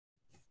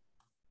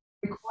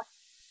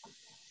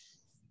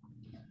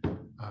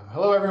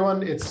Hello,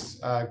 everyone.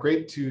 It's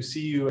great to see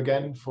you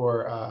again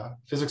for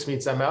Physics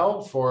Meets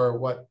ML for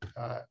what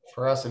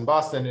for us in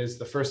Boston is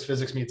the first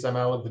Physics Meets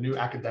ML of the new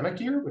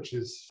academic year, which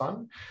is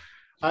fun.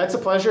 It's a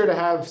pleasure to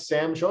have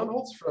Sam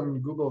Schoenholz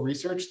from Google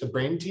Research, the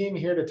brain team,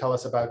 here to tell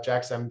us about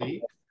JAX MD.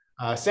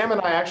 Sam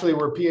and I actually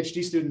were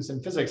PhD students in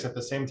physics at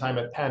the same time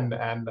at Penn,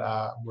 and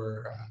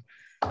were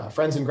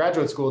friends in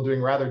graduate school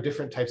doing rather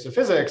different types of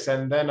physics.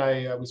 And then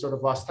we sort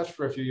of lost touch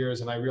for a few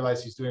years, and I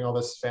realized he's doing all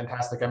this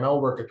fantastic ML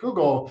work at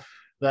Google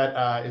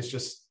that is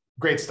just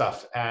great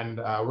stuff. And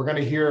we're going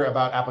to hear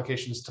about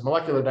applications to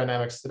molecular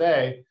dynamics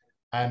today.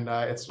 And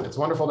it's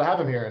wonderful to have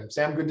him here. And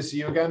Sam, good to see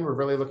you again. We're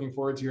really looking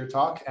forward to your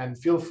talk. And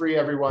feel free,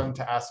 everyone,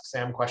 to ask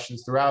Sam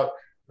questions throughout.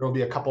 There will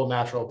be a couple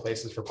natural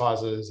places for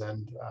pauses,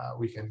 and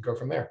we can go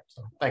from there.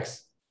 So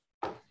thanks.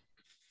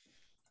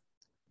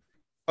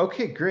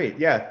 Okay, great.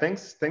 Yeah,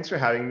 thanks for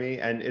having me.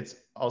 And it's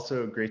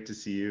also great to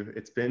see you.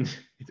 It's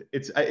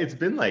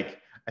been like,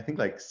 I think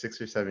like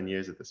 6 or 7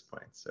 years at this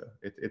point. So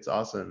it's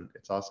awesome.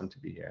 It's awesome to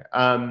be here.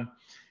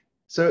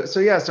 So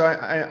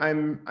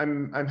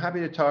I'm happy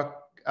to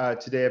talk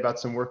today about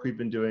some work we've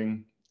been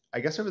doing, I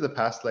guess over the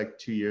past like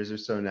 2 years or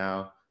so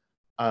now,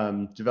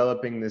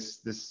 developing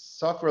this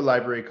software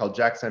library called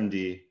JAX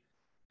MD,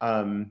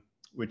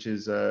 which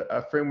is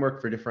a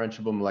framework for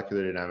differentiable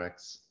molecular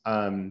dynamics.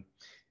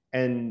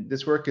 And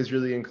this work is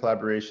really in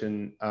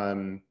collaboration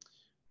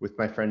with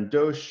my friend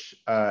Dosh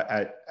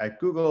at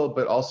Google,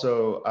 but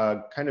also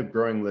a kind of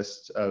growing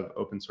list of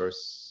open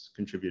source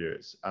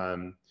contributors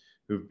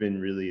who've been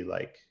really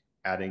like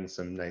adding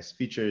some nice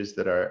features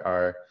that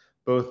are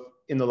both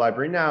in the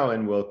library now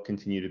and will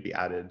continue to be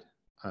added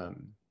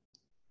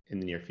in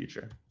the near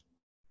future.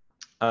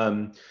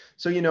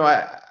 So, you know,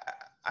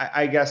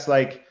 I guess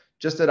like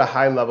just at a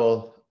high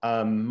level,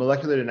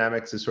 molecular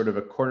dynamics is sort of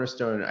a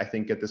cornerstone, I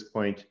think, at this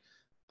point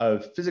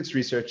of physics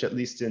research, at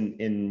least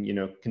in you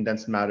know,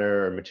 condensed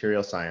matter or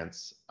material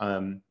science.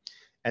 And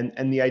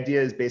the idea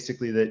is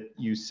basically that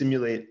you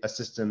simulate a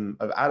system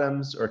of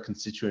atoms or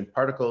constituent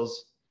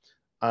particles.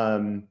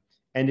 And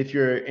if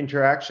your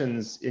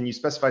interactions, and you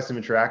specify some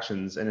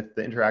interactions, and if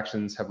the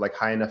interactions have like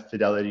high enough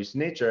fidelity to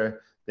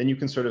nature, then you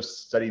can sort of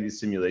study these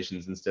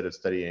simulations instead of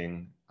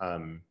studying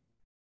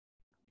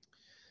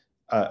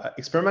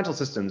experimental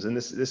systems. And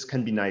this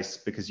can be nice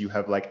because you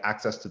have like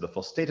access to the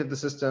full state of the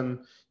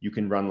system. You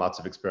can run lots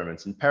of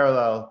experiments in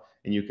parallel,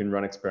 and you can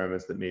run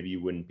experiments that maybe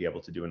you wouldn't be able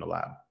to do in a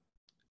lab.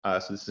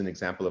 So this is an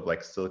example of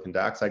like silicon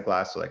dioxide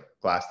glass, or like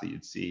glass that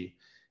you'd see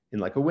in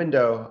like a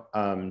window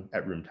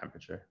at room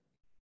temperature.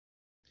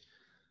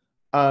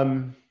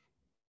 When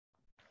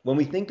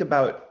we think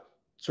about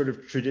sort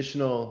of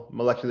traditional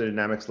molecular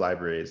dynamics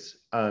libraries,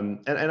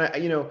 and I,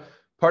 you know,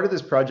 part of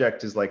this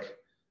project is like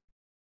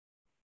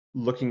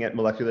looking at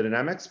molecular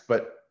dynamics,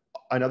 but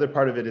another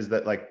part of it is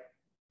that like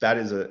that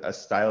is a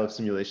style of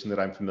simulation that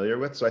I'm familiar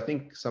with. So I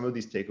think some of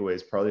these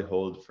takeaways probably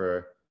hold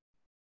for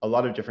a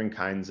lot of different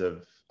kinds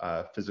of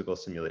physical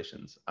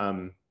simulations.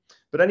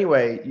 But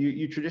anyway,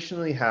 you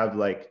traditionally have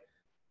like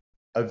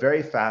a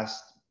very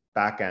fast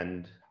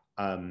backend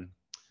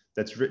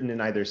that's written in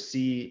either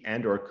C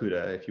and or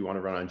CUDA if you want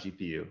to run on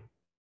GPU.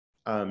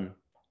 And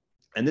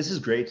this is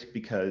great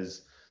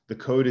because the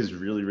code is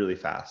really, really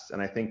fast.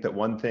 And I think that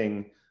one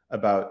thing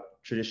about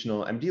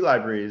traditional MD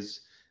libraries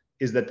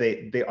is that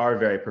they are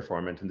very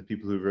performant, and the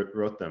people who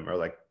wrote them are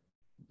like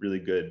really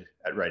good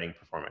at writing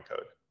performant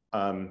code.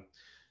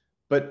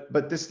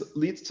 But this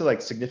leads to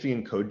like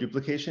significant code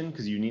duplication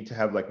because you need to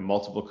have like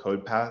multiple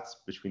code paths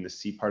between the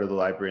C part of the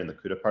library and the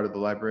CUDA part of the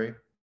library.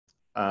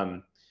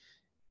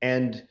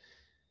 And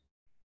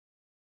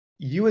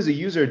you as a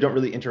user don't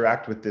really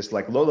interact with this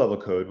like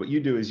low-level code. What you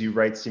do is you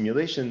write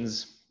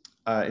simulations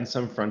in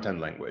some front-end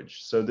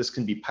language. So this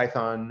can be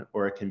Python,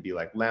 or it can be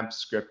like LAMP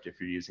script if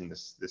you're using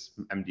this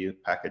MD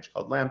package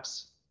called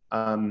LAMPS.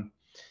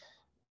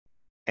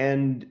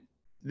 And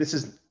this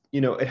is, you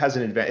know, it has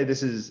an advantage.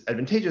 This is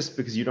advantageous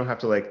because you don't have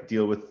to like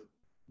deal with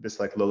this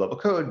like low-level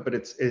code, but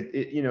it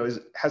you know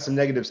has some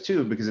negatives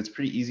too, because it's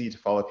pretty easy to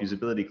fall off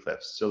usability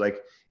cliffs. So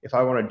like if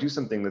I want to do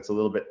something that's a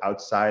little bit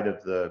outside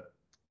of the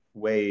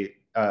way,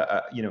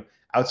 you know,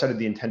 outside of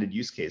the intended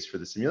use case for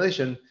the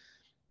simulation,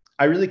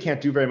 I really can't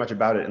do very much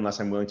about it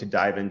unless I'm willing to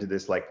dive into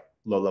this like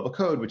low-level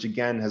code, which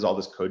again has all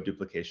this code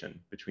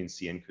duplication between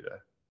C and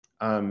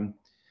CUDA.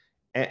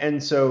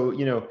 And so,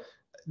 you know,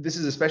 this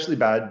is especially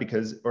bad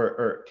because,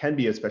 or can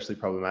be especially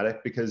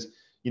problematic because,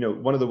 you know,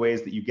 one of the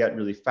ways that you get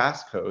really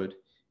fast code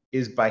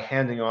is by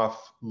handing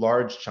off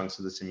large chunks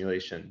of the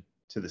simulation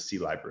to the C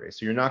library.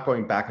 So you're not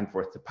going back and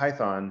forth to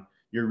Python.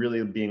 You're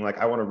really being like,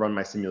 I want to run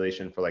my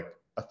simulation for like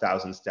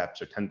 1,000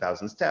 steps or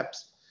 10,000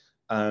 steps.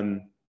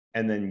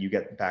 And then you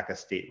get back a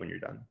state when you're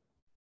done.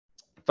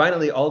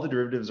 Finally, all the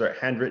derivatives are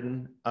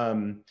handwritten.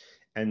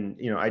 And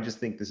you know, I just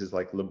think this is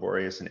like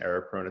laborious and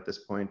error prone at this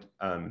point.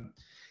 And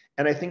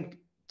I think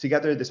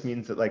together this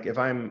means that like if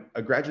I'm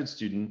a graduate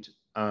student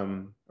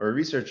or a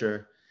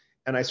researcher,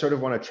 and I sort of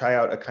want to try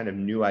out a kind of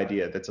new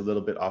idea that's a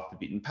little bit off the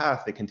beaten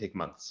path, it can take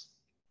months.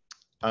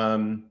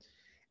 And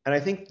I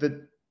think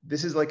that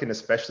this is like an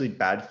especially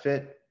bad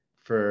fit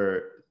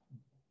for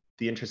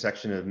the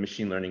intersection of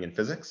machine learning and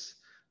physics.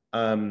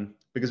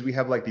 Because we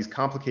have like these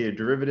complicated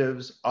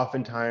derivatives.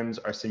 Oftentimes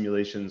our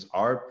simulations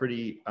are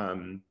pretty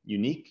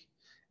unique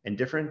and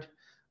different.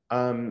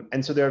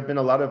 And so there have been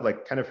a lot of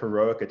like kind of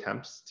heroic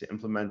attempts to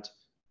implement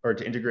or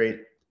to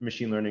integrate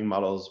machine learning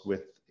models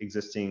with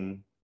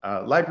existing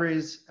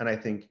libraries. And I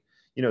think,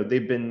 you know,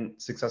 they've been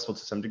successful to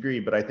some degree,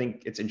 but I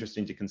think it's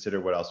interesting to consider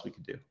what else we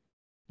could do.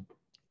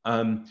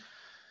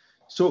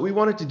 So what we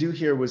wanted to do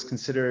here was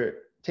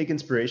take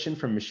inspiration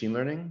from machine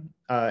learning,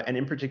 and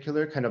in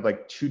particular, kind of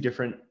like two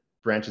different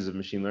branches of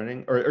machine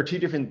learning, or two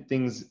different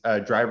things,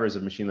 drivers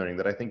of machine learning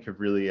that I think have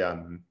really,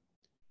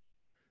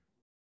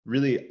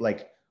 really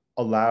like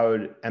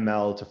allowed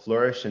ML to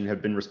flourish and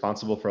have been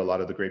responsible for a lot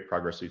of the great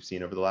progress we've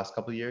seen over the last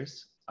couple of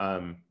years,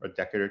 or a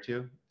decade or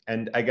two.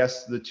 And I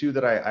guess the two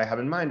that I have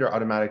in mind are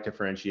automatic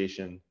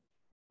differentiation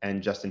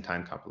and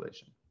just-in-time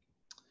compilation.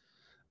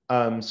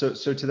 So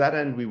to that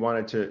end,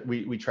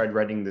 we tried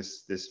writing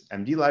this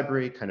MD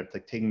library, kind of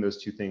like taking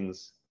those two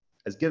things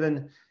as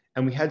given,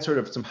 and we had sort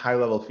of some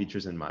high-level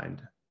features in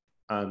mind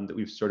that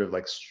we've sort of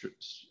like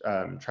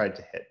tried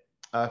to hit.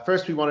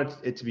 First, we wanted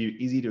it to be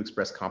easy to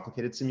express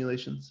complicated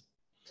simulations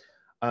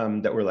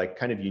that were like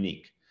kind of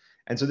unique.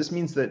 And so this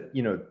means that,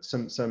 you know,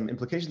 some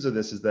implications of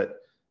this is that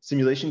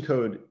simulation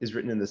code is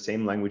written in the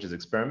same language as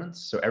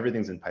experiments, so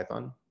everything's in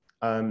Python.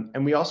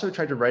 And we also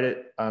tried to write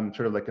it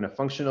sort of like in a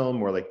functional,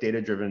 more like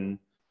data-driven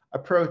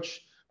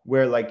approach,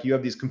 where like you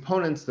have these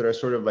components that are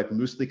sort of like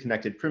loosely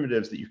connected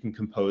primitives that you can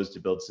compose to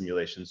build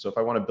simulations. So if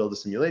I want to build a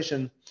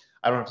simulation,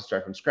 I don't have to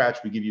start from scratch.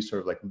 We give you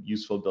sort of like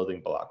useful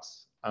building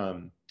blocks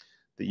that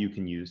you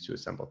can use to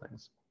assemble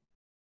things.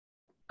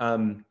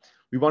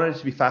 We wanted it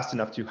to be fast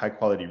enough to do high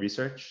quality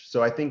research.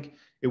 So I think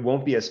it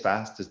won't be as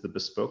fast as the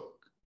bespoke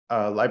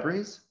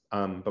libraries,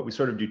 but we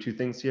sort of do two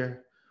things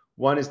here.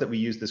 One is that we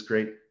use this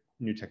great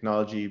new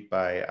technology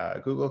by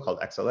Google called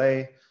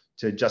XLA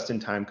to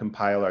just-in-time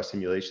compile our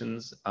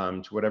simulations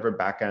to whatever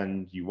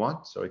backend you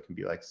want. So it can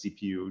be like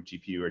CPU,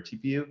 GPU, or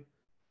TPU.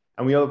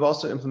 And we have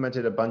also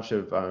implemented a bunch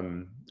of,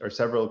 or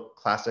several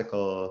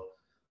classical,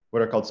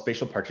 what are called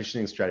spatial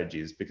partitioning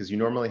strategies, because you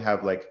normally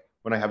have like,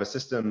 when I have a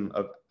system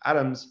of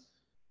atoms,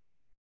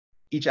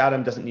 each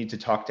atom doesn't need to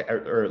talk to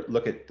or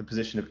look at the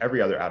position of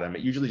every other atom.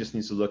 It usually just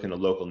needs to look in a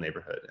local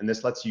neighborhood. And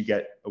this lets you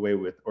get away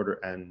with order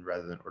n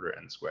rather than order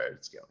n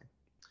squared scaling.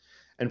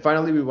 And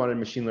finally, we wanted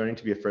machine learning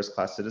to be a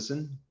first-class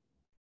citizen.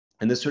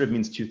 And this sort of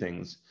means two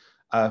things.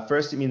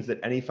 First, it means that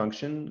any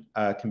function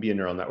can be a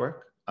neural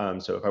network.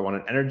 So if I want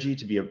an energy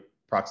to be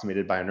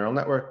approximated by a neural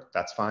network,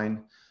 that's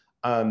fine.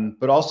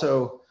 But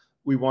also,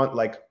 we want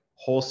like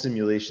whole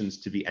simulations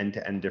to be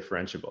end-to-end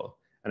differentiable.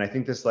 And I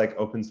think this like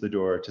opens the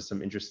door to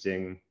some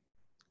interesting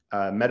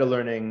meta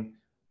learning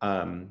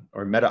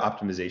or meta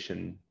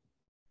optimization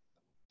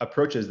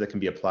approaches that can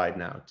be applied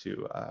now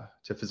to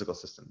physical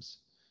systems.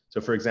 So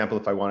for example,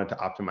 if I wanted to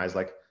optimize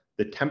like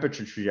the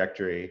temperature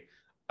trajectory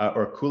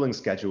or cooling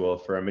schedule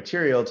for a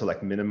material to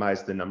like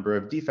minimize the number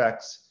of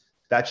defects,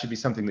 that should be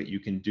something that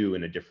you can do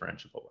in a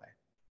differentiable way.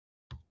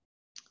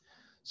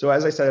 So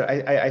as I said,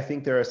 I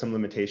think there are some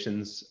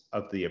limitations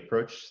of the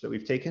approach that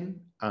we've taken.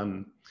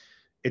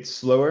 It's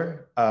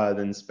slower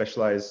than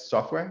specialized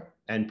software,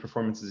 and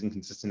performance is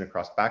inconsistent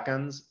across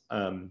backends.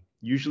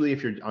 Usually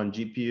if you're on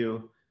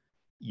GPU,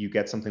 you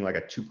get something like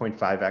a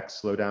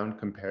 2.5x slowdown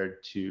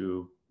compared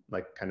to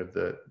like kind of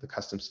the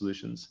custom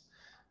solutions.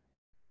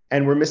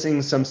 And we're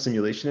missing some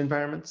simulation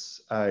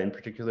environments. In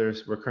particular,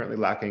 we're currently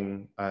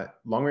lacking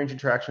long-range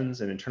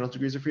interactions and internal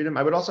degrees of freedom.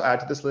 I would also add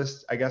to this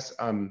list, I guess,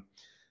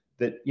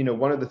 that, you know,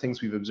 one of the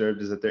things we've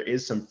observed is that there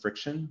is some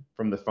friction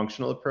from the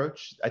functional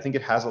approach. I think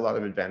it has a lot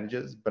of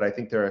advantages, but I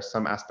think there are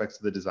some aspects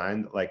of the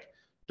design that like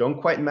don't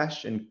quite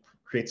mesh and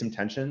create some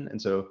tension.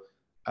 And so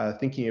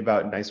thinking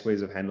about nice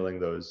ways of handling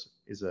those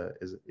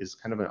is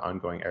kind of an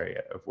ongoing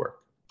area of work.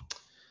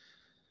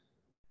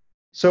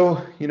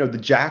 So, you know, the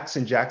JAX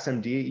and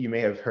JAX-MD, you may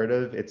have heard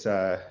of. It's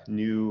a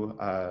new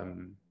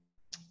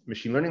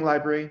machine learning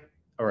library,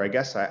 or I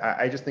guess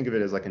I just think of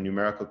it as like a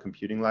numerical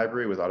computing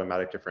library with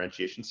automatic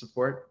differentiation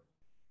support.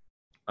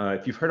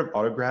 If you've heard of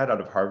AutoGrad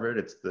out of Harvard,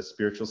 it's the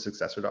spiritual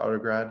successor to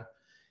AutoGrad.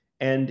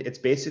 And it's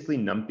basically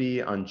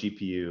NumPy on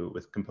GPU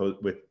with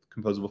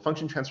composable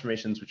function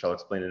transformations, which I'll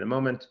explain in a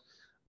moment.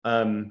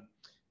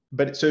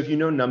 But so if you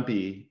know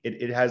NumPy,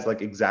 it has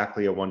like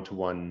exactly a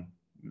one-to-one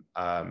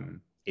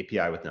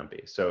API with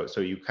NumPy. So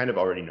you kind of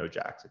already know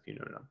JAX if you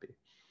know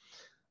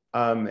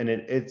NumPy. And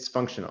it's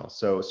functional.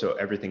 So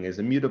everything is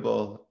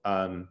immutable,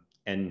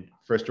 and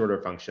first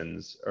order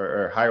functions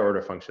or higher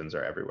order functions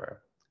are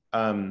everywhere.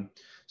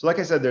 So like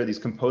I said, there are these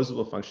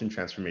composable function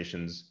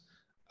transformations,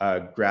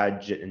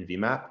 grad, JIT, and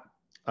VMAP.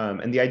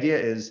 And the idea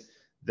is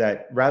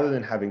that rather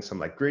than having some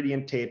like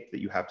gradient tape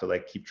that you have to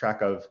like keep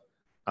track of,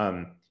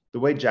 the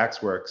way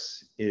JAX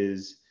works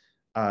is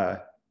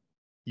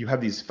you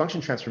have these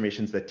function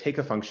transformations that take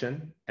a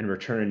function and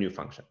return a new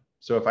function.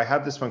 So if I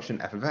have this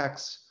function f of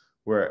x,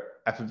 where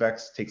f of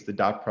x takes the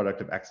dot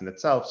product of x and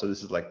itself, so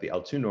this is like the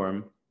L2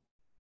 norm.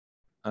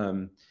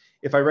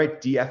 If I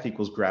write df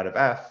equals grad of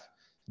f,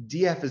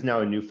 df is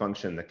now a new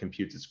function that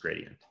computes its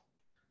gradient.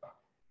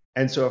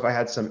 And so if I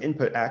had some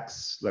input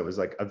x that was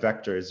like a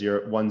vector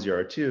 0, 1,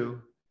 0,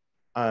 2,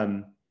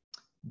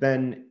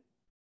 then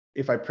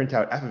if I print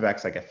out f of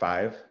x, I get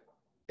 5.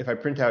 If I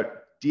print out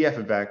df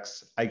of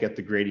x, I get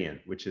the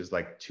gradient, which is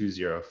like 2,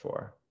 0,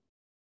 4.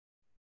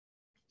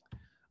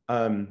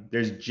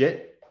 There's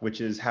JIT,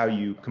 which is how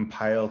you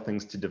compile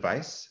things to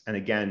device. And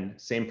again,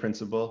 same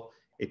principle.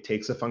 It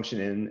takes a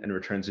function in and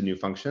returns a new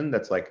function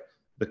that's like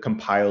the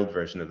compiled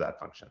version of that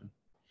function.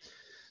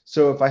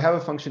 So if I have a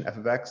function f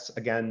of x,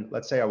 again,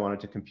 let's say I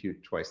wanted to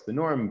compute twice the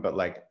norm, but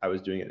like I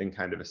was doing it in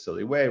kind of a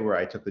silly way where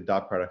I took the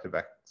dot product of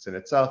x in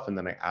itself and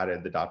then I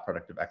added the dot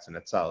product of x in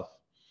itself.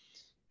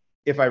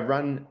 If I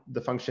run the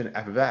function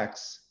f of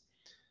x,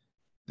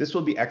 this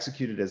will be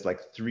executed as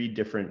like 3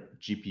 different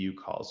GPU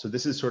calls. So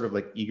this is sort of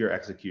like eager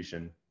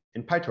execution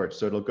in PyTorch.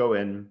 So it'll go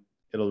in,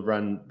 it'll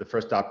run the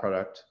first dot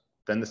product,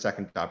 then the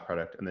second dot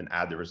product, and then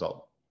add the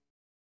result.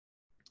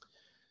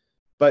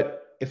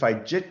 But if I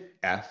JIT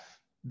f,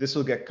 this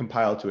will get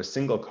compiled to a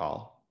single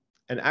call.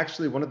 And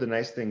actually, one of the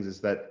nice things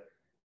is that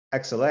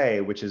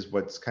XLA, which is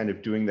what's kind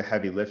of doing the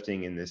heavy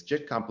lifting in this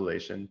JIT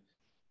compilation,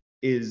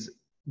 does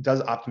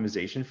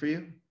optimization for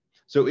you.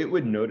 So it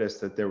would notice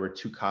that there were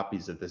 2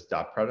 copies of this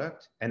dot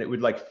product, and it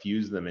would like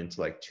fuse them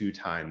into like 2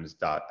 times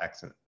dot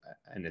x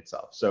in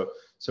itself.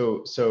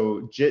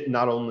 So JIT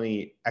not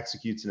only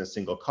executes in a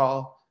single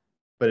call,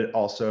 but it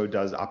also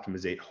does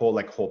optimizate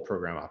whole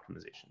program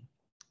optimization.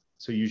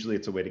 So usually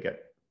it's a way to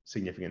get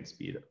significant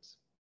speedups.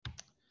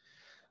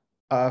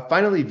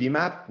 Finally,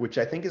 VMAP, which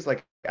I think is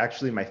like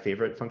actually my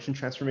favorite function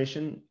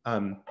transformation,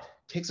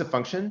 takes a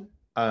function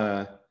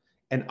and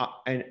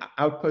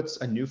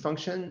outputs a new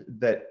function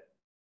that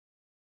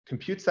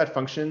computes that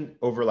function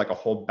over like a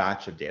whole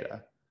batch of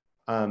data.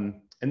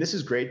 And this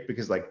is great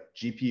because like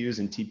GPUs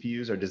and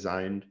TPUs are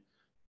designed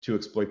to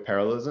exploit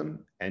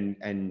parallelism,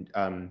 and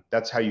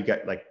that's how you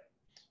get like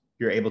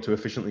you're able to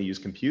efficiently use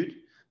compute.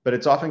 But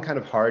it's often kind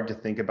of hard to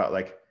think about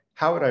like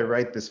how would I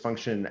write this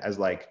function as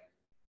like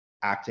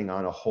acting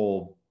on a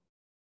whole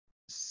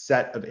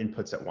set of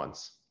inputs at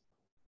once.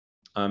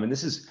 And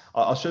this is,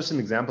 I'll show some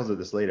examples of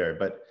this later,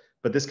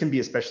 but this can be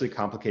especially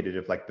complicated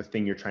if like the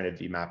thing you're trying to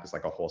VMAP is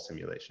like a whole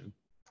simulation.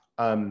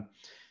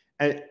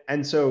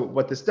 And so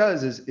what this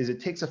does is it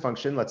takes a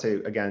function, let's say,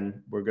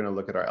 again, we're gonna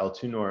look at our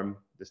L2 norm,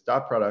 this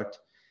dot product,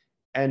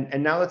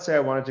 and now let's say I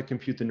wanted to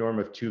compute the norm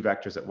of 2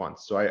 vectors at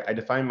once. So I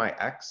define my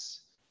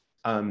x,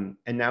 and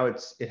now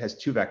it has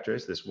 2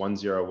 vectors, this 1,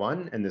 0,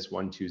 1, and this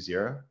 1, 2,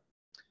 0.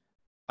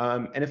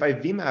 And if I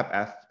VMAP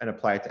f and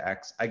apply it to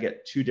x, I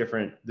get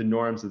the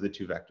norms of the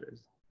 2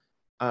 vectors.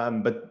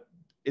 But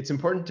it's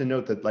important to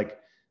note that like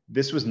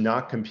this was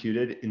not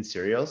computed in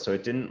serial, so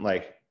it didn't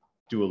like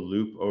do a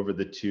loop over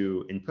the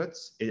 2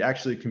 inputs. It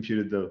actually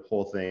computed the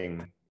whole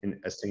thing in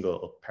a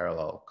single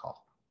parallel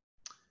call.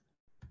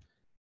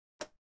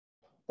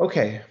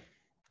 Okay.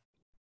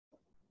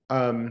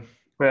 Wait,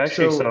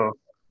 actually,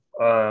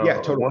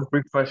 yeah, totally. One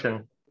brief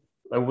question.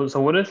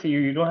 So what if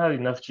you don't have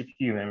enough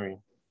GPU memory?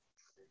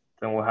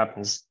 Then what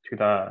happens to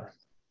the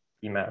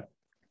VMAP?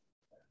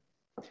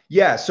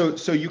 Yeah,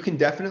 so you can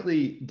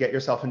definitely get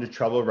yourself into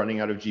trouble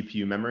running out of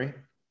GPU memory.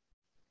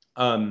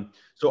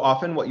 So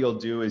often what you'll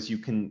do is you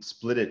can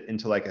split it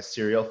into like a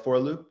serial for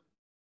loop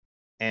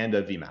and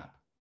a VMAP.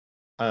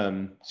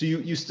 So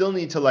you still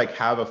need to like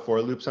have a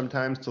for loop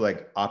sometimes to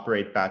like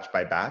operate batch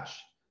by batch.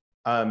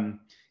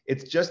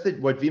 It's just that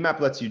what VMAP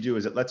lets you do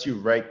is it lets you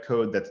write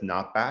code that's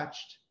not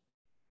batched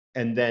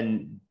and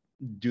then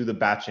do the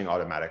batching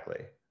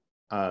automatically,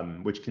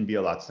 which can be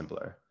a lot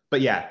simpler.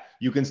 But yeah,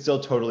 you can still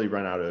totally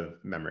run out of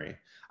memory.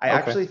 I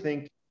actually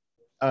think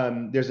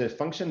there's a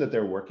function that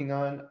they're working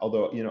on,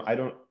 although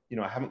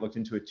I haven't looked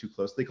into it too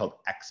closely, called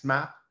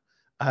XMAP.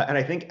 And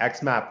I think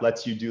XMAP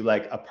lets you do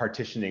like a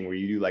partitioning where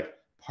you do like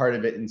part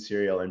of it in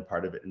serial and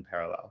part of it in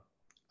parallel.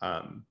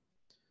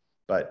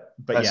 But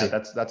yeah,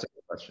 that's a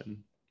good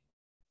question.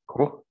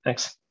 Cool,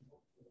 thanks.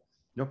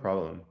 No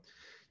problem.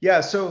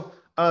 Yeah, so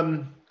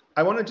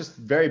I want to just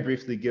very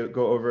briefly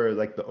go over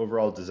like the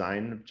overall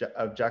design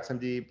of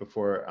JAX-MD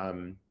before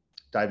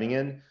diving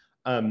in.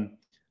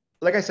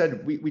 Like I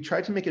said, we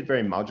tried to make it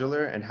very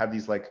modular and have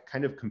these like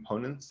kind of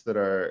components that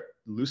are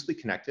loosely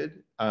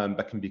connected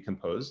but can be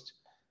composed.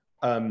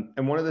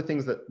 And one of the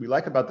things that we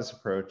like about this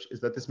approach is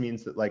that this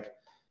means that like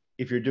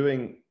if you're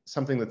doing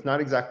something that's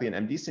not exactly an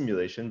MD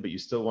simulation, but you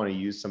still want to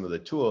use some of the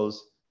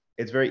tools,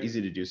 it's very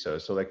easy to do so.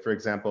 So like, for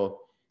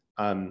example,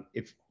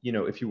 if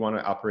you want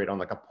to operate on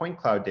like a point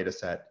cloud data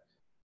set,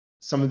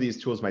 some of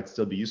these tools might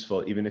still be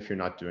useful, even if you're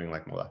not doing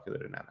like molecular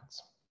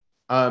dynamics.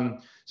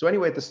 So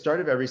anyway, at the start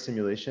of every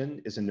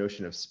simulation is a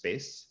notion of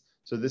space.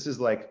 So this is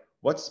like,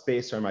 what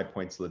space are my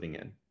points living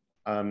in?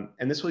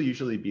 And this will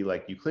usually be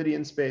like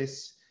Euclidean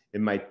space. It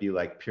might be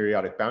like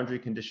periodic boundary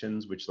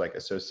conditions, which like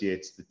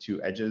associates the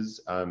 2 edges,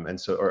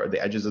 or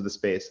the edges of the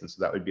space. And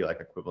so that would be like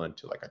equivalent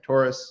to like a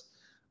torus.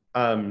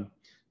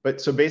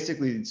 But so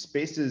basically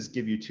spaces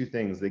give you 2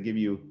 things. They give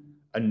you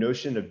a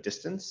notion of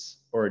distance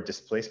or a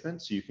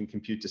displacement. So you can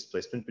compute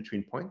displacement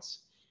between points.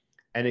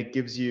 and it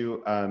gives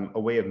you a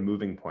way of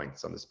moving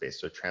points on the space,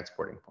 so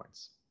transporting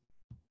points.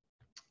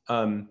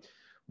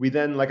 We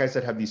then, like I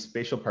said, have these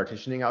spatial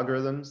partitioning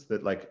algorithms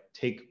that like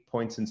take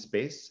points in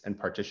space and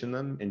partition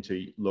them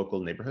into local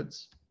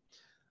neighborhoods.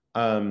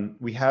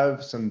 We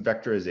have some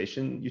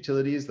vectorization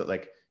utilities that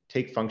like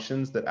take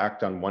functions that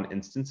act on one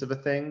instance of a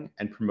thing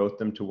and promote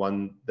them to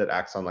one that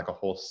acts on like a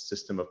whole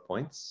system of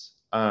points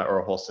or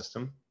a whole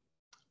system.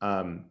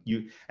 And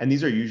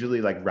these are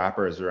usually like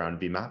wrappers around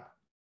VMAP.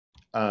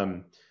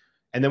 And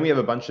then we have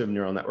a bunch of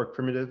neural network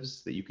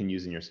primitives that you can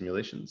use in your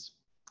simulations.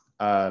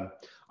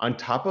 On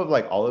top of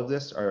like all of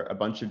this are a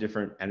bunch of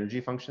different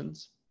energy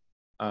functions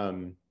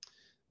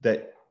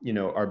that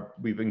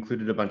we've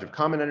included a bunch of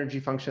common energy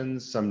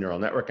functions, some neural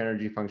network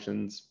energy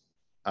functions,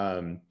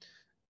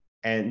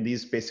 and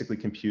these basically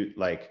compute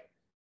like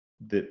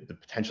the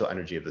potential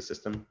energy of the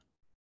system.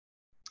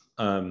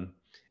 And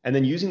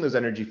then using those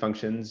energy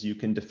functions, you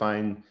can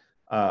define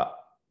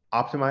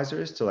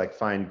optimizers to like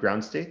find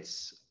ground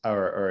states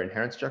or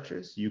inherent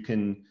structures. You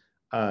can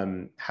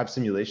have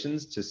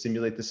simulations to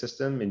simulate the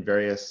system in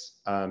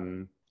various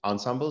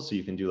ensembles. So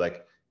you can do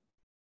like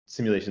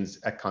simulations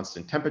at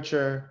constant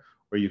temperature,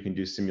 or you can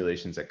do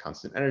simulations at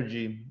constant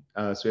energy.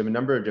 So we have a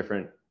number of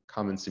different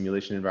common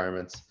simulation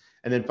environments.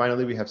 And then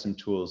finally, we have some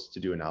tools to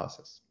do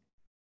analysis.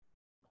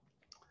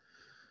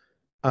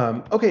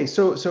 Okay,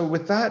 so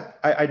with that,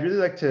 I'd really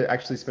like to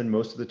actually spend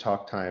most of the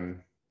talk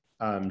time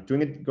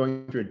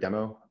going through a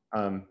demo.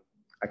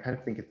 I kind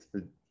of think it's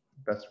the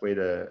best way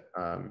to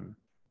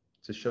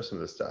show some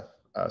of this stuff.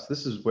 So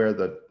this is where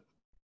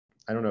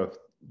I don't know if,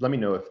 let me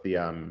know if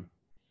the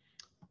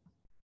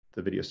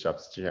video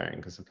stops sharing,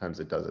 because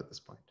sometimes it does at this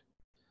point.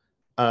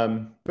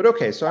 But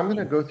okay, so I'm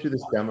gonna go through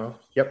this demo.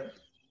 Yep.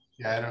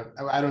 Yeah,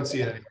 I don't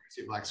see it anymore. I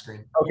see a black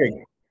screen. Okay,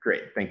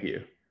 great, thank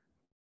you.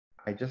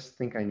 I just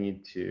think I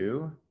need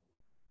to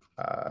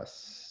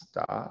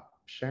stop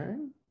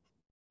sharing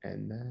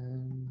and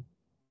then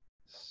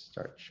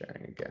start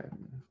sharing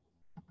again.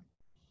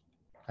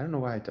 I don't know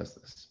why it does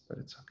this, but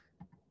it's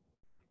okay.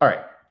 All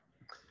right,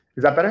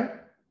 is that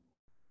better?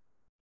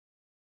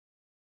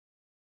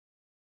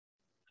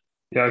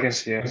 Yeah, I can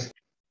see it.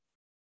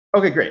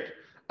 Okay, great.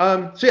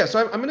 So yeah, so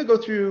I'm going to go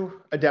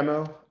through a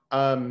demo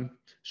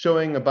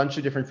showing a bunch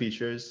of different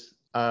features.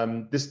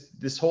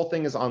 This whole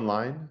thing is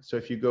online. So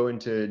if you go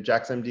into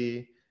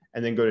JAX-MD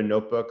and then go to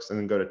notebooks and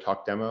then go to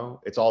talk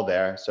demo, it's all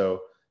there.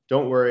 So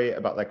don't worry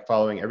about like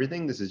following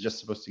everything. This is just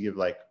supposed to give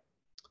like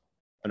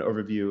an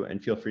overview,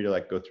 and feel free to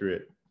like go through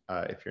it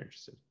if you're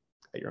interested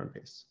at your own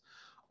pace.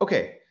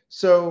 Okay,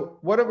 so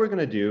what we're going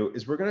to do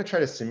is we're going to try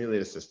to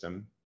simulate a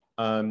system.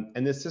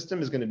 And this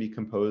system is going to be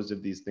composed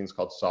of these things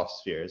called soft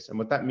spheres. And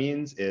what that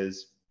means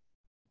is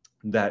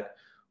that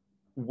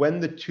when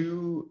the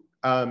two,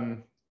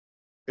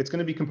 it's going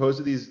to be composed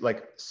of these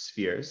like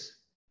spheres.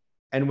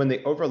 And when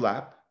they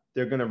overlap,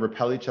 they're going to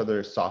repel each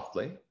other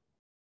softly.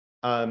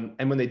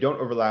 And when they don't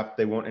overlap,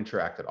 they won't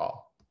interact at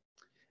all.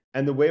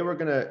 And the way we're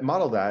going to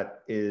model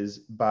that is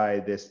by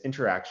this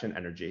interaction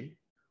energy,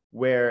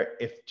 where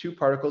if two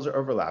particles are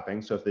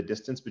overlapping, so if the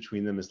distance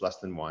between them is less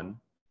than 1,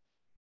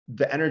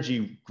 the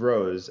energy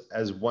grows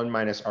as 1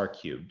 minus r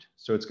cubed.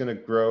 So it's going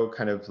to grow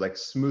kind of like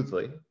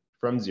smoothly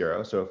from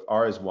 0. So if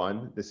r is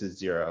 1, this is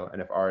 0.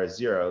 And if r is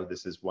 0,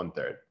 this is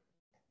 1/3.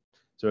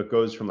 So it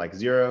goes from like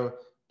 0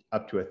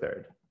 up to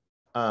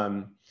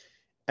 1/3.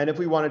 And if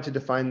we wanted to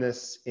define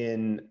this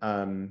in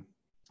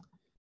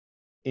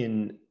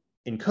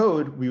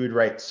code, we would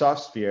write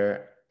soft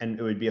sphere, and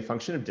it would be a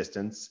function of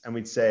distance. And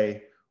we'd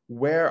say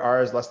where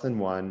r is less than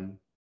 1,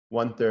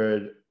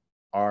 1/3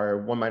 r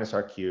 1 minus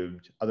r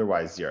cubed,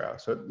 otherwise 0.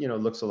 So it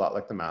looks a lot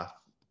like the math,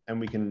 and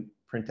we can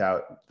print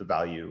out the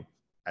value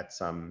at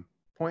some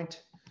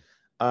point.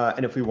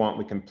 And if we want,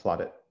 we can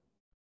plot it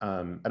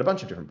at a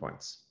bunch of different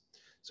points.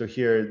 So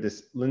here,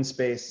 this Lin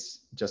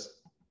space just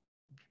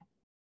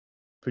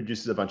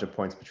produces a bunch of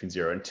points between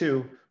 0 and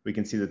 2. We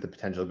can see that the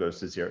potential goes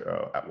to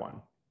 0 at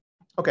 1.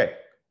 Okay.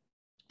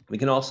 We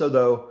can also,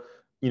 though,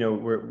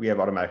 we have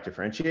automatic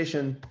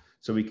differentiation,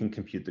 so we can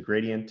compute the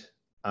gradient.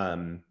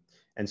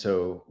 And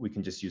so we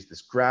can just use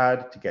this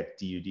grad to get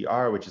du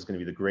dr, which is going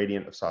to be the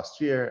gradient of soft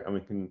sphere, and we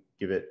can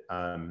give it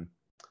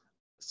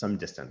some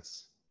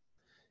distance.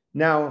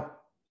 Now,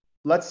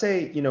 let's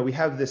say we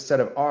have this set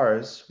of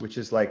r's, which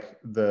is like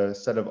the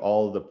set of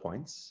all of the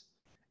points.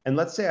 And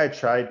let's say I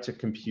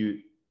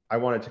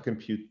wanted to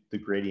compute the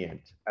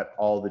gradient at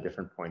all the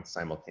different points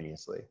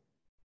simultaneously.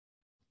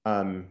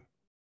 Yeah.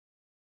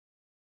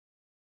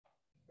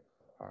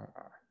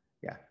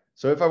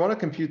 So if I want to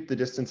compute the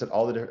distance at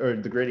all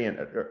the gradient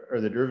or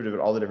the derivative at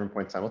all the different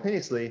points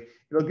simultaneously,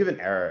 it'll give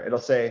an error. It'll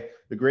say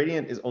the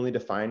gradient is only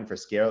defined for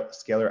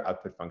scalar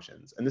output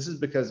functions. And this is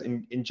because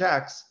in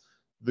JAX,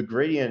 the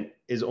gradient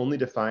is only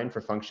defined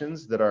for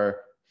functions that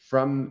are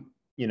from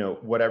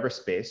whatever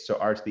space, so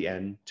r to the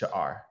n to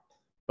r.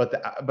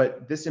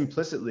 But this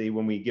implicitly,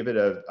 when we give it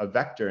a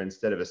vector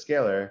instead of a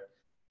scalar,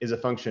 is a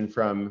function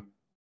from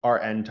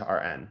Rn to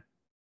Rn.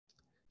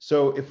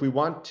 So if we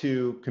want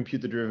to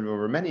compute the derivative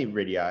over many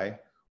radii,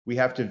 we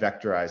have to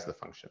vectorize the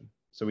function.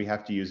 So we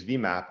have to use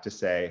VMAP to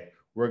say,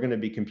 we're going to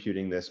be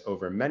computing this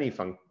over many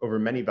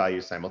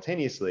values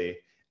simultaneously.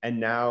 And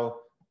now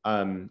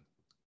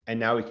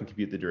we can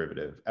compute the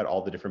derivative at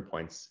all the different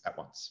points at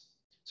once.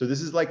 So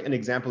this is like an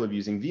example of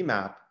using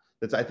VMAP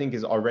that I think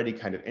is already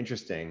kind of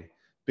interesting,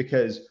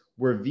 because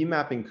we're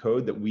VMapping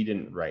code that we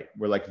didn't write.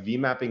 We're like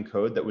VMapping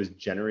code that was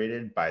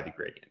generated by the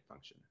gradient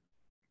function.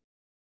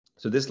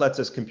 So this lets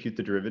us compute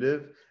the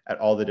derivative at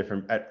all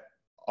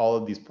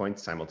of these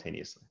points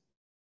simultaneously.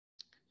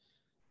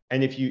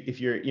 And if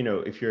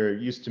you're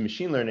used to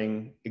machine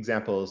learning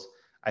examples,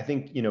 I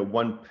think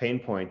one pain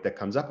point that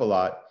comes up a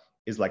lot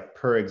is like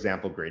per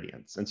example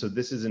gradients. And so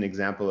this is an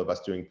example of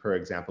us doing per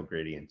example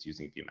gradients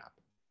using VMAP.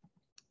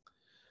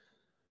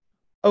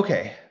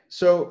 Okay,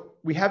 so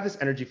we have this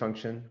energy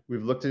function.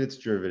 We've looked at its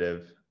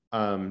derivative.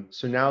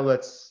 So now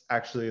let's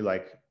actually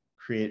like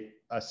create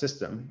a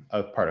system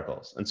of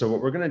particles. And so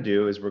what we're going to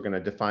do is we're going to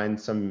define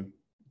some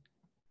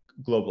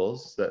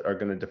globals that are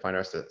going to define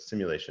our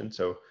simulation.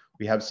 So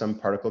we have some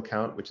particle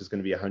count, which is going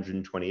to be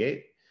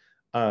 128.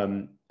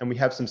 And we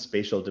have some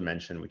spatial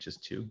dimension, which is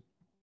 2.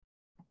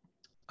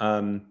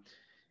 And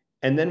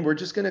then we're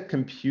just going to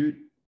compute.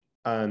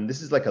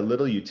 This is like a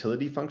little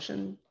utility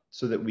function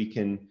so that we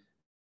can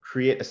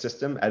create a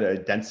system at a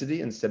density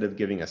instead of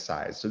giving a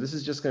size. So this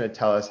is just going to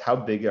tell us how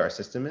big our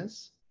system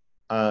is.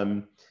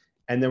 And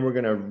then we're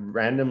going to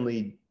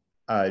randomly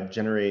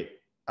generate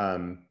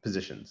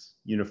positions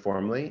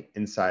uniformly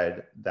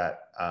inside that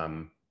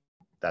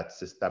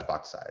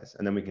box size.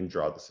 And then we can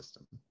draw the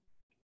system.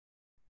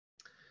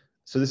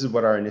 So this is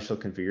what our initial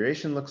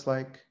configuration looks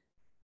like.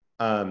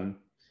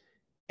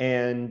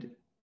 And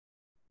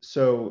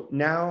so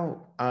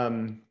now,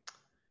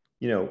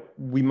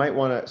 we might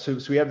want to,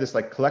 so we have this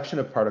like collection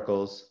of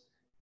particles,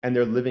 and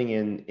they're living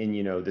in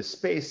this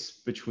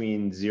space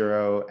between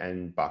 0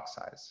 and box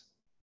size.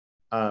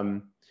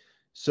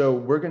 So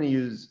we're going to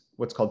use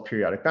what's called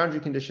periodic boundary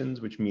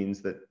conditions, which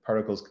means that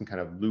particles can kind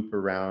of loop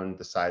around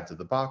the sides of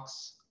the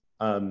box.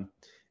 And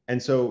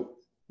so,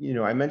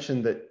 I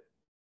mentioned that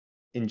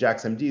in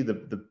JAX-MD,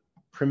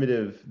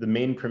 the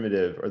main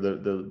primitive, or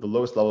the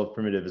lowest level of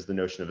primitive, is the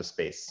notion of a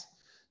space.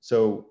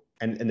 So,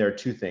 and there are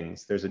two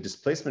things. There's a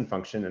displacement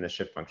function and a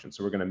shift function.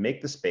 So we're going to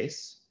make the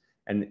space,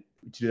 and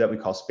to do that, we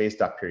call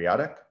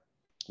space.periodic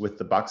with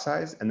the box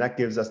size, and that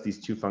gives us these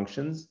two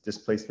functions,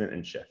 displacement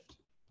and shift.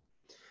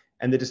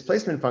 And the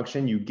displacement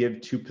function, you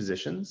give 2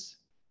 positions.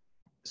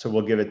 So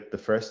we'll give it the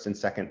first and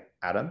second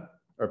atom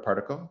or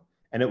particle,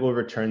 and it will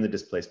return the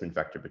displacement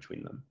vector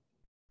between them.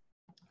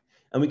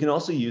 And we can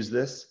also use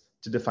this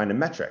to define a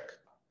metric.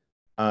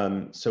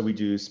 So we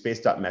do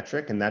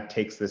space.metric, and that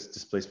takes this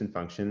displacement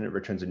function and it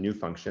returns a new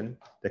function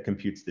that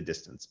computes the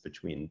distance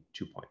between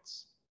 2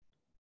 points.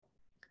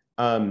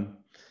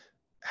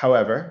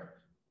 However,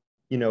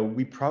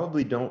 we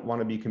probably don't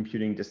want to be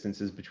computing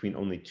distances between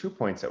only 2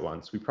 points at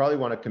once. We probably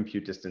want to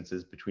compute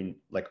distances between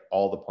like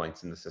all the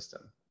points in the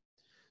system.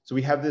 So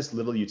we have this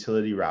little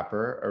utility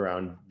wrapper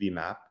around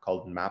VMAP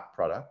called map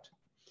product.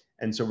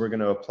 And so we're going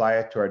to apply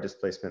it to our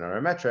displacement on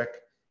our metric.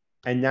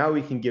 And now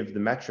we can give the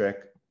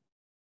metric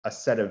a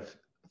set of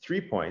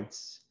 3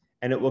 points,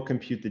 and it will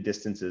compute the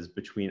distances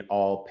between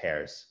all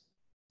pairs.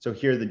 So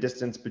here the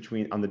distance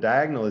on the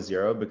diagonal is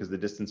 0, because the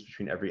distance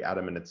between every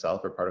atom in itself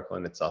or particle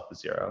in itself is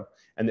 0.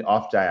 And the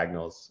off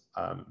diagonals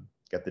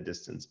get the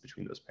distance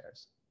between those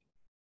pairs.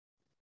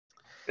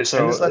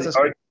 So,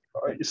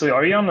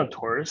 are you on the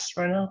torus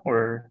right now,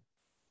 or?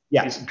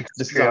 Yeah, this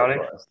is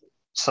periodic.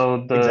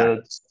 So the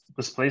exactly.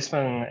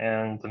 Displacement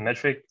and the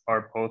metric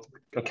are both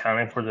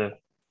accounting for the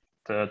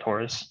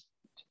torus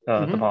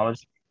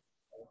topology.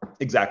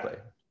 Exactly.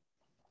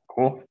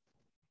 Cool.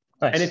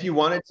 Nice. And if you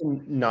wanted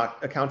to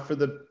not account for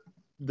the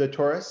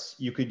torus,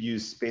 you could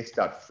use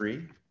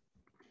space.free.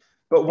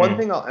 But one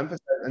thing I'll emphasize,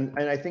 and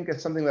I think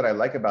it's something that I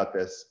like about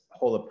this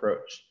whole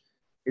approach,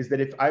 is that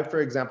if I,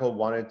 for example,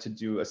 wanted to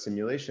do a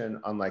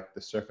simulation on like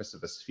the surface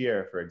of a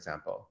sphere, for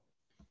example,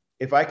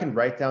 if I can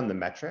write down the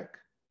metric,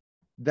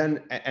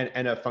 then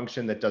and a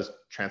function that does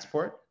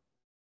transport,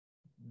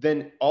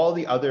 then all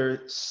the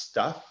other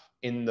stuff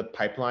in the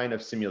pipeline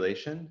of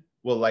simulation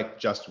will like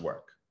just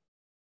work.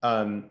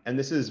 And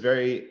this is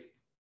very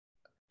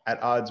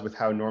at odds with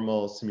how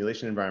normal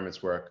simulation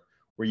environments work,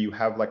 where you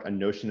have like a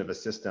notion of a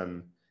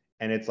system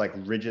and it's like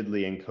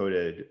rigidly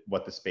encoded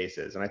what the space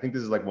is. And I think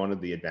this is like one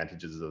of the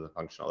advantages of the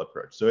functional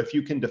approach. So if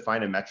you can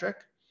define a metric,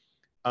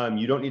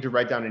 you don't need to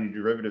write down any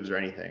derivatives or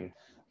anything.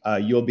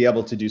 You'll be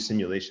able to do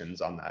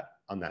simulations on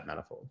that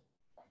manifold.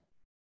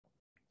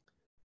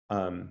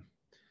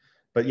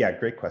 But yeah,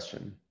 great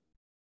question.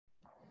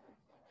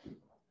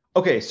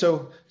 Okay,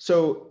 so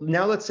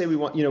now let's say we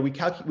want,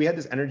 we had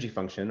this energy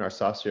function, our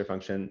soft sphere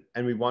function,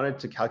 and we wanted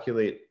to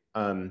calculate,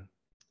 the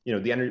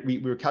energy.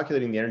 We were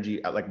calculating the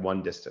energy at like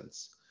one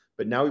distance,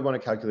 but now we want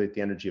to calculate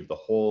the energy of the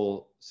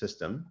whole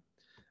system.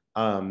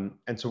 And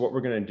so what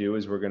we're going to do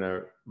is we're going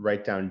to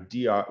write down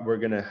dr. We're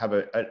going to have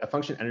a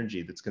function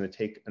energy that's going to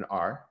take an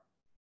r,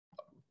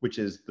 which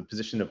is the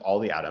position of all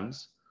the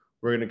atoms.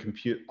 We're going to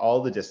compute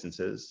all the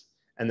distances,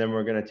 and then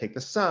we're going to take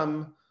the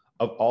sum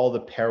of all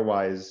the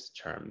pairwise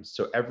terms.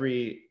 So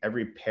every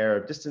pair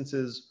of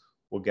distances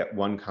will get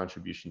one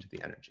contribution to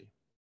the energy.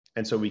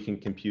 And so we can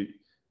compute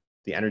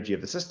the energy of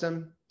the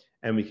system,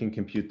 and we can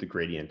compute the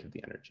gradient of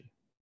the energy.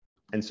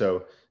 And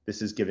so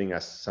this is giving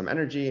us some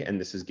energy, and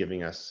this is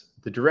giving us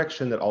the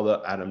direction that all the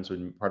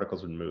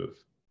particles would move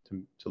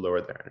to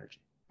lower their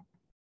energy.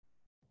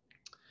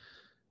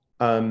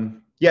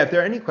 Yeah, if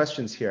there are any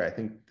questions here, I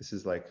think this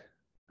is like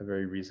a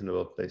very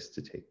reasonable place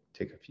to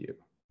take a few.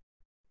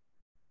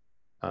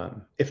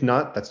 If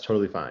not, that's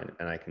totally fine,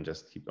 and I can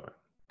just keep going.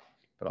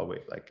 But I'll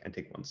wait and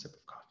take one sip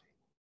of coffee.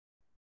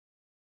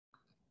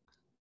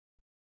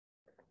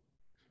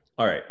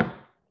 All right.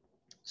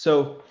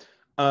 So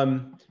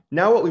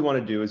now what we want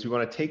to do is we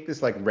want to take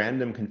this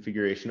random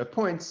configuration of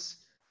points,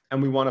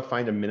 and we want to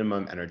find a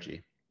minimum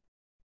energy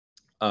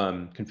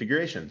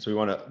configuration. So we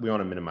want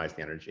to minimize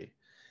the energy.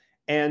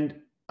 And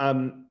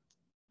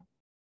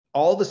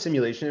all the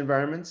simulation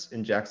environments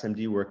in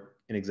JAX-MD work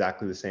in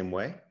exactly the same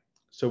way.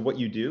 So what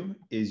you do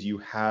is you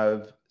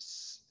have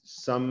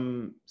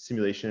some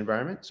simulation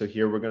environment. So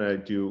here we're going to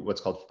do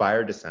what's called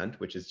fire descent,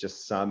 which is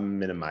just some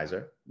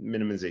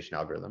minimization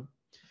algorithm.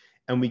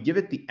 And we give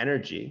it the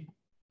energy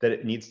that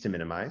it needs to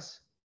minimize.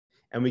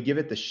 And we give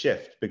it the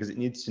shift because it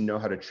needs to know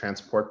how to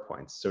transport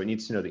points. So it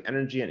needs to know the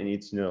energy, and it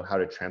needs to know how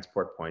to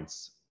transport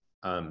points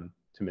to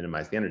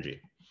minimize the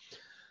energy.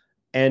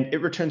 And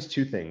it returns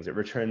two things. It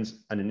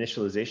returns an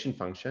initialization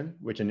function,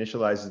 which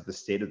initializes the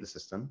state of the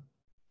system.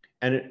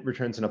 And it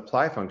returns an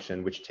apply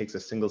function, which takes a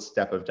single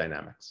step of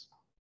dynamics.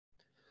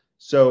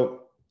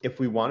 So if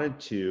we wanted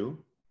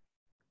to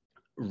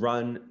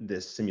run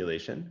this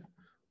simulation,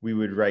 we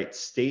would write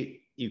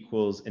state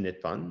equals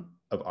initfun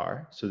of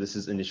R. So this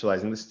is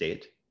initializing the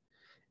state.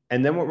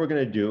 And then what we're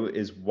going to do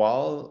is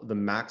while the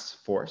max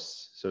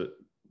force, so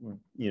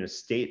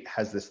state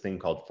has this thing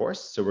called force.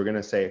 So we're going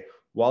to say,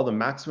 while the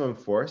maximum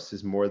force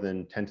is more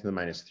than 10 to the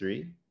minus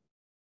 3,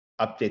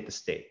 update the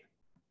state.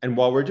 And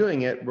while we're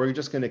doing it, we're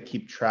just going to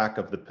keep track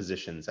of the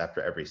positions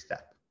after every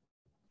step.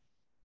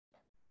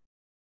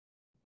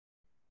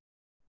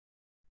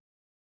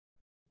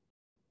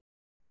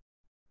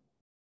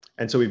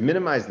 And so we've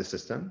minimized the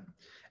system.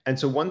 And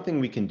so one thing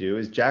we can do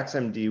is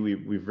JAX-MD,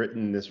 we've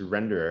written this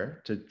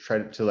renderer to try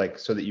to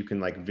so that you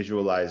can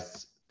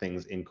visualize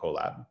things in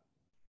Colab.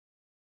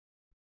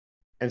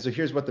 And so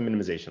here's what the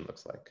minimization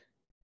looks like.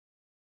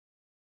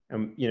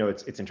 And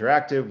it's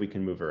interactive. We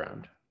can move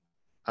around,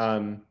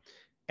 and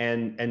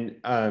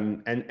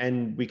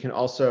we can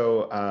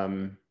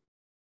also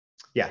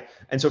yeah.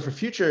 And so for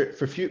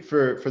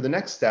the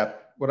next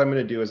step, what I'm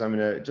going to do is I'm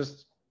going to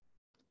just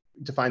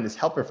define this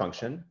helper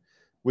function,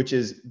 which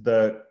is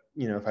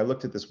if I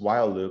looked at this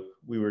while loop,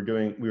 we were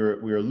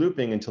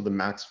looping until the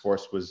max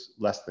force was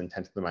less than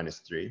 10 to the minus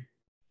 3.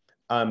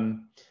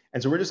 And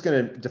so we're just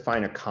going to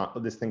define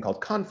this thing called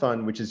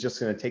confun, which is just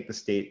going to take the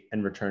state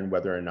and return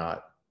whether or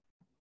not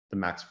the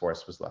max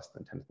force was less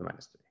than 10 to the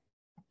minus 3.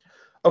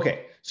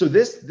 Okay, so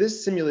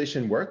this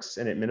simulation works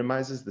and it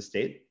minimizes the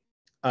state,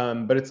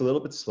 but it's a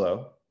little bit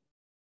slow.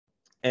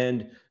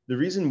 And the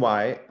reason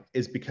why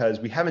is because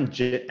we haven't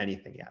JIT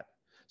anything yet.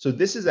 So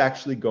this is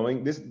actually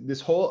going,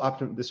 this whole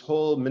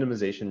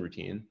minimization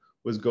routine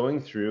was going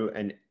through,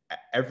 and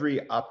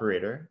every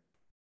operator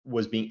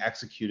was being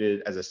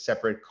executed as a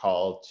separate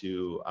call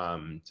to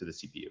the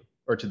CPU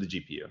or to the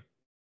GPU.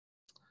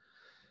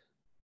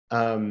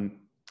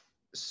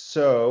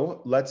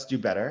 So let's do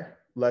better.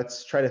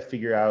 Let's try to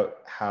figure out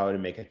how to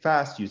make it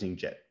fast using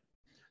JIT.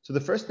 So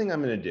the first thing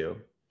I'm going to do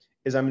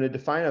is I'm going to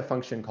define a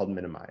function called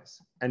minimize.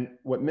 And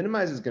what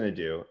minimize is going to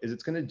do is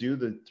it's going to do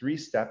the 3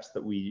 steps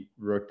that we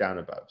wrote down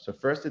above. So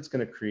first, it's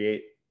going to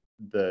create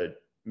the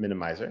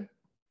minimizer.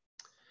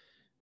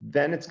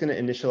 Then it's going to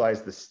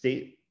initialize the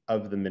state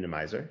of the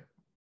minimizer.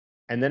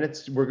 And then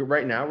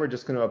right now, we're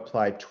just going to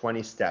apply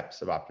 20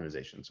 steps of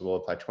optimization. So we'll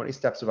apply 20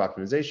 steps of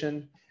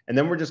optimization, and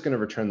then we're just going to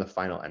return the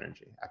final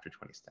energy after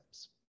 20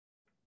 steps.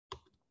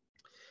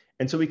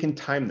 And so we can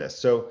time this.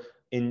 So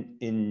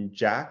in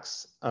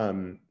JAX,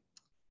 one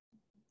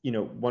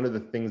of the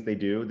things they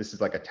do, this is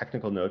like a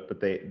technical note,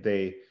 but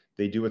they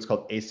do what's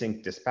called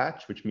async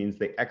dispatch, which means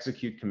they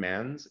execute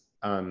commands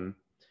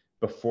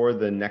before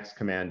the next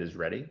command is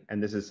ready.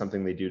 And this is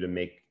something they do to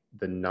make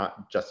the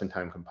not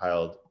just-in-time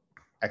compiled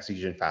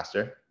execution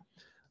faster.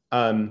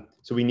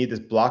 So we need this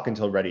block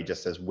until ready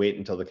just says wait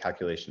until the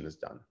calculation is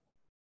done.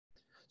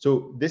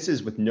 So this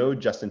is with no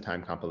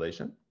just-in-time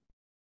compilation.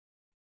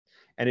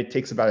 And it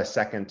takes about a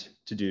second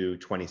to do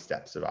 20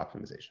 steps of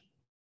optimization.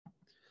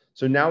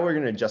 So now we're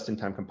going to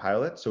just-in-time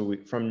compile it. So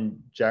from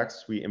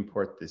JAX, we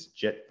import this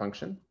JIT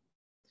function.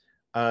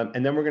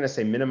 And then we're going to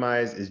say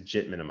minimize is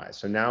JIT minimize.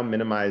 So now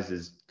minimize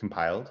is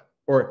compiled,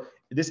 or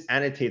this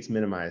annotates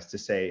minimize to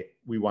say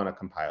we want to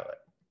compile it.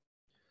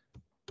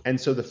 And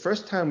so the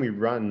first time we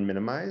run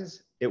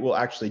minimize, it will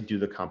actually do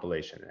the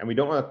compilation. And we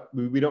don't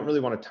really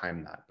want to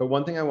time that. But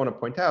one thing I want to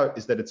point out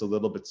is that it's a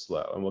little bit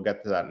slow, and we'll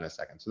get to that in a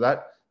second. So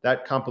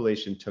that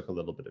compilation took a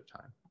little bit of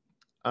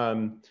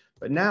time.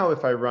 But now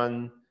if I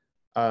run,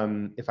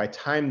 if I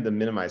time the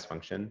minimize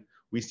function,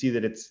 we see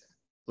that it's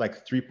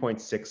like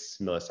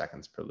 3.6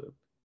 milliseconds per loop.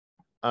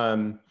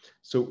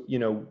 So, you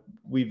know,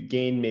 we've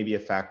gained maybe a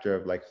factor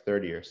of like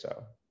 30 or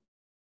so,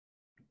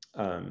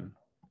 or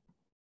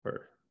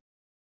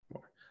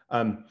more.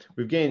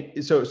 We've gained,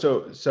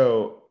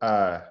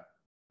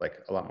 like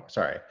a lot more,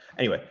 sorry.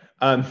 Anyway,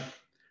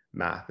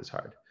 math is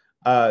hard.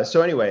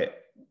 So anyway,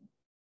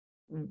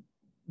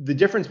 the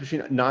difference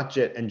between not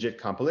JIT and JIT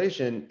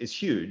compilation is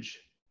huge,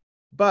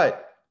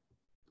 but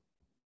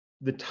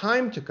the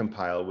time to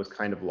compile was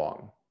kind of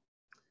long.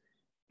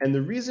 And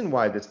the reason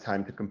why this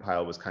time to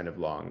compile was kind of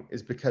long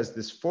is because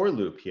this for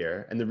loop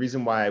here, and the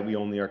reason why we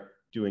only are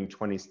doing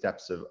 20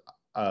 steps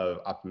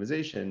of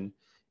optimization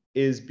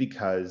is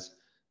because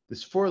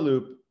this for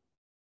loop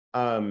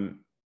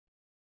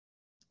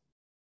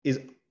is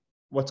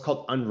what's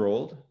called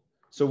unrolled.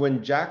 So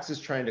when JAX is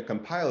trying to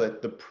compile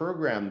it, the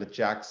program that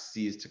JAX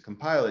sees to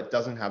compile it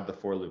doesn't have the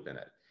for loop in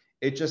it.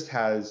 It just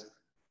has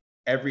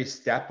every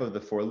step of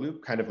the for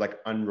loop kind of like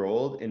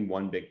unrolled in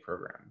one big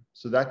program.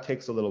 So that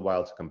takes a little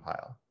while to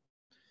compile.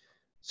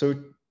 So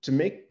to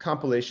make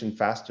compilation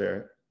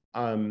faster,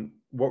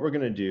 what we're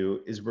going to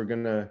do is we're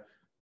going to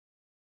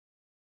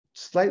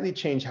slightly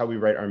change how we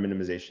write our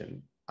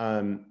minimization.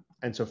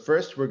 And so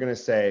first we're going to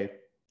say,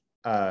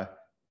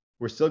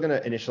 we're still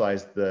going to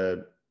initialize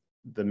the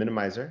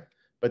minimizer,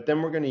 but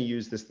then we're going to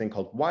use this thing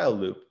called while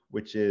loop,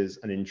 which is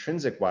an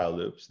intrinsic while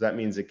loop. So that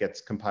means it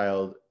gets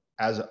compiled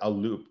as a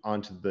loop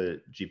onto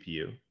the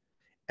GPU.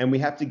 And we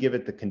have to give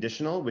it the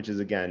conditional, which is,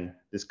 again,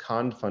 this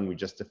conv fun we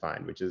just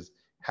defined, which is,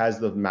 has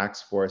the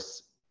max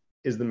force,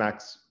 is the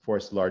max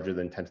force larger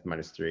than 10 to the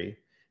minus 3?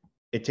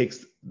 It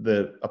takes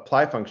the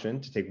apply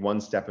function to take one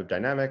step of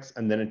dynamics,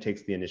 and then it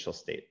takes the initial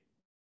state.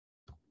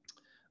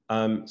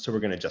 So we're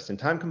going to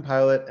just-in-time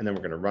compile it, and then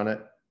we're going to run it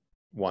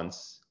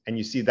once. And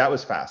you see that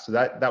was fast. So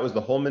that was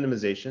the whole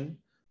minimization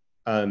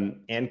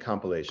and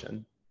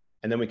compilation.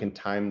 And then we can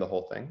time the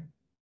whole thing.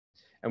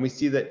 And we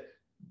see that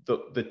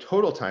the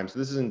total time, so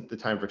this isn't the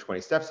time for 20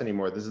 steps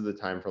anymore. This is the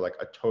time for like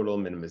a total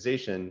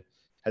minimization,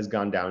 has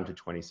gone down to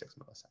 26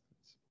 milliseconds.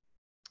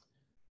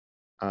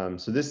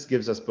 So this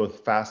gives us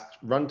both fast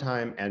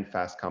runtime and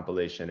fast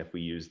compilation if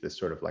we use this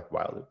sort of like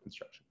while loop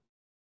construction.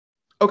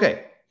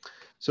 Okay,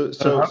 so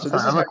this I is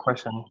have a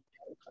question.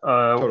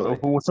 Totally.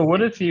 So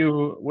what if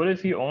you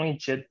only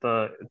JIT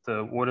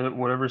the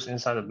whatever's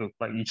inside the loop,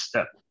 like each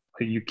step,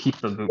 but you keep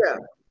the loop? Yeah.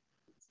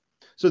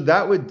 So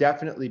that would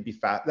definitely be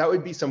fast. That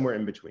would be somewhere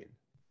in between.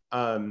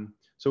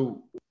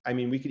 So I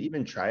mean, we could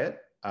even try it.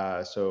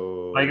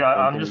 So like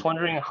I'm just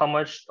wondering how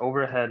much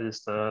overhead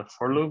is the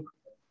for loop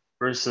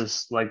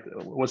versus like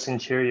what's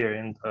interior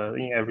in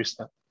every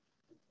step.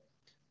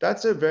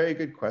 That's a very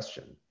good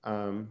question.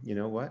 You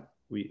know what?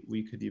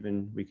 We could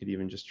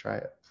even just try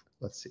it.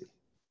 Let's see.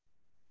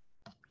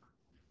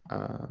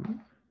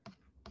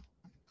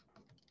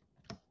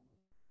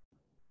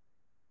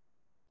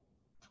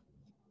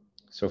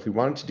 So if we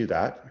wanted to do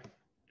that,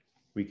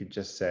 we could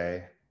just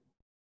say,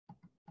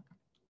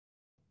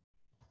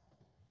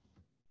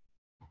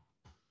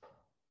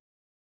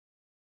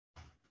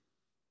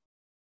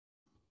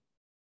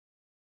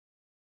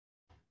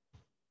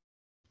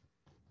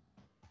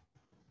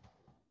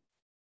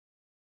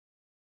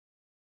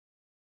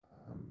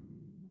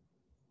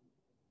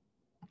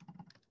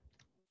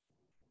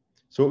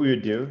 so what we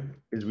would do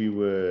is we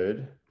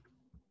would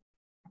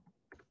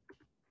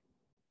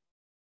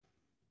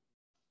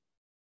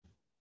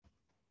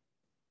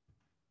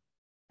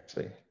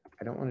actually,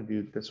 I don't want to do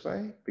it this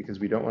way because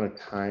we don't want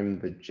to time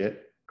the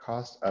JIT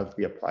cost of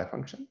the apply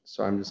function.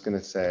 So I'm just going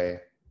to say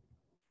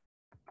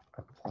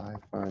apply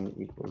fun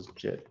equals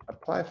JIT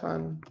apply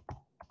fun,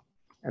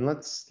 and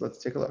let's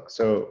take a look.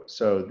 So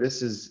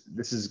this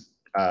is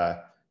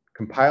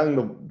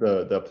compiling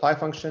the apply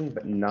function,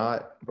 but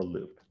not the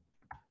loop.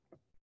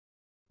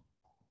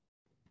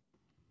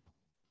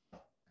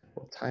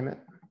 We'll time it.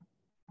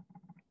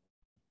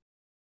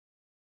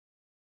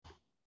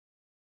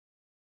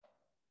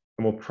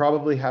 And we'll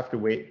probably have to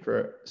wait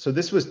for, so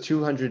this was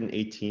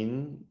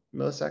 218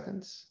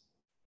 milliseconds.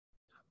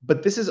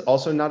 But this is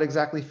also not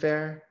exactly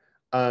fair.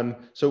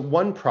 So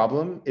one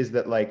problem is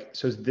that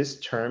so this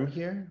term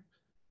here,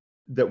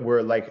 that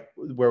we're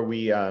where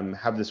we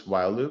have this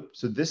while loop.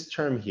 So this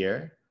term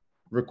here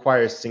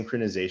requires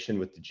synchronization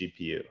with the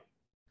GPU.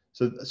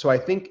 So I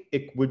think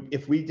it would,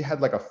 if we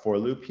had like a for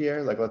loop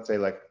here, like let's say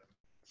like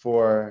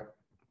for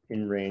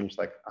in range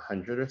like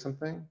 100 or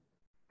something,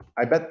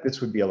 I bet this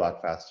would be a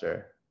lot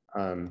faster.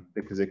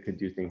 Because it could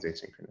do things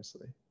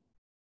asynchronously.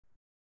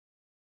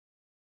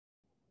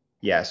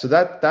 Yeah, so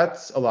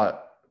that's a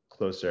lot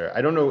closer.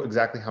 I don't know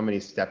exactly how many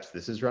steps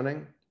this is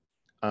running,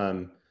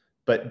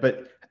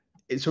 but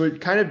so it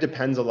kind of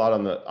depends a lot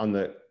on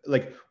the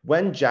like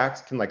when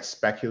JAX can like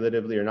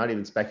speculatively, or not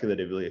even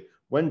speculatively,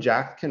 when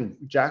JAX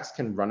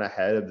can run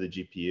ahead of the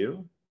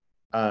GPU,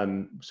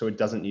 so it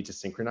doesn't need to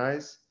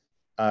synchronize.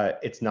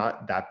 It's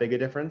not that big a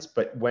difference,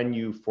 but when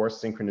you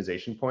force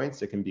synchronization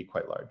points, it can be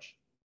quite large.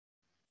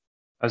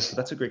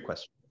 That's a great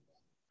question.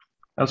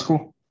 That's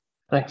cool.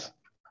 Thanks.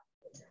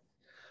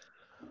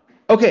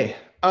 Okay.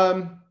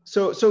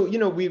 you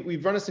know,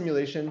 we've run a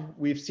simulation.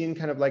 We've seen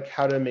kind of like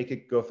how to make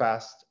it go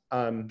fast.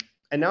 And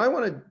now I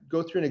want to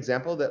go through an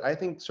example that I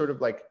think sort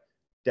of like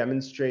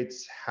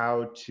demonstrates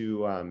how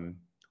to,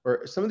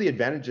 or some of the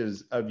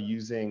advantages of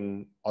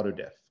using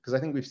AutoDiff, because I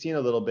think we've seen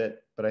a little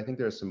bit, but I think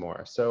there's some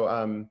more.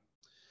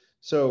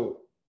 So,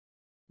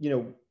 you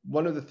know,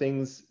 one of the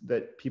things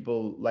that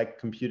people like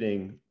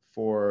computing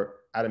for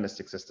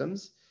atomistic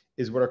systems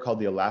is what are called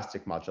the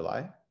elastic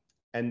moduli.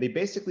 And they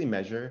basically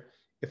measure,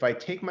 if I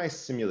take my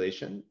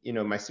simulation, you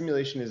know, my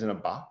simulation is in a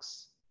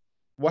box.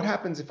 What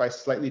happens if I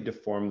slightly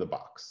deform the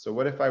box? So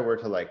what if I were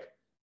to like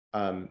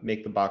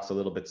make the box a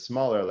little bit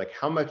smaller? Like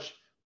how much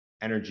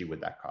energy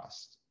would that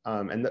cost?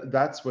 And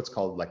that's what's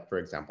called, like, for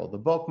example, the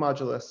bulk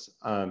modulus.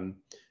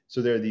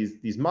 So there are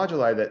these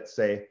moduli that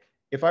say,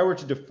 if I were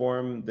to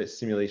deform the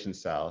simulation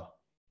cell,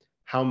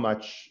 how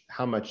much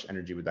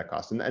energy would that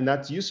cost? And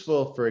that's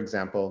useful, for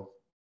example,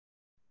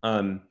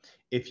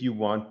 if you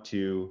want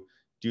to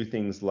do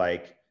things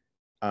like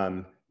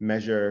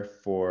measure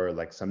for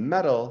like some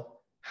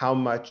metal, how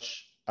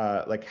much,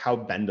 like how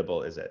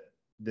bendable is it?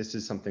 This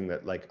is something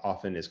that like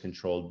often is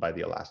controlled by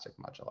the elastic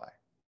moduli,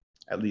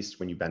 at least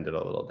when you bend it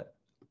a little bit.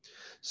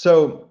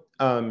 So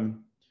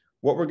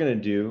what we're going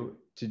to do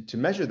to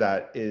measure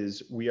that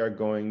is we are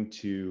going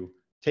to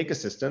take a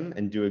system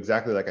and do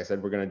exactly like I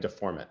said, we're going to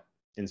deform it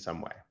in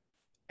some way.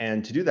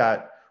 And to do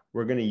that,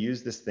 we're going to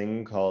use this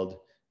thing called,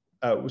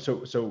 when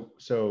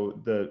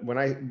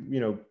I, you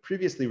know,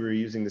 previously we were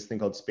using this thing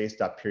called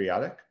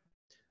space.periodic.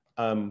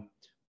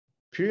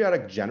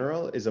 Periodic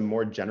general is a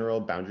more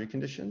general boundary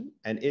condition.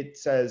 And it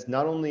says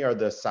not only are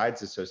the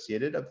sides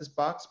associated of this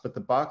box, but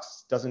the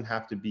box doesn't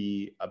have to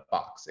be a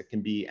box. It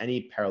can be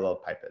any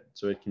parallelepiped.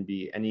 So it can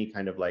be any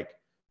kind of like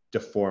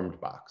deformed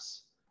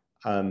box.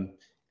 And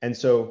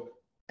so,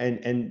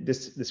 and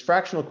this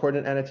fractional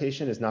coordinate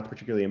annotation is not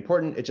particularly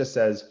important. It just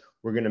says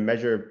we're going to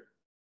measure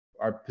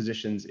our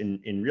positions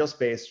in real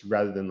space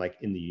rather than like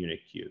in the unit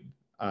cube.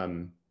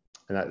 And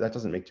that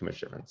doesn't make too much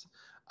difference.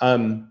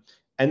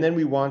 And then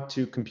we want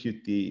to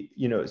compute the,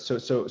 you know,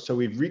 so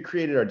we've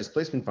recreated our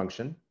displacement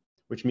function,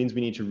 which means we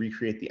need to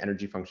recreate the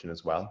energy function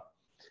as well.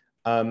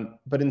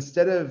 But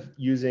instead of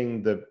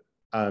using the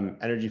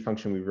energy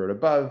function we wrote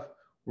above,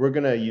 we're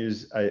going to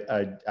use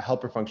a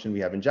helper function we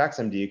have in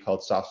JAX-MD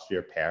called soft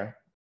sphere pair.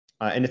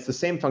 And it's the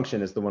same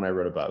function as the one I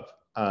wrote above.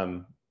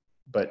 And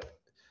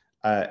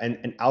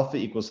alpha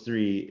equals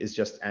 3 is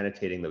just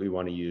annotating that we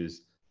want to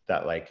use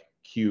that like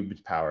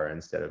cubed power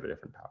instead of a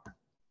different power.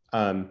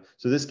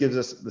 So this gives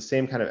us the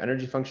same kind of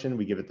energy function.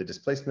 We give it the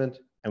displacement,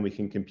 and we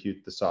can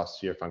compute the soft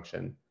sphere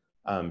function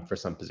for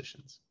some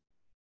positions.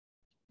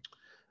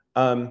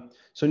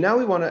 So now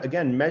we want to,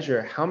 again,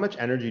 measure how much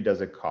energy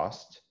does it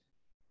cost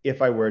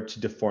if I were to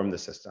deform the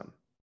system.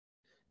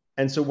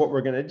 And so what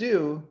we're going to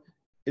do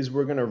is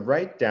we're going to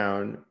write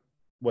down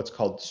what's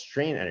called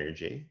strain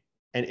energy,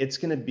 and it's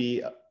going to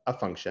be a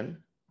function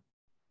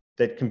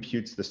that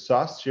computes the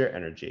soft sphere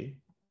energy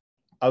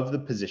of the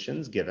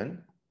positions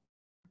given.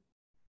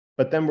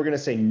 But then we're going to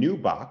say new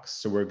box.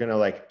 So we're going to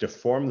like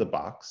deform the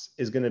box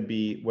is going to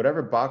be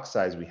whatever box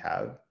size we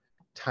have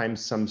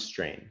times some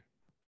strain.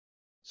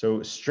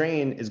 So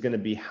strain is going to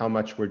be how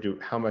much we're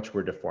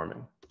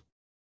deforming.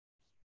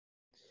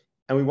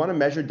 And we want to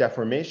measure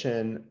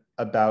deformation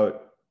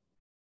about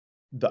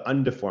the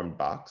undeformed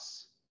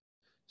box.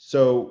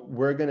 So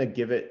we're going to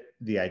give it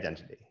the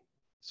identity.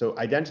 So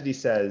identity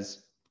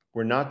says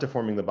we're not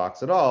deforming the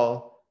box at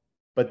all,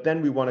 but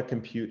then we want to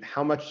compute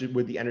how much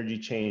would the energy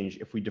change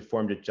if we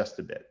deformed it just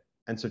a bit.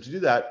 And so to do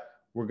that,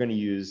 we're going to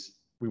use,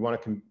 we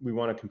want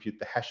to compute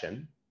the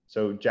Hessian.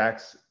 So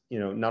JAX, you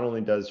know, not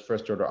only does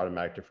first order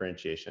automatic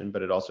differentiation,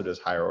 but it also does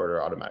higher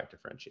order automatic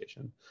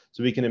differentiation.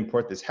 So we can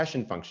import this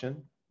Hessian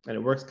function, and it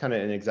works kind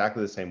of in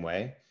exactly the same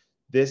way.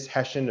 This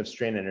Hessian of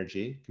strain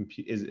energy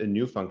is a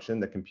new function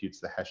that computes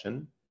the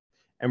Hessian.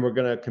 And we're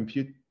going to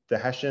compute the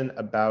Hessian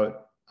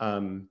about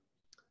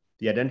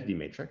the identity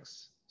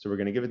matrix. So we're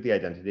going to give it the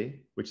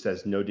identity, which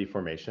says no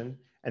deformation.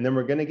 And then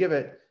we're going to give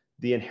it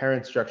the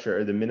inherent structure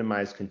or the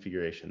minimized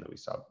configuration that we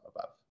saw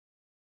above.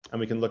 And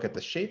we can look at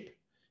the shape.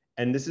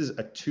 And this is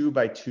a 2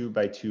 by 2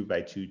 by 2 by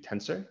 2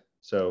 tensor.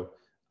 So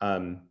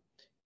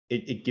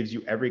it gives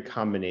you every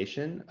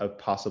combination of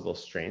possible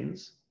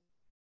strains.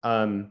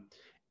 And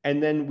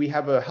then we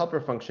have a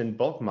helper function,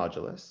 bulk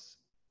modulus.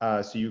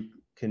 So you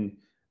can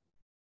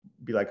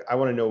be like, I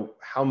want to know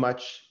how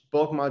much.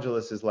 Bulk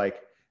modulus is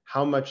like,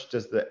 how much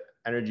does the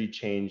energy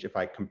change if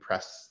I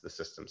compress the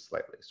system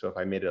slightly? So if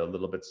I made it a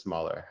little bit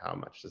smaller, how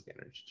much does the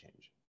energy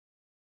change?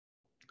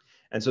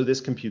 And so this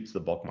computes the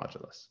bulk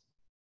modulus.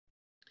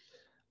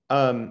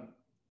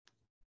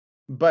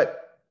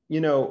 But,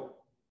 you know,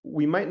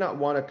 we might not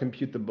want to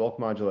compute the bulk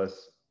modulus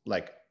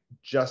like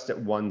just at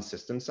one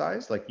system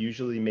size. Like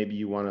usually maybe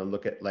you want to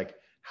look at like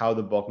how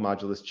the bulk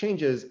modulus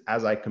changes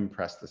as I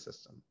compress the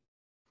system.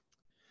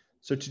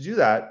 So to do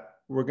that,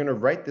 we're going to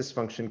write this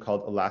function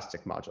called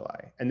elastic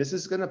moduli. And this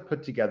is going to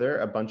put together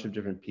a bunch of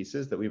different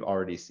pieces that we've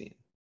already seen.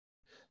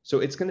 So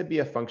it's going to be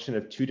a function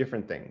of two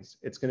different things.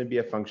 It's going to be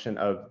a function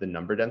of the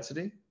number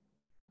density,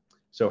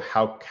 So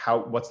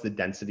what's the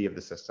density of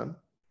the system?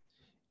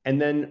 And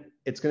then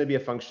it's going to be a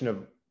function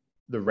of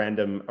a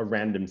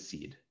random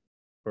seed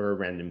or a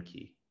random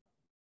key.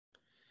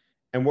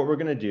 And what we're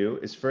going to do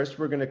is first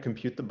we're going to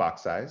compute the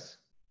box size.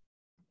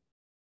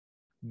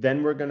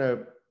 Then we're going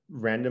to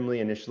randomly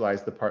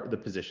initialize the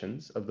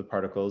positions of the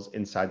particles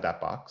inside that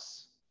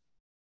box.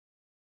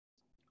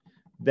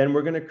 Then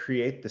we're going to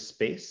create the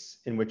space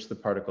in which the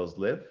particles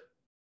live.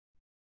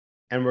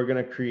 And we're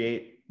going to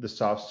create the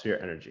soft sphere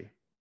energy.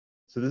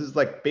 So this is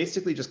like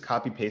basically just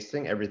copy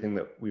pasting everything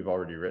that we've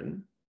already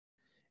written.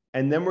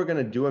 And then we're going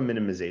to do a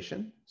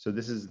minimization. So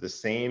this is the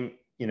same,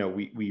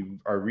 we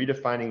are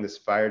redefining this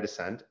fire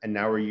descent, and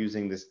now we're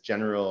using this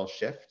general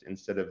shift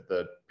instead of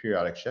the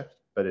periodic shift,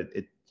 but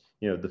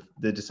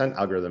the descent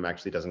algorithm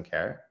actually doesn't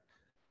care.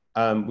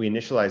 We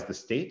initialize the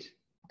state,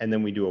 and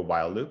then we do a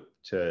while loop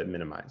to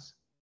minimize.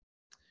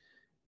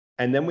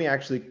 And then we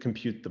actually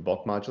compute the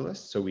bulk modulus.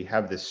 So we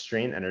have this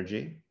strain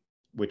energy,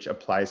 which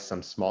applies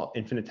some small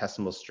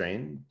infinitesimal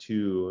strain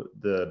to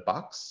the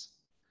box.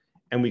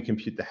 And we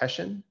compute the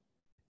Hessian,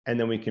 and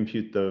then we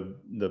compute the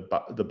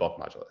bulk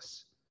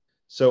modulus.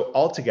 So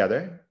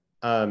altogether,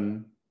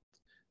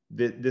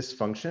 this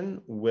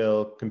function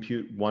will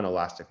compute one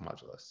elastic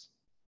modulus.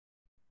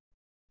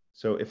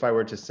 So if I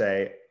were to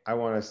say, I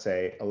want to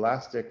say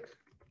elastic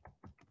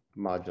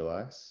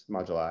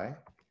moduli,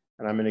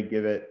 and I'm going to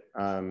give it,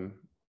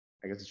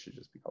 I guess it should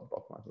just be called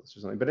bulk modulus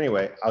or something. But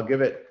anyway, I'll give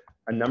it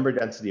a number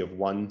density of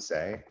 1,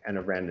 say, and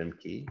a random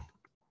key.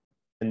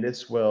 And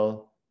this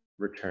will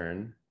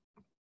return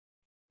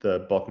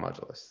the bulk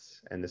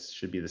modulus. And this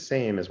should be the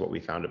same as what we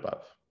found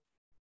above.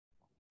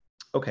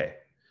 OK.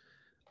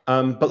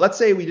 But let's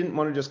say we didn't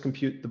want to just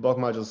compute the bulk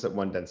modulus at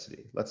one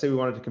density. Let's say we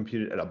wanted to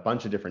compute it at a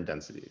bunch of different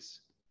densities.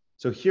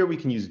 So here we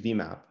can use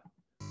VMAP.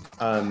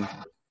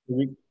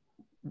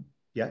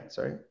 Yeah,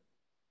 sorry.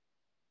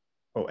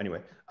 Oh,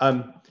 anyway.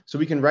 So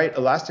we can write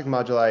elastic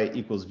moduli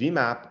equals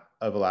VMAP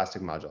of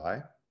elastic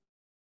moduli.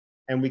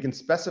 And we can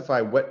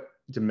specify what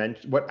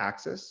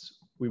axis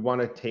we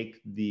want to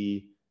take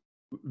the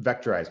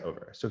vectorize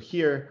over. So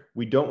here,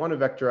 we don't want to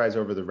vectorize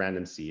over the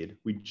random seed.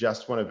 We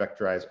just want to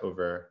vectorize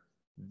over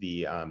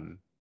the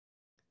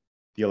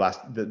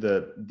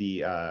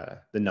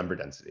number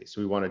density.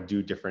 So we want to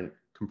do different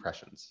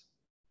compressions.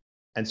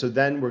 And so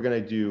then we're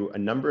going to do a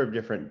number of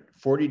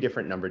 40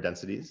 different number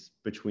densities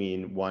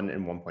between 1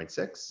 and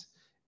 1.6.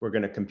 We're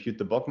going to compute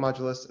the bulk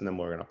modulus, and then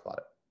we're going to plot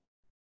it.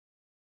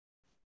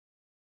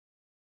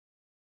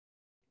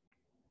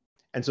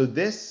 And so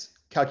this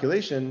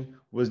calculation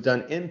was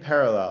done in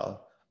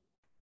parallel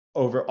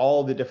over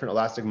all the different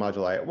elastic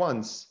moduli at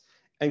once.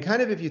 And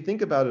kind of if you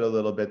think about it a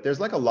little bit,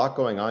 there's like a lot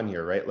going on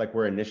here, right? Like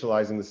we're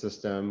initializing the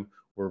system,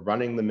 we're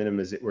running the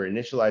we're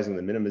initializing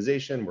the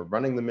minimization, we're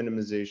running the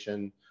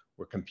minimization,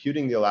 we're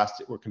computing the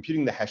elastic, we're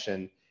computing the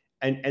Hessian,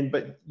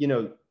 but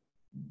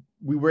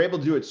we were able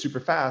to do it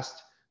super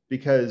fast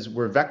because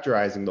we're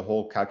vectorizing the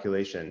whole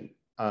calculation,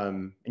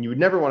 and you would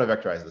never want to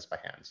vectorize this by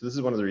hand. So this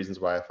is one of the reasons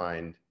why I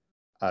find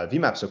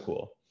VMAP so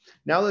cool.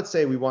 Now let's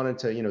say we wanted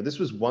to, this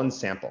was one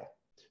sample,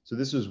 so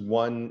this was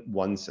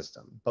one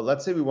system. But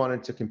let's say we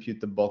wanted to compute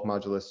the bulk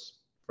modulus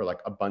for like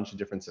a bunch of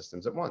different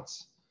systems at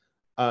once.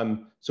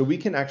 So we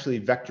can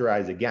actually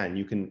vectorize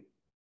again.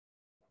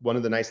 One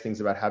of the nice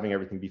things about having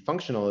everything be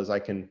functional is I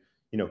can,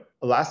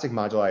 elastic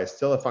moduli is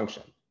still a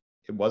function.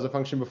 It was a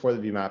function before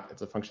the VMAP,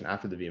 it's a function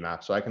after the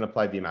VMAP, so I can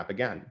apply VMAP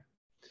again.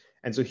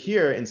 And so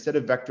here, instead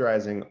of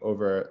vectorizing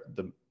over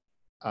the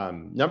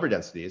number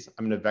densities,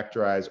 I'm going to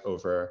vectorize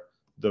over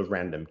the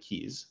random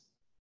keys.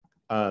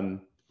 And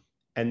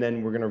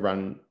then we're going to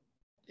run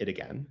it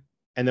again.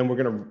 And then we're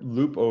going to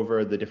loop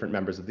over the different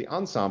members of the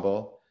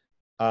ensemble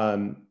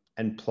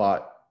and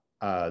plot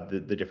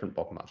the different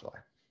bulk moduli.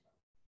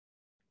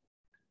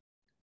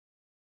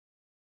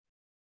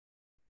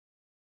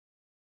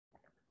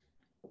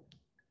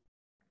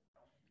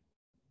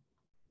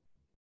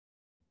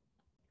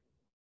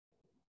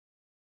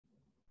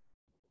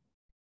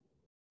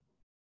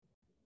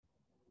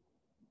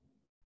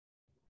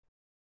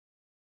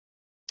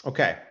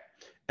 OK,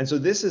 and so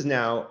this is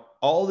now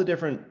all the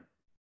different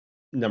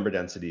number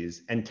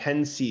densities and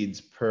 10 seeds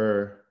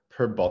per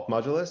bulk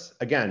modulus.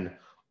 Again,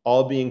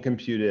 all being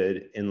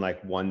computed in like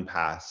one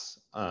pass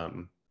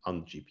on the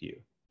GPU.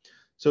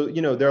 So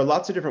there are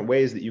lots of different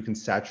ways that you can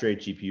saturate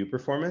GPU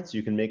performance.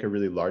 You can make a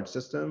really large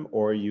system,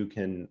 or you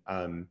can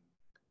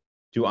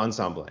do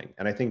ensembling.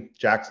 And I think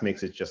JAX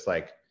makes it just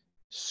like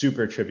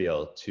super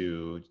trivial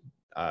to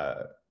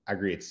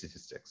aggregate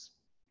statistics.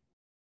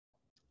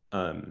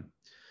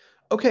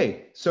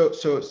 Okay, so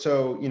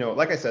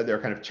like I said, there are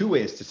kind of two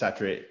ways to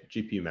saturate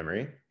GPU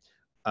memory.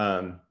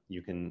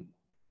 You can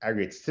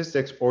aggregate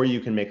statistics, or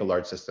you can make a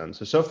large system.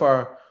 So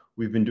far,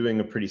 we've been doing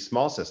a pretty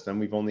small system.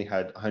 We've only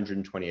had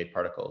 128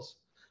 particles.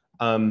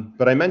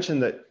 But I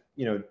mentioned that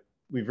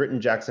we've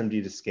written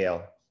JAX-MD to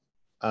scale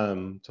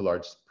to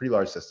pretty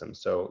large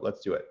systems. So let's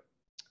do it.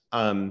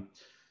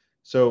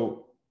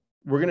 So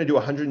we're going to do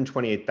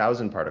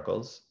 128,000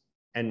 particles.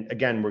 And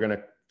again, we're going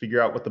to figure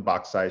out what the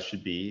box size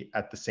should be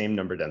at the same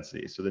number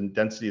density. So the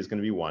density is going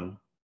to be 1.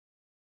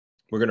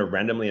 We're going to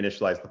randomly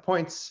initialize the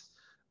points.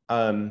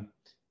 And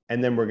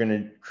then we're going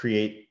to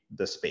create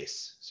the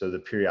space, so the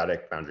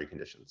periodic boundary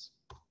conditions.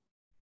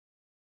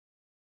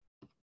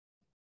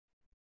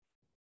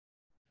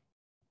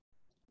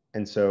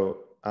 And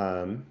so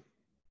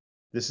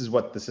this is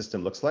what the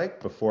system looks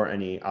like before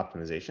any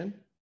optimization.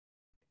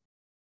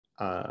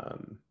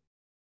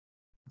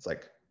 It's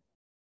like,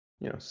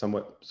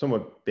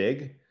 somewhat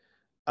big.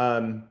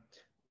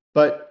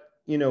 But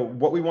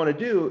what we want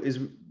to do is,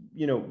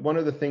 one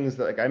of the things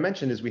that, like I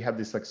mentioned, is we have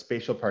these like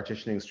spatial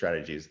partitioning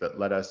strategies that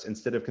let us,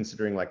 instead of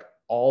considering like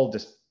all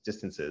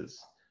distances,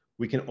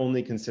 we can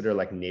only consider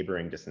like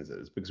neighboring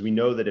distances, because we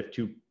know that if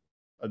 2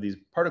 of these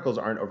particles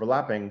aren't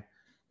overlapping,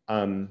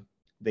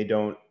 they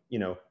don't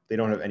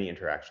have any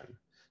interaction.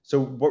 So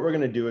what we're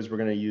going to do is we're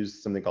going to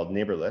use something called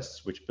neighbor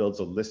lists, which builds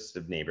a list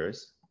of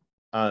neighbors.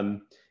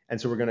 And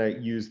so we're going to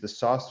use the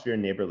SawSphere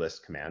neighbor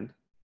list command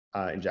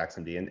in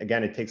JAX-MD. And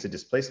again, it takes a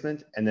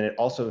displacement, and then it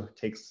also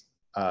takes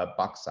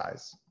box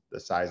size, the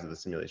size of the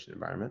simulation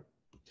environment.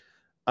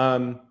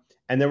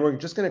 And then we're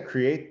just going to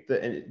create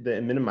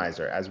the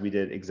minimizer as we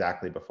did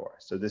exactly before.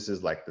 So this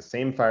is like the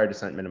same fire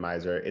descent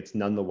minimizer. It's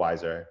none the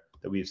wiser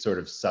that we've sort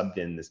of subbed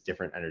in this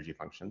different energy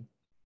function.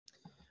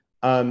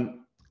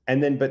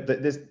 And then, but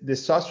this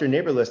SawSphere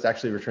neighbor list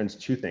actually returns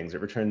 2 things.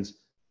 It returns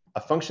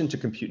a function to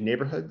compute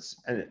neighborhoods,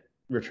 and it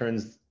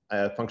returns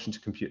a function to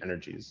compute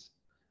energies.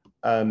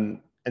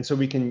 And so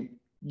we can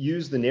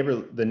use the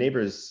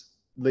neighbors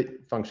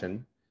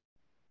function,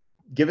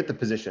 give it the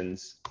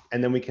positions,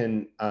 and then we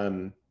can,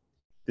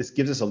 this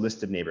gives us a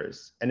list of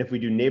neighbors. And if we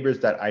do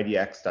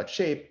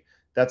neighbors.idx.shape,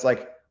 that's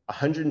like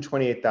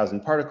 128,000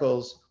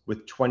 particles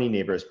with 20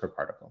 neighbors per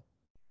particle.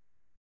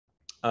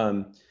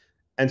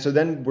 And so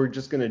then we're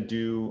just going to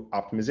do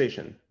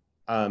optimization.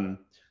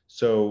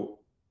 So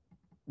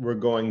we're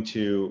going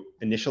to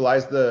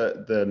initialize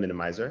the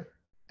minimizer.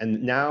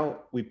 And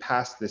now we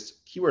pass this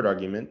keyword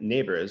argument,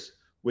 neighbors,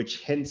 which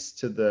hints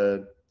to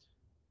the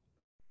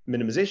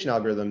minimization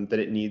algorithm that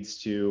it needs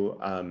to,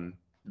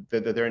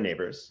 that there are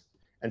neighbors.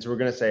 And so we're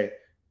going to say,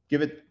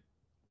 give it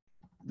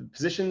the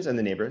positions and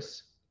the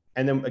neighbors.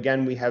 And then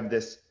again, we have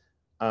this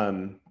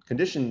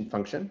condition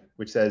function,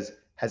 which says,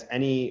 has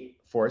any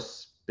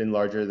force been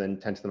larger than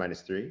 10 to the minus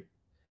 3?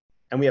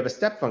 And we have a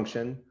step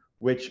function,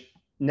 which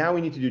now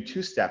we need to do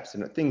 2 steps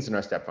and things in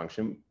our step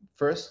function.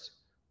 First,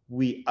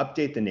 we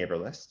update the neighbor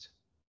list,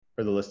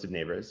 or the list of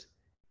neighbors,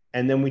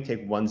 and then we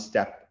take 1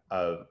 step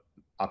of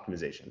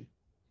optimization.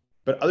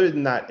 But other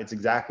than that, it's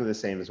exactly the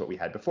same as what we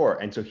had before.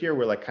 And so here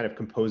we're like kind of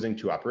composing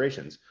 2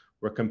 operations.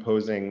 We're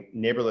composing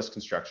neighbor list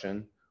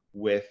construction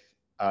with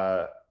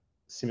a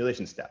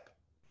simulation step.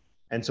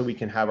 And so we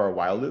can have our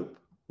while loop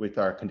with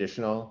our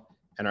conditional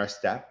and our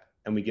step,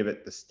 and we give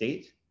it the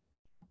state,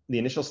 the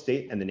initial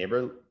state and the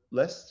neighbor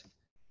list.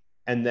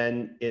 And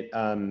then it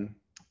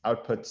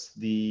outputs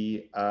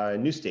the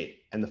new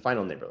state and the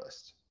final neighbor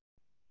list.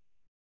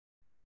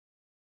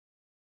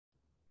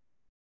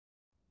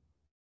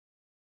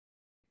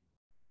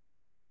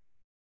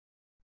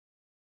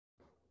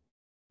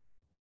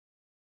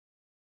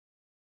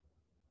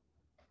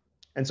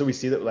 And so we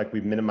see that like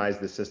we've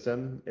minimized the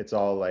system. It's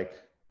all like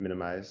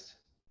minimized.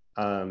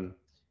 And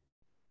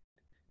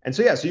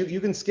so yeah, so you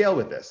can scale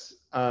with this.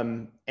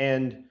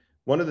 And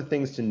one of the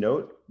things to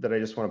note that I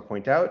just want to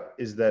point out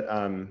is that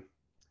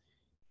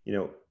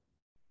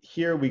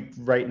here we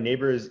write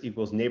neighbors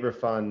equals neighbor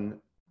fun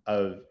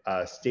of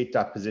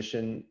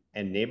state.position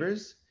and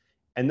neighbors.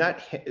 And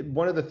that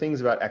one of the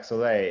things about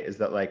XLA is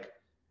that like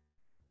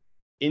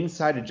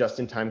inside a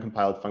just-in-time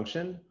compiled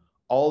function,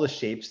 all the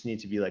shapes need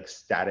to be like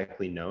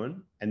statically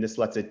known. And this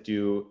lets it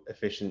do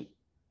efficient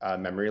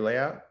memory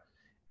layout.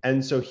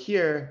 And so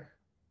here,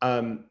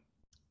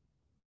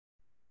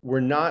 we're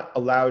not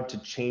allowed to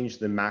change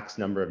the max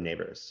number of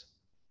neighbors.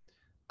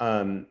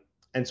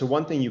 And so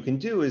one thing you can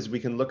do is we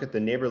can look at the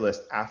neighbor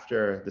list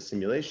after the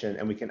simulation,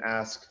 and we can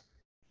ask,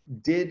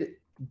 did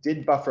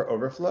buffer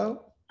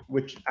overflow,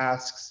 which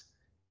asks,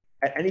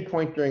 at any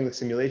point during the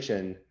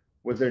simulation,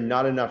 was there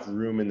not enough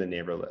room in the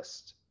neighbor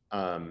list?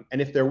 And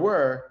if there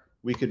were,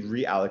 we could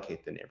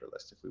reallocate the neighbor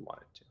list if we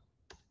wanted to.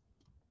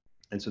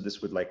 And so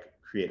this would like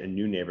create a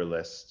new neighbor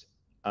list.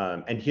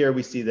 And here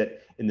we see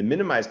that in the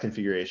minimized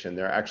configuration,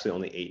 there are actually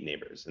only 8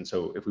 neighbors. And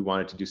so if we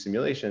wanted to do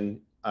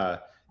simulation,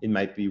 it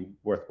might be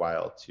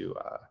worthwhile to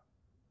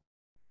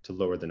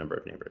lower the number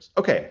of neighbors.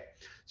 Okay,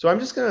 so I'm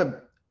just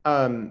gonna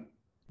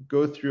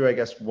go through, I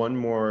guess, one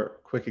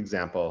more quick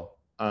example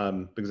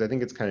because I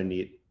think it's kind of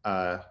neat.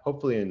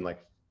 Hopefully in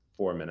like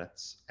 4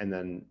 minutes, and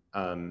then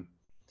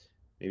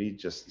maybe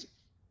just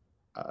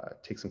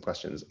take some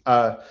questions.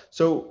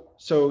 So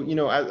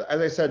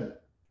as I said,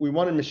 we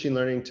wanted machine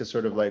learning to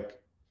sort of like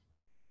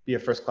be a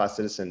first-class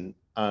citizen,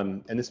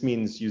 and this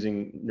means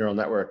using neural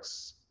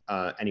networks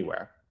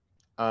anywhere.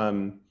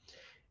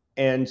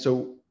 And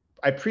so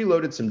I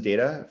preloaded some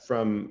data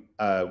from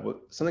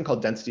something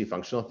called density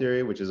functional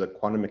theory, which is a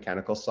quantum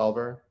mechanical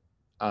solver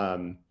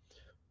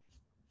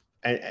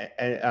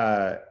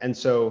And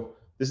so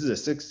this is a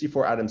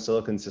 64 atom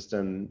silicon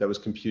system that was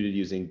computed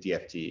using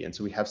DFT. And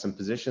so we have some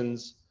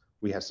positions,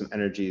 we have some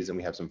energies, and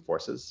we have some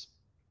forces.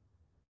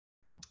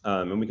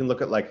 And we can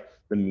look at like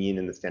the mean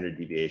and the standard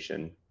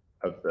deviation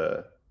of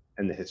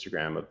and the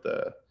histogram of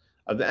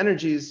the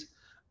energies.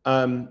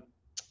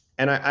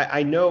 And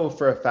I know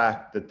for a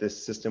fact that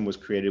this system was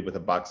created with a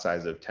box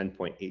size of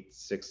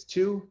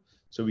 10.862,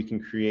 so we can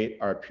create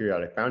our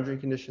periodic boundary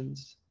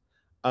conditions.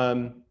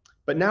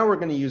 But now we're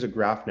going to use a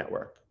graph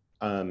network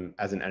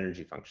as an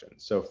energy function.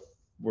 So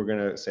we're going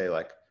to say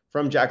like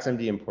from JAX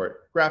MD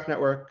import graph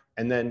network,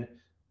 and then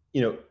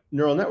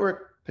neural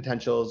network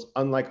potentials,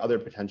 unlike other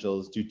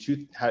potentials,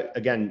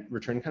 again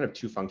return kind of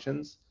two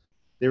functions.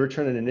 They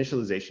return an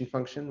initialization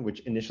function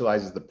which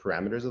initializes the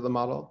parameters of the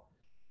model,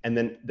 and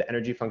then the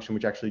energy function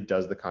which actually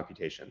does the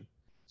computation.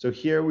 So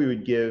here we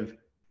would give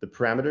the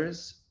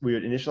parameters, we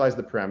would initialize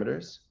the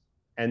parameters,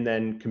 and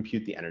then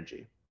compute the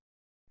energy.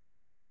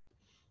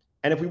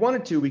 And if we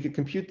wanted to, we could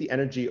compute the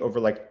energy over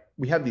like,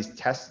 we have these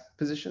test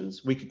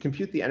positions. We could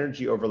compute the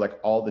energy over like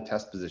all the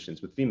test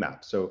positions with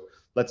VMAP. So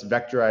let's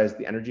vectorize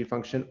the energy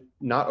function,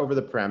 not over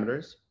the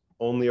parameters,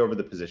 only over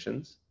the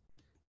positions,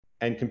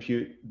 and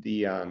compute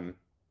the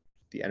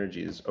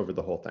energies over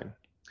the whole thing.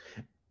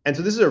 And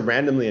so this is a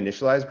randomly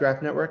initialized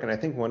graph network. And I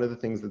think one of the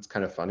things that's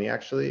kind of funny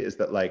actually is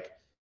that like,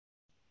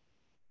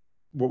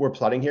 what we're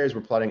plotting here is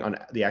we're plotting on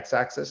the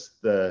x-axis,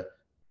 the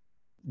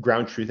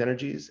ground truth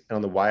energies, and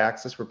on the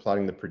y-axis we're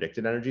plotting the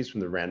predicted energies from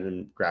the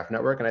random graph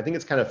network. And I think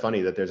it's kind of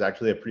funny that there's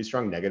actually a pretty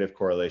strong negative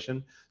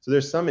correlation. So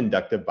there's some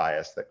inductive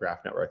bias that graph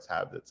networks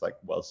have that's like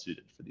well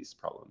suited for these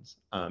problems,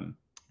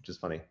 which is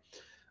funny.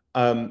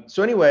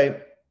 So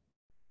anyway,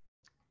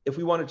 if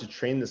we wanted to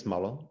train this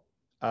model,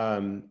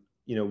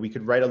 we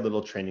could write a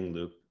little training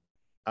loop.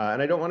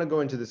 And I don't want to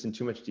go into this in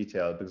too much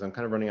detail because I'm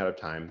kind of running out of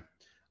time.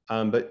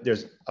 But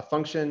there's a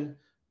function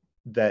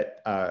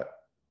that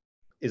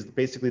is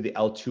basically the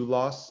L2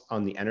 loss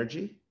on the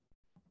energy,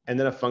 and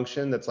then a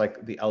function that's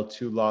like the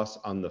L2 loss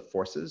on the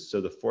forces.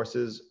 So the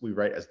forces we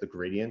write as the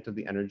gradient of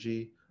the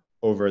energy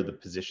over the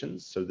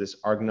positions. So this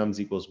argnums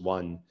equals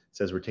 1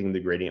 says we're taking the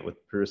gradient with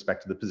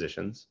respect to the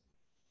positions.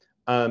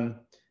 And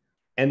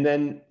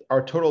then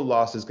our total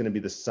loss is going to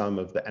be the sum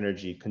of the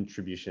energy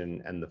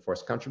contribution and the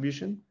force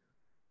contribution.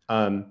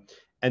 And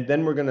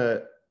then we're going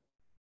to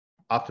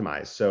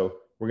optimize. So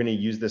we're going to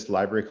use this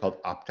library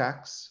called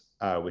Optax,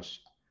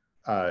 which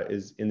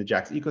is in the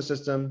JAX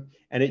ecosystem.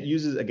 And it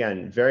uses,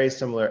 again, very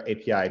similar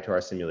API to our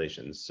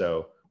simulations.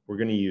 So we're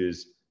going to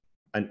use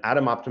an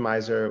atom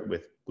optimizer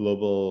with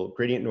global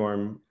gradient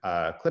norm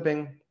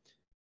clipping.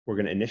 We're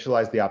going to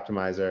initialize the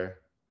optimizer.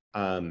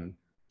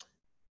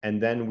 And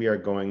then we are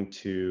going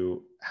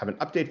to have an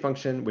update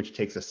function, which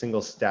takes a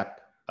single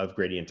step of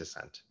gradient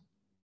descent.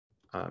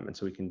 And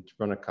so we can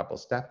run a couple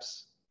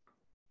steps.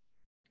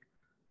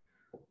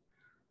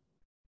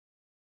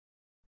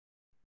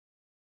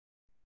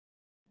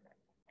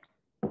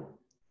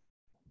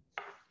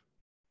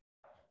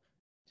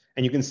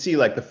 And you can see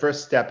like the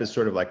first step is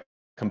sort of like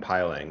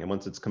compiling. And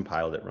once it's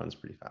compiled, it runs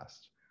pretty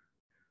fast.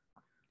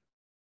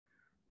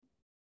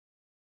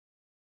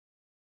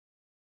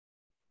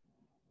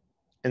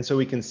 And so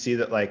we can see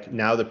that like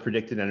now the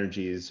predicted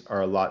energies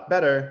are a lot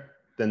better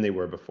than they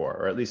were before,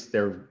 or at least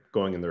they're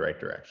going in the right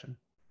direction.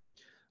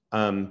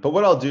 But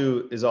what I'll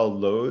do is I'll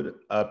load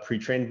a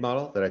pre-trained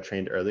model that I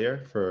trained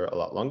earlier for a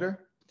lot longer.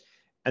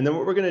 And then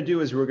what we're going to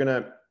do is we're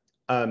going to,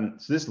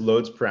 so this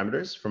loads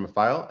parameters from a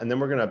file, and then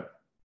we're going to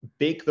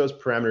bake those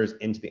parameters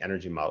into the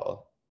energy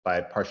model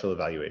by partial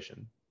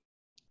evaluation.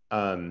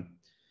 And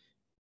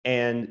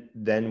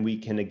then we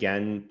can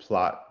again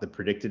plot the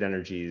predicted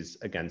energies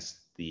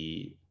against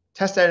the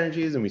test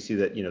energies, and we see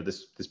that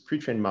this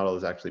pre-trained model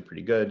is actually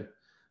pretty good.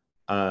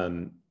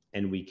 And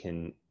we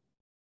can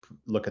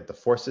look at the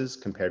forces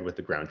compared with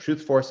the ground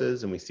truth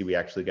forces, and we see we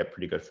actually get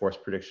pretty good force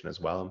prediction as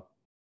well.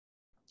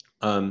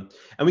 And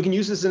we can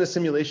use this in a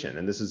simulation,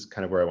 and this is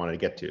kind of where I wanted to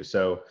get to.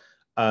 So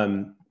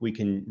we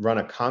can run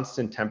a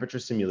constant temperature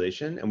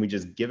simulation, and we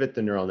just give it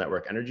the neural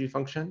network energy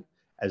function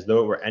as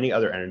though it were any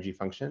other energy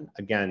function.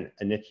 Again,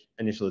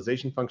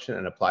 initialization function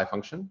and apply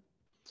function.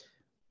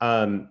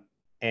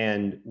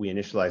 And we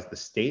initialize the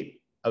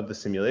state of the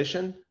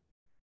simulation.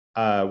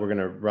 We're going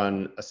to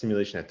run a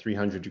simulation at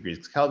 300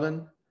 degrees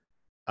Kelvin.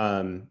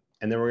 And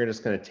then we're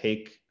just going to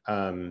take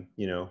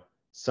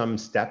some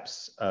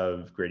steps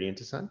of gradient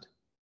descent.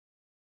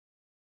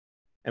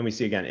 And we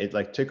see again, it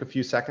like took a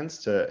few seconds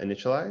to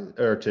initialize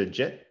or to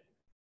JIT,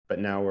 but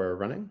now we're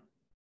running.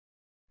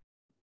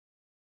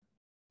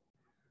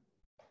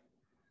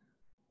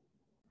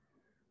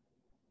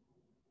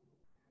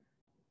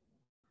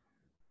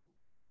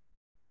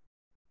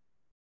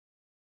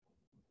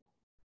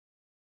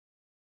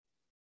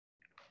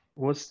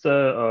 What's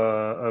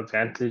the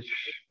advantage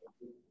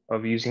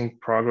of using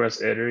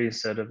progress editor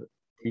instead of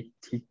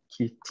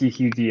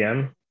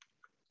TQDM?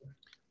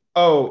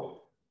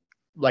 Oh,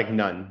 like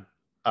none.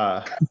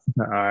 All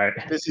right.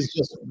 This is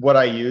just what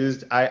I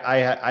used.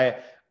 I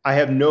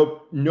have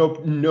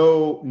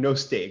no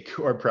stake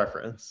or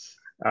preference.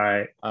 All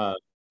right.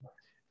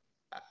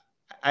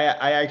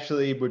 I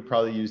actually would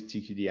probably use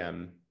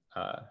TQDM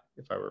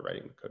if I were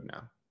writing the code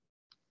now.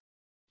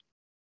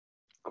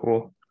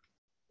 Cool.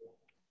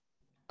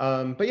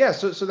 But yeah,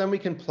 so then we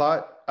can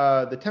plot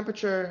the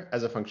temperature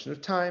as a function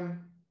of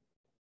time.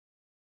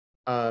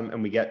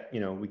 And we get,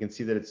 we can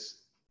see that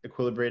it's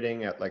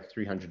equilibrating at like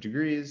 300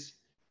 degrees.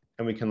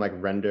 And we can like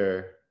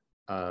render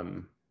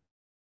the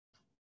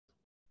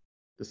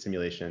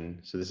simulation.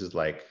 So this is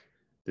like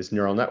this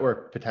neural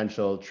network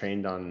potential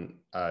trained on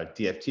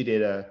DFT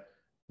data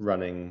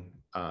running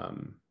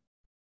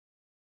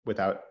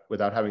without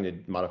having to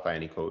modify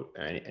any code,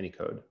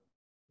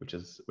 which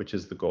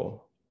is the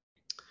goal.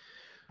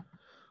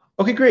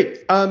 Okay,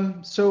 great.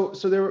 So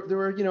there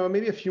were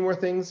maybe a few more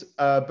things,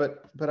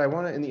 but I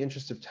want to, in the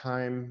interest of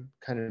time,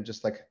 kind of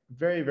just like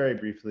very, very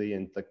briefly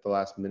in like the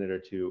last minute or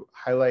two,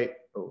 highlight.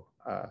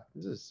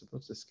 This is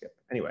supposed to skip.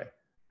 Anyway,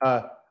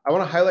 I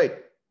want to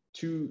highlight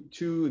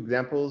two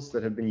examples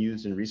that have been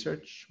used in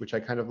research, which I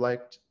kind of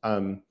liked.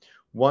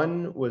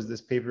 One was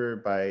this paper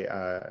by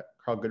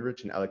Carl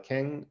Goodrich and Alec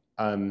King,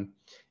 and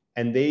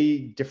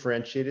they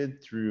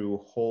differentiated through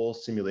whole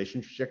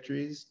simulation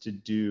trajectories to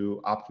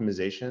do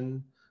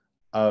optimization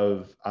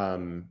of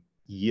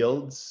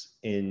yields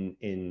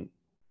in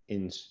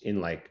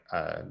like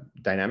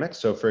dynamics.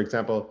 So for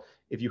example,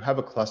 if you have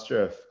a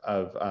cluster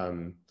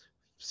of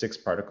 6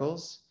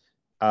 particles,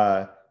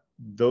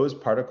 those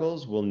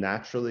particles will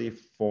naturally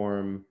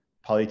form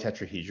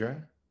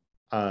polytetrahedra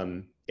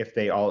if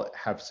they all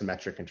have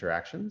symmetric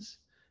interactions.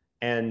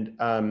 And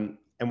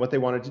what they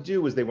wanted to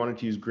do was they wanted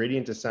to use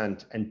gradient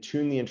descent and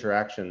tune the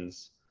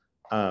interactions,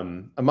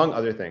 among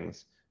other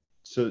things,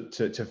 so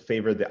to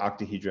favor the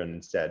octahedron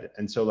instead.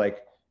 And so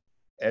like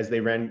as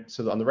they ran,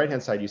 so on the right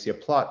hand side you see a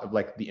plot of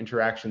like the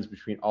interactions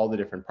between all the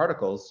different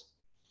particles.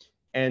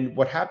 And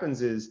what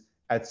happens is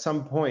at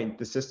some point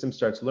the system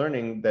starts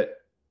learning that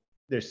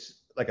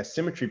there's like a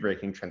symmetry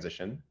breaking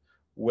transition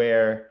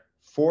where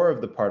 4 of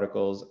the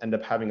particles end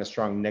up having a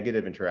strong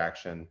negative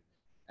interaction,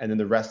 and then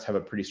the rest have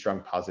a pretty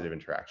strong positive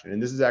interaction.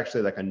 And this is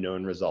actually like a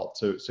known result.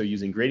 So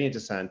using gradient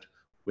descent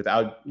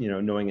without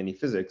knowing any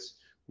physics,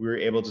 we were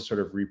able to sort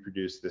of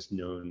reproduce this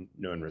known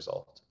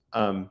result.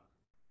 And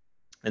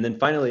then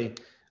finally,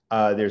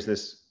 there's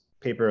this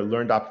paper,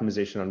 Learned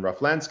Optimization on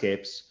Rough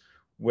Landscapes,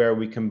 where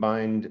we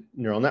combined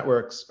neural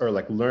networks, or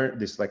like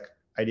this like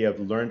idea of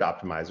learned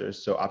optimizers,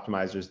 so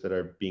optimizers that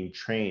are being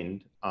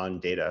trained on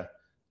data,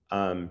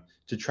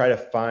 to try to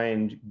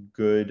find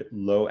good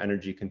low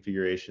energy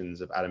configurations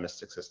of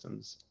atomistic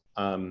systems.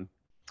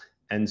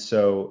 And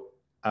so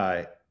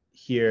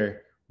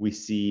here we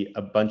see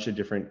a bunch of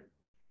different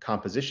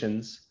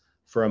compositions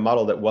for a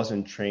model that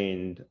wasn't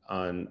trained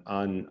on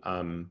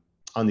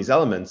these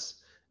elements.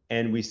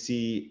 And we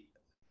see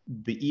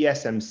the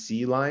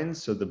ESMC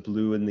lines, so the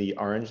blue and the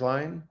orange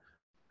line,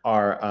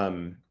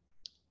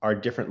 are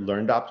different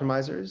learned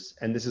optimizers.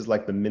 And this is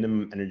like the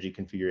minimum energy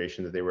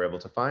configuration that they were able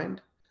to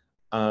find.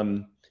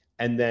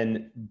 And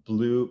then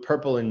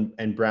purple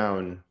and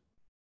brown.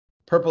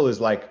 Purple is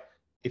like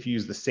if you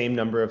use the same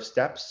number of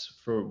steps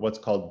for what's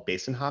called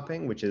basin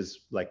hopping, which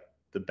is like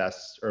the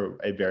best or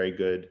a very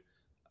good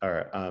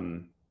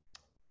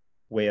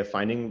way of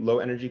finding low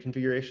energy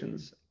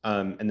configurations.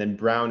 And then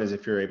brown is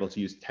if you're able to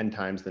use 10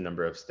 times the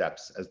number of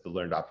steps as the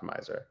learned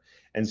optimizer.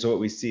 And so what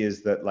we see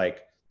is that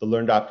like the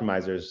learned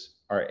optimizers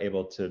are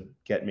able to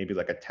get maybe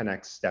like a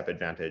 10x step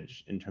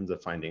advantage in terms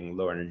of finding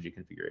low energy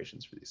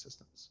configurations for these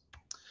systems.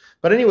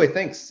 But anyway,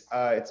 thanks.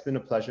 It's been a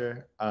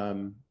pleasure.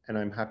 And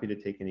I'm happy to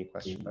take any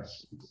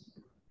questions.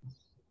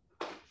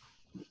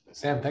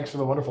 Sam, thanks for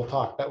the wonderful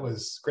talk. That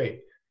was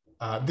great.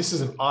 This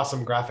is an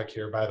awesome graphic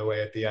here, by the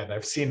way, at the end.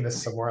 I've seen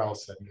this somewhere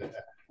else, and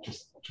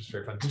just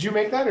very fun. Did you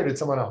make that, or did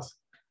someone else?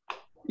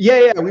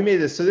 Yeah, we made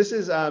this. So this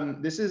is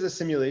a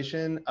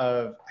simulation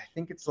of, I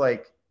think it's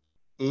like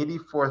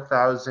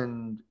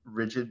 84,000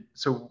 rigid.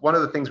 So one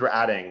of the things we're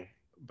adding,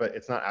 but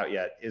it's not out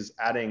yet, is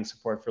adding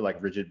support for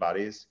like rigid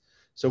bodies.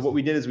 So what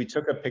we did is we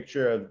took a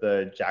picture of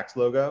the JAX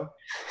logo,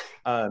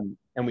 and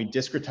we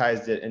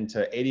discretized it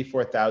into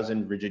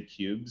 84,000 rigid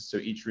cubes. So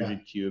each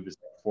rigid cube is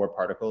like 4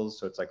 particles.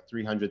 So it's like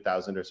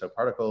 300,000 or so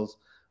particles.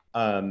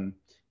 And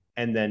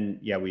then,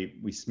 yeah,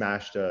 we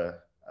smashed a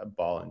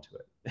ball into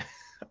it.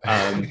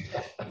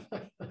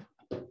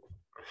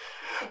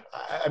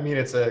 I mean,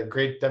 it's a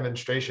great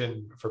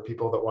demonstration for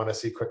people that want to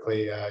see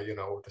quickly,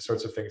 the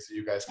sorts of things that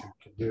you guys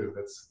can do.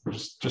 That's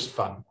just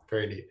fun,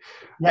 very neat.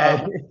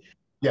 Yeah.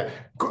 Yeah.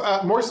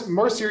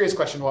 More serious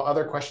question while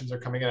other questions are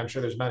coming in. I'm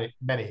sure there's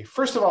many.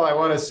 First of all, I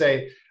want to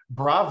say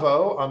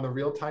bravo on the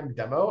real-time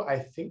demo. I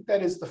think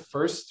that is the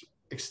first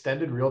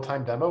extended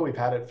real-time demo we've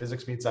had at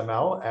Physics Meets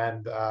ML.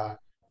 And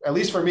at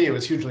least for me, it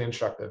was hugely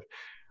instructive.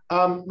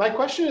 My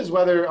question is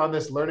whether on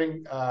this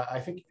learning, I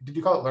think, did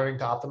you call it learning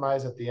to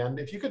optimize at the end?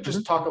 If you could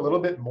just talk a little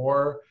bit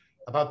more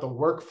about the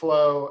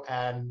workflow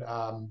and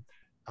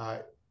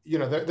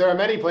there are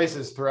many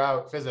places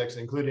throughout physics,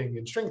 including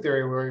in string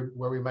theory,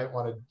 where we might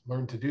want to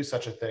learn to do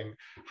such a thing.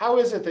 How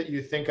is it that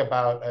you think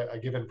about a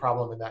given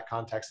problem in that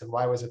context, and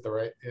why was it the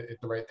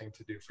right thing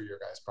to do for your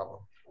guys' problem?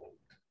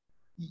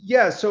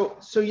 Yeah, so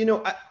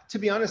to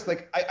be honest,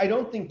 like I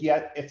don't think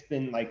yet it's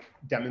been like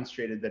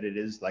demonstrated that it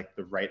is like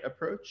the right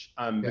approach,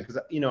 because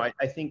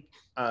I think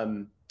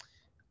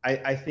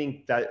I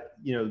think that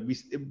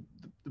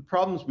the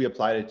problems we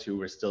applied it to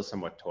were still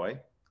somewhat toy.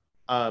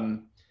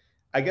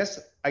 I guess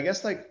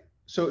like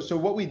so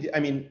what we did, I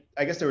mean,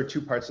 I guess there were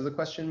two parts of the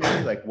question,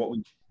 maybe like what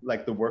we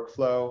like the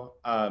workflow,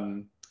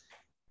 and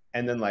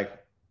then like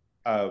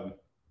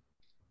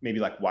maybe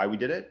like why we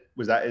did it.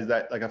 Is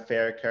that like a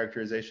fair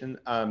characterization?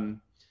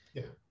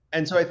 Yeah.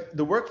 And so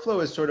the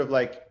workflow is sort of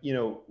like,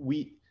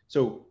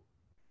 so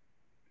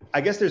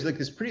I guess there's like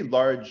this pretty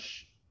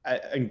large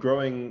and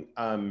growing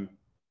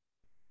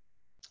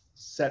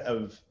set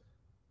of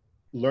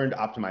learned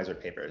optimizer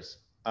papers.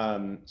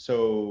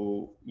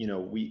 So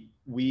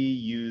we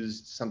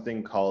used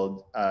something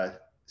called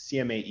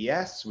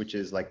CMAES, which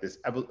is like this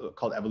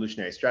called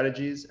evolutionary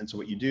strategies. And so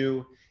what you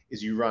do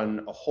is you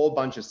run a whole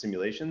bunch of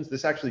simulations.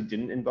 This actually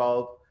didn't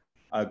involve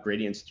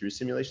gradients through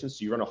simulations.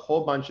 So you run a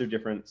whole bunch of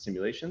different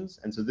simulations.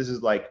 And so this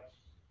is like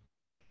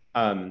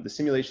the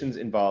simulations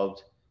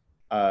involved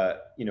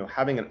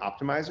having an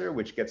optimizer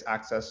which gets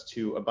access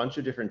to a bunch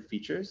of different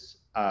features.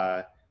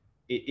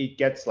 It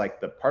gets like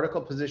the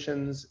particle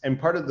positions, and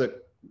part of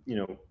the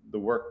the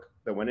work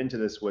that went into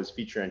this was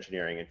feature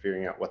engineering and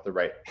figuring out what the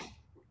right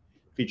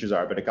features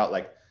are. But it got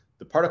like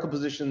the particle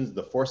positions,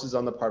 the forces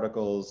on the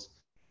particles,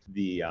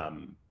 the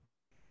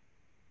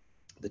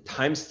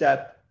time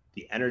step,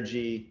 the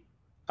energy,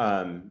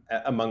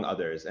 among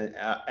others,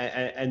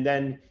 and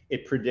then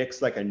it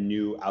predicts like a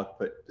new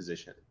output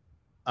position.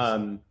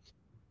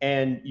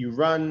 And you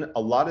run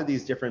a lot of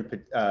these different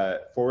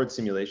forward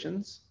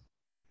simulations,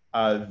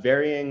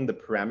 varying the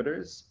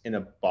parameters in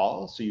a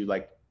ball. So you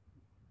like,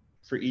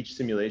 for each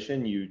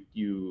simulation,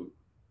 you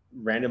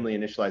randomly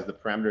initialize the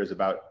parameters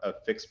about a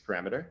fixed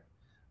parameter.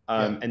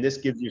 And this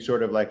gives you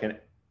sort of like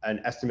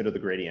an estimate of the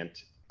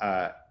gradient.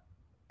 And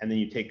then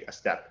you take a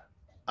step.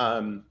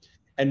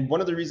 And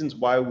one of the reasons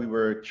why we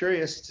were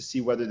curious to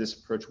see whether this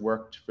approach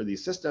worked for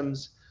these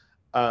systems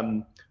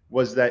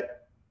was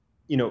that,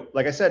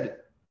 like I said,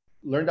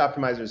 learned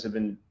optimizers have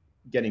been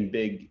getting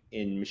big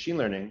in machine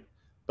learning,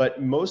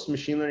 but most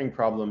machine learning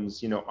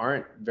problems,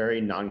 aren't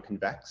very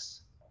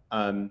non-convex.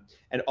 And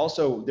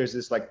also there's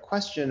this like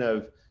question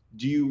of,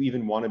 do you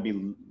even want to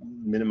be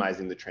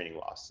minimizing the training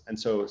loss? And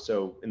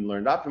so in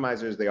learned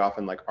optimizers, they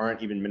often like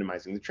aren't even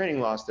minimizing the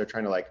training loss. They're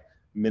trying to like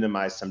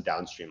minimize some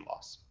downstream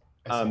loss.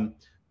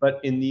 But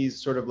in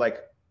these sort of like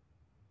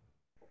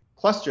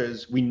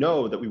clusters, we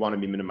know that we want to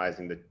be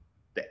minimizing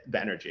the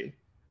energy.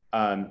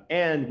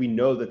 And we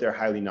know that they're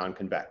highly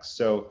non-convex.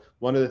 So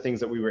one of the things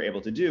that we were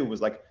able to do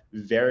was like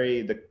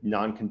vary the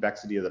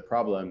non-convexity of the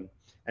problem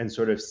and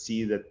sort of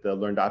see that the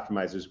learned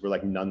optimizers were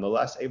like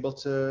nonetheless able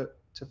to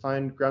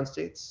find ground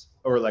states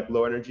or like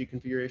low energy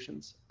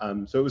configurations.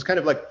 So it was kind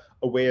of like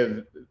a way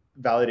of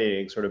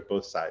validating sort of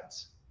both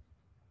sides.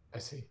 I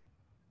see.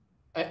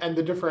 And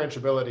the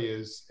differentiability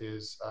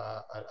is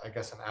I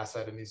guess, an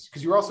asset in these,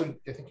 because you were also,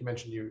 I think you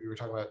mentioned you were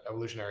talking about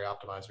evolutionary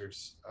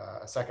optimizers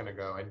a second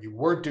ago, and you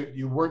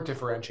weren't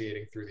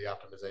differentiating through the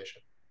optimization.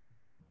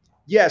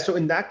 Yeah, so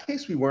in that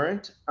case, we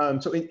weren't.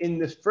 So in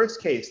the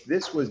first case,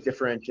 this was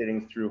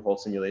differentiating through whole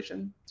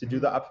simulation to do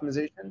the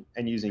optimization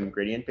and using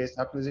gradient-based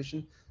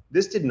optimization.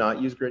 This did not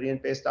use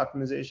gradient-based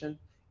optimization.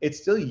 It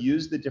still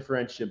used the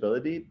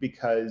differentiability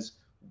because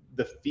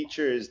the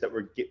features that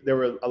there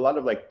were a lot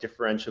of like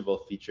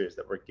differentiable features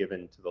that were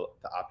given to the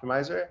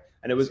optimizer.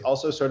 And it was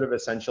also sort of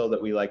essential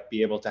that we like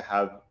be able to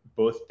have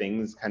both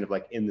things kind of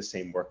like in the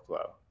same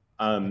workflow.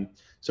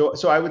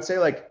 So I would say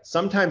like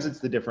sometimes it's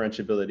the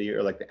differentiability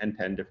or like the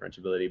end-to-end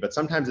differentiability, but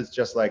sometimes it's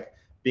just like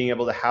being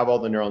able to have all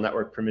the neural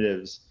network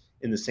primitives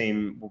in the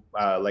same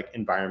like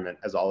environment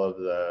as all of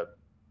the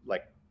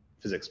like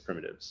physics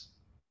primitives.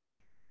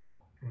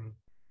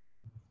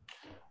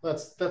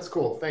 That's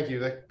cool. Thank you.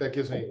 That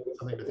gives me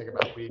something to think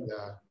about. We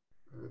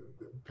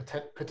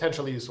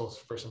potentially useful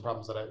for some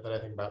problems that I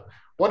think about.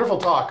 Wonderful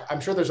talk. I'm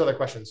sure there's other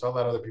questions, so I'll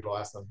let other people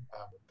ask them.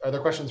 Are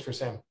there questions for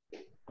Sam?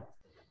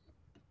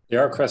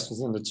 There are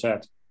questions in the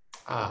chat.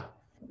 I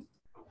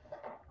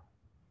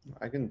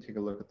can take a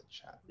look at the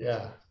chat.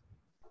 Yeah.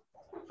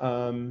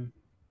 Can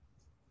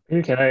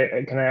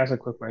I ask a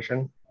quick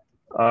question?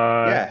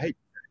 Yeah. Hey,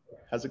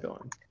 how's it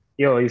going?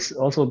 Yo, it's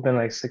also been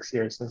like 6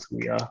 years since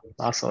we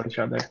last saw each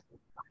other.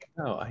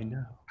 Oh, I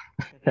know.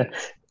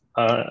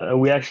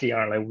 We actually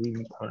are like we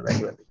meet on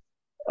regularly.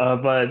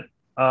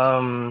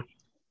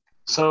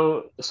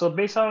 So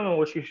based on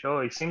what you show,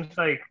 it seems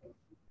like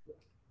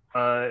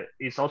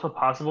it's also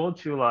possible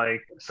to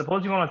like,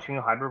 suppose you want to tune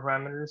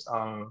hyperparameters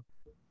on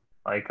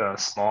like a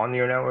small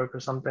neural network or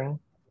something.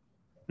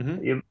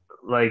 You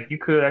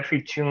could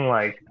actually tune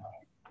like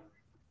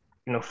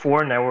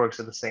 4 networks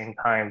at the same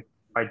time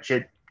by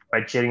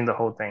jitting the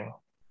whole thing.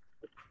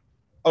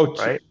 Oh,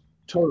 right?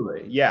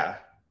 Totally. Yeah,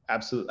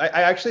 absolutely.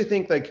 I actually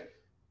think like,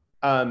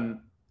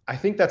 I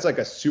think that's like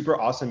a super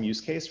awesome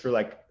use case for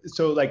like,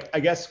 so like, I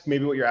guess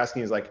maybe what you're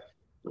asking is like,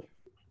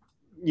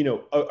 you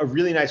know, a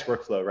really nice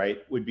workflow, right,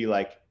 would be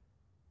like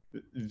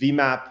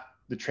VMAP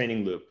the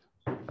training loop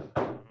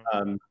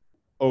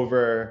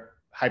over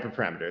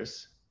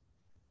hyperparameters,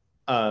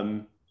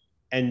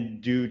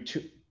 and do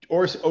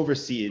or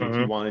overseed if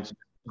you wanted to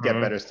get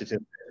better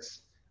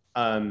statistics.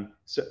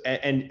 So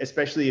and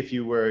especially if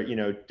you were, you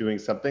know, doing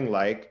something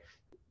like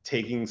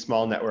taking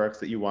small networks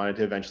that you wanted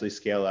to eventually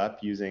scale up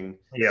using,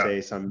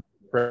 say, some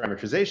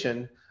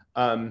parameterization.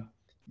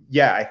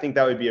 Yeah, I think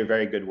that would be a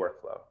very good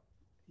workflow.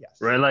 Yes.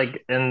 Right,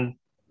 like, and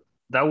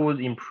that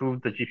would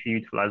improve the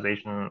GPU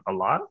utilization a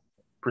lot,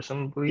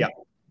 presumably. Yeah.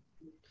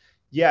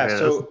 Yeah. Yeah,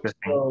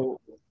 so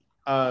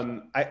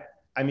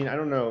I mean, I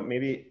don't know.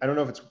 Maybe I don't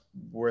know if it's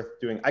worth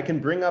doing. I can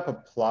bring up a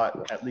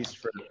plot at least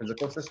for the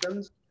physical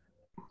systems,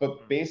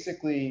 but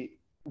basically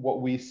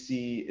what we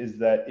see is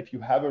that if you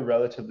have a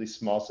relatively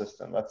small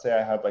system, let's say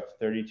I have like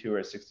 32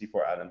 or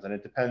 64 atoms, and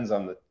it depends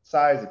on the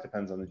size, it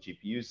depends on the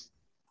GPU's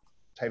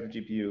type of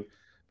GPU,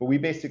 but we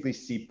basically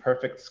see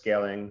perfect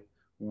scaling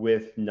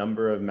with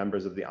number of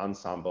members of the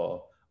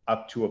ensemble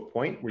up to a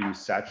point where you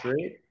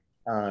saturate,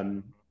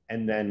 and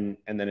then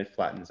it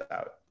flattens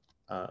out.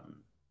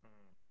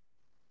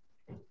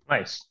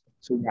 nice.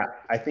 So yeah,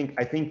 I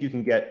think you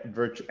can get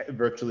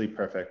virtually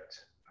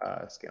perfect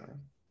scaling.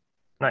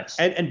 Nice.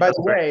 And by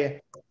the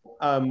way,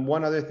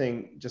 one other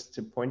thing just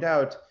to point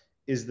out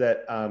is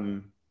that,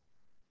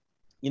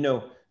 you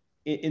know,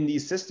 in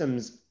these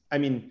systems, I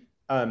mean,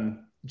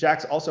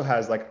 JAX also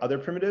has like other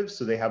primitives.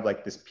 So they have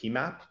like this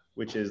PMAP,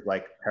 which is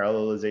like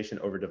parallelization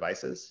over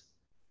devices.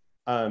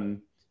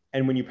 And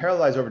when you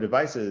parallelize over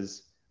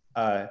devices,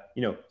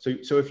 you know,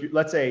 so if you,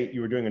 let's say you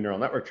were doing a neural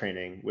network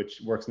training,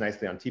 which works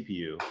nicely on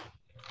TPU,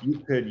 you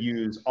could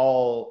use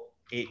all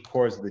 8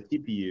 cores of the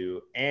TPU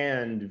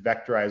and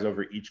vectorize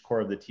over each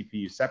core of the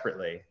TPU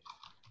separately,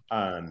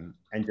 and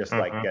just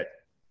like get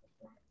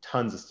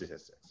tons of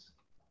statistics.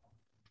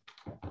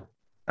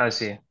 I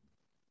see.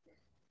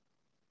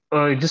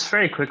 Just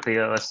very quickly,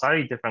 a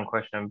slightly different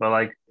question, but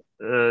like,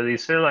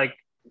 is there like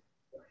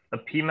a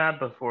PMAP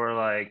before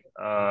like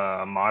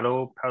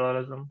model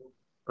parallelism?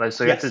 Like,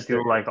 so you have to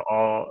do like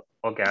all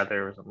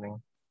gather or something.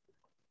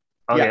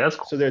 Okay, yeah, that's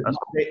cool. So there's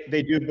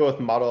they do both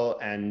model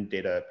and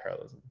data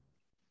parallelism.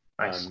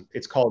 Nice.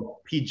 It's called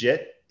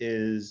PJIT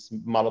is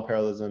model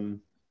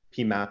parallelism,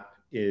 PMAP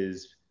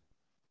is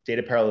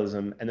data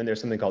parallelism, and then there's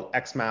something called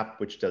XMAP,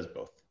 which does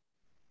both.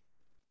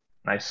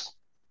 Nice.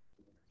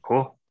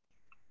 Cool.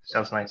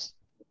 Sounds nice.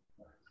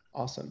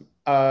 Awesome.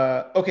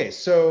 Okay,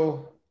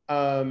 so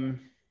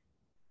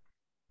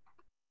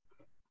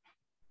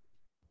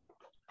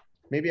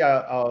maybe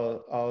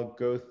I'll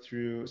go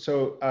through.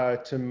 So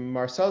to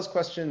Marcel's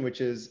question,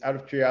 which is out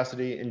of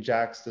curiosity in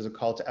JAX, there's a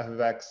call to f of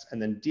x and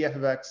then df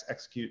of x,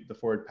 execute the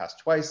forward pass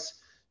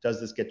twice.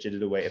 Does this get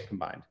jitted away if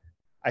combined?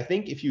 I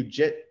think if you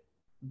jit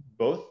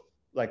both,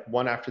 like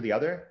one after the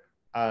other,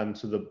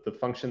 so the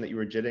function that you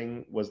were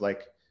jitting was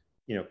like,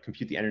 you know,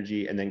 compute the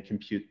energy and then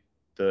compute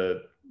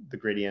the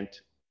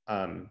gradient,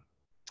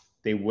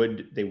 they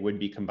would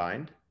be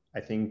combined.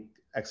 I think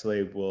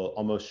XLA will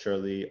almost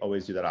surely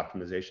always do that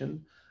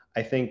optimization.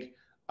 I think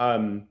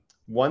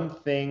one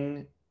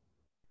thing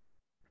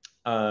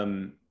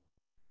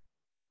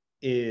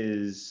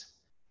is,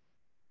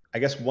 I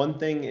guess one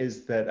thing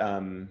is that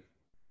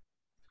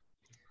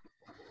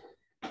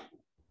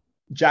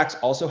JAX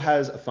also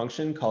has a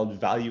function called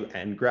value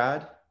and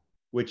grad,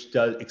 which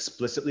does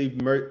explicitly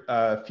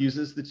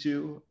fuses the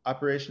two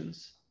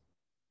operations.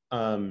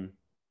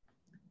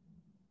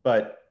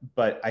 But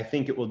I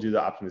think it will do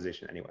the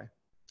optimization anyway.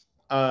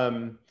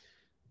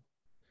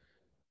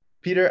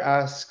 Peter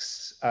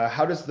asks,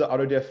 how does the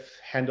autodiff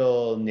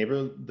handle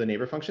the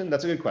neighbor function?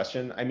 That's a good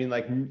question. I mean,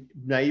 like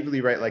naively,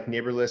 right? Like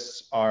neighbor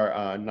lists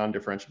are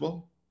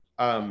non-differentiable.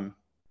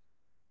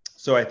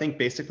 So I think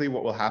basically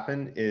what will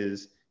happen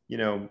is, you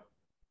know,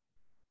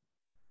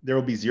 there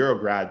will be 0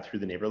 grad through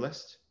the neighbor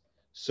list.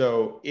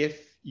 So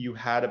if you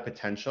had a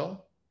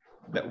potential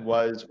that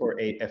was, or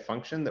a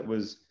function that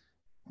was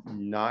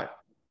not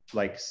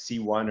like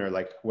C1 or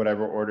like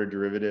whatever order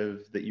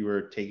derivative that you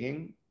were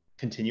taking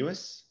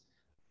continuous,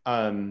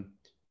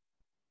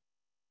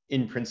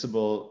 in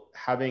principle,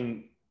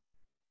 having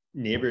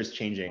neighbors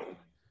changing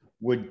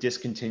would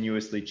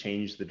discontinuously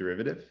change the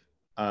derivative.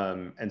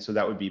 And so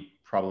that would be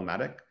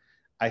problematic.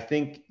 I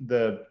think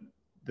the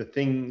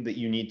thing that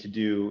you need to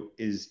do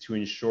is to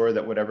ensure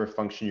that whatever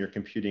function you're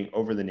computing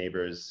over the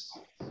neighbors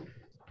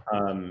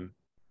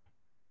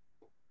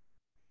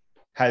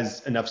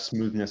has enough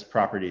smoothness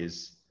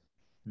properties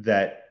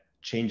that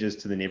changes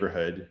to the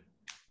neighborhood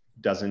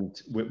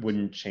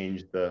wouldn't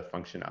change the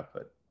function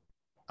output.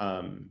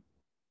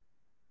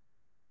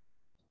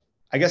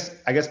 I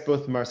guess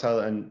both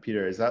Marcel and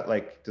Peter, is that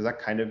like, does that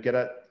kind of get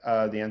at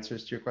the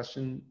answers to your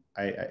question?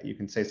 You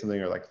can say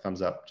something or like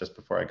thumbs up just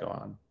before I go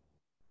on.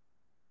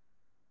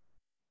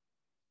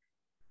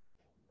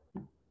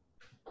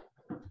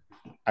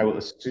 I will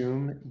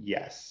assume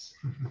yes,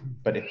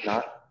 but if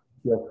not,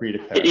 feel free to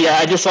clarify. Yeah,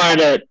 I just wanted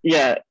to,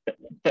 yeah,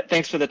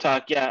 thanks for the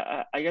talk.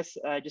 Yeah, I guess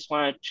I just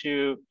wanted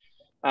to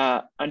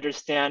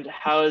understand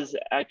how is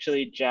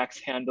actually JAX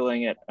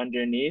handling it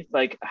underneath?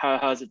 Like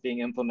how is it being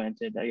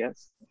implemented, I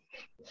guess?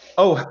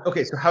 Oh,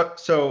 okay.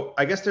 So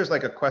I guess there's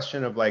like a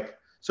question of like,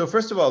 so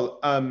first of all,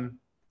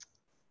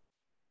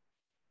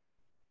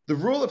 the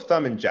rule of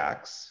thumb in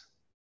JAX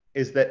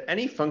is that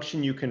any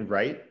function you can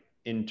write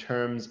in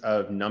terms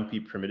of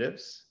NumPy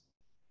primitives,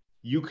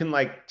 you can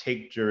like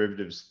take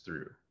derivatives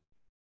through.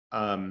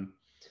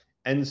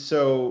 And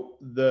so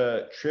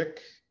the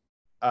trick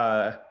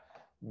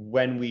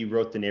when we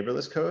wrote the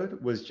neighborless code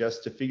was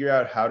just to figure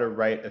out how to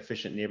write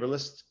efficient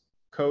neighborless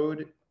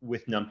code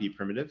with NumPy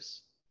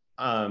primitives.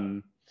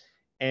 And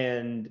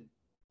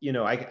you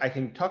know, I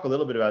can talk a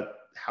little bit about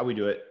how we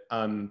do it,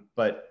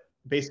 but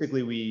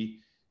basically we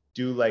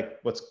do like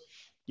what's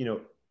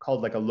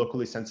called like a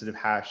locally sensitive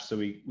hash. So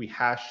we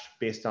hash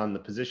based on the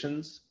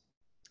positions,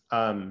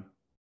 and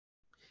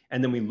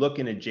then we look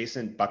in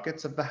adjacent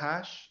buckets of the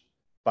hash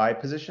by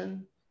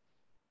position,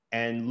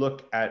 and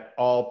look at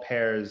all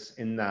pairs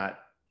in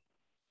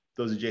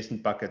those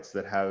adjacent buckets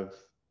that have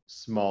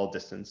small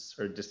distance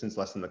or distance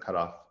less than the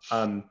cutoff.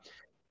 And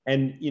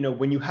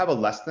when you have a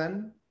less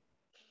than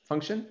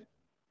function,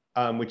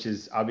 which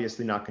is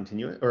obviously not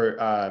continuous, or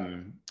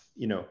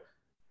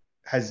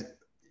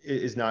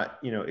is not,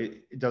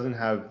 it doesn't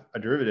have a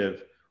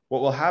derivative,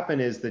 what will happen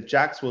is that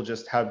JAX will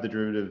just have the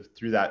derivative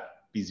through that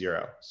be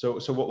 0. So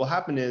what will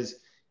happen is,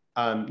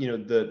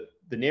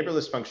 the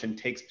neighborless function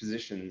takes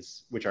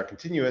positions which are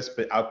continuous,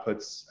 but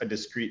outputs a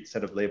discrete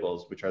set of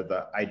labels, which are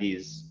the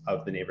IDs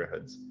of the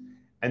neighborhoods.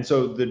 And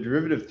so the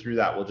derivative through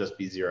that will just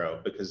be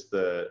 0 because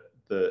the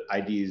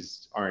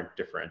IDs aren't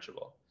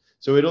differentiable.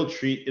 So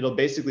it'll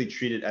basically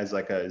treat it as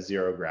like a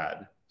 0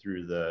 grad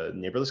through the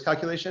neighborless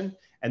calculation,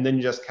 and then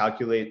just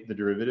calculate the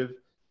derivative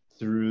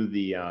through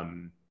the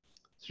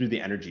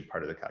energy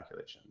part of the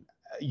calculation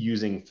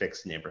using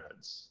fixed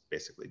neighborhoods,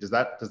 basically. Does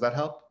that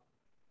help?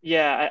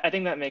 Yeah, I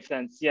think that makes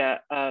sense. Yeah,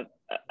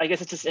 I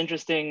guess it's just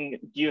interesting.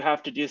 Do you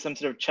have to do some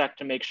sort of check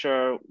to make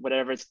sure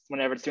whenever it's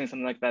doing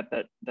something like that,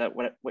 that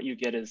what you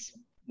get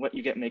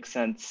makes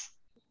sense?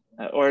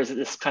 Or is it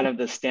this kind of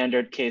the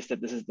standard case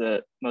that this is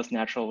the most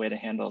natural way to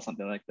handle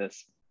something like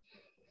this?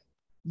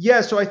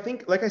 Yeah, so I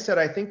think, like I said,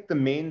 I think the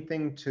main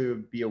thing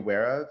to be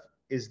aware of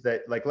is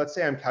that, like, let's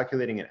say I'm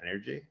calculating an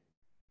energy.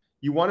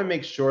 You want to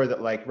make sure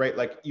that, like, right,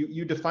 like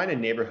you define a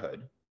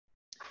neighborhood,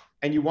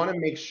 and you want to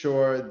make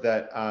sure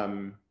that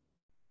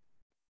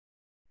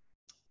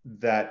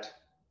that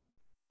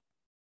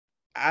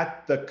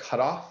at the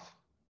cutoff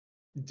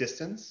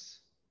distance,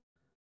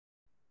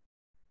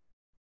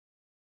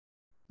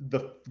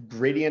 the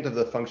gradient of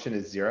the function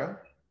is 0,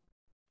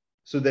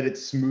 so that it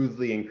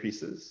smoothly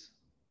increases.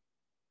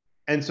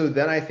 And so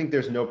then I think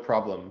there's no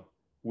problem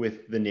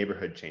with the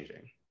neighborhood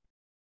changing.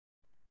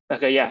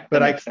 Okay, yeah,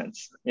 that makes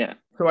sense. Yeah.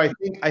 So I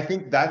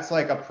think that's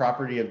like a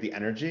property of the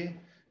energy,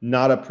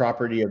 not a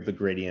property of the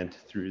gradient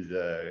through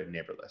the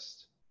neighbor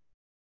list.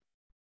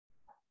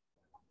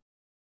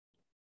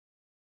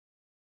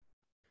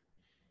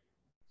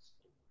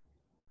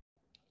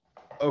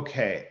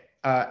 Okay,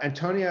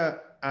 Antonia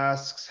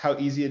asks how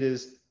easy it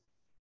is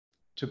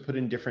to put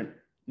in different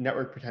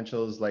network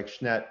potentials like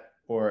Schnet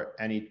or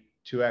any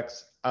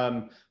 2x.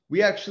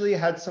 We actually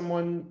had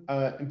someone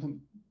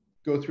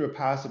go through a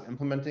pass of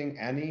implementing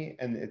Annie,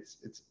 and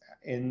it's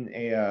in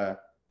a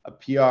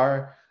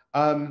PR.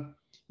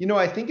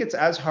 I think it's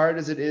as hard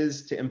as it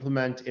is to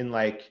implement in,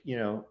 like,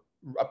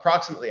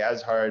 approximately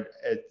as hard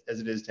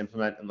as it is to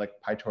implement in like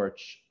PyTorch.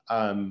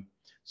 And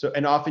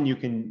often you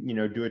can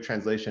do a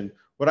translation.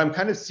 What I'm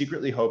kind of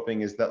secretly hoping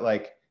is that,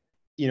 like,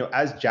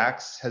 as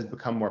JAX has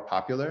become more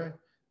popular,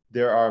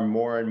 there are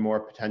more and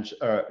more potential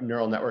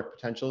neural network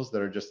potentials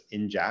that are just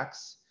in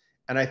JAX.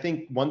 And I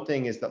think one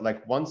thing is that,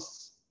 like,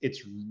 once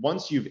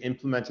you've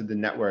implemented the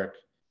network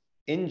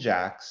in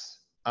JAX,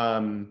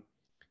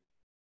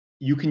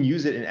 you can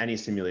use it in any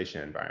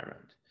simulation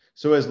environment.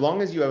 So as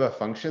long as you have a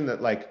function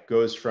that, like,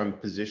 goes from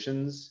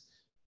positions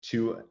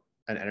to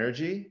an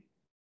energy,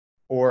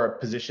 or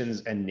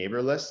positions and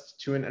neighbor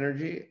list to an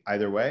energy,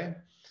 either way,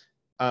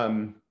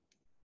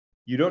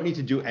 you don't need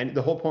to do any.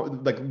 The whole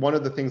point, like, one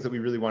of the things that we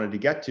really wanted to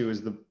get to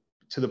is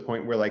to the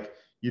point where, like,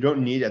 you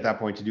don't need at that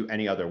point to do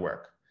any other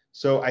work.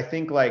 So I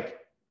think, like,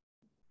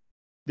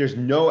 there's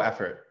no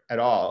effort at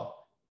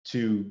all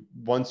to,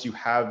 once you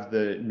have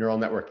the neural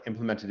network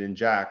implemented in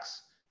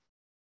JAX,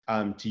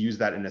 to use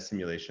that in a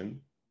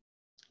simulation.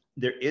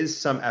 There is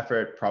some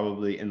effort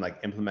probably in, like,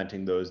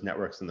 implementing those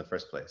networks in the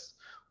first place.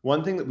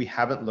 One thing that we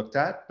haven't looked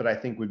at, but I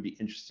think would be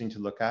interesting to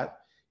look at,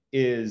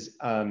 is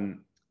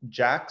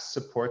JAX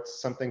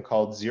supports something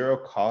called zero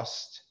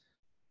cost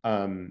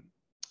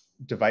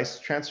device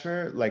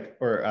transfer,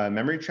 or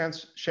memory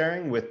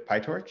sharing with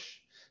PyTorch.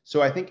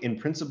 So I think in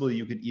principle,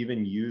 you could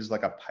even use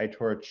like a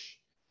PyTorch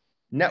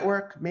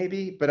network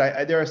maybe,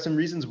 but there are some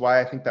reasons why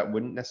I think that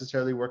wouldn't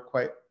necessarily work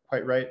quite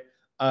right.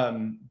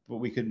 But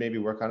we could maybe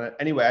work on it.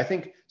 Anyway, I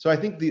think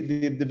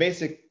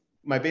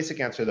my basic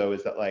answer though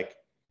is that, like,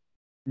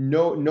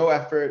 no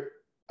effort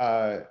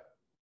to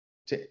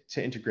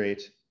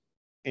integrate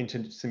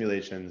into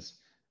simulations,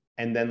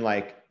 and then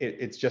like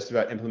it's just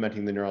about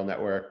implementing the neural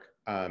network.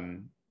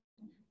 And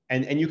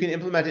you can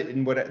implement it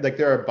in what, like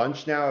there are a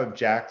bunch now of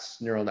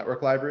JAX neural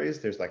network libraries.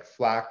 There's like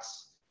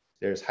Flax,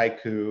 there's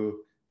Haiku,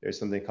 there's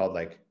something called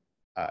like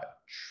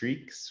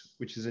Treeks,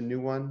 which is a new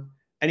one.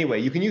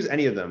 Anyway, you can use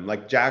any of them.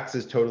 Like JAX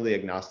is totally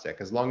agnostic.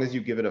 As long as you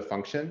give it a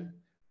function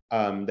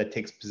that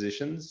takes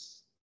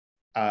positions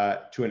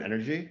to an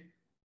energy,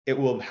 it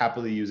will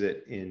happily use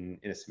it in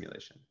a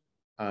simulation.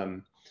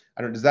 I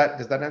don't, does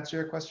that answer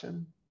your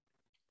question?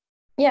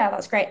 Yeah,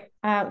 that's great.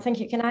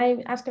 Thank you. Can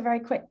I ask a very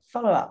quick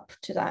follow-up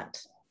to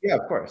that? Yeah,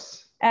 of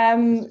course.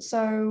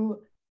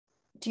 So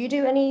do you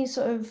do any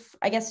sort of,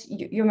 I guess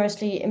you're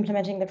mostly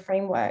implementing the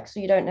framework, so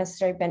you don't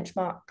necessarily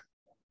benchmark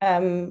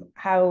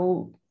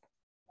how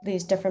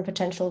these different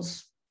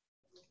potentials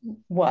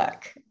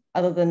work,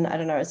 other than, I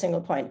don't know, a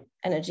single point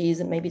energies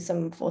and maybe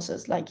some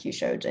forces like you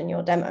showed in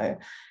your demo.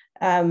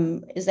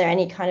 Is there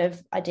any kind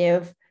of idea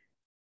of,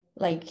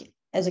 like,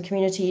 as a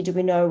community, do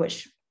we know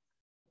which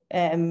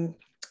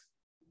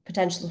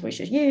potentials we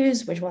should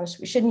use, which ones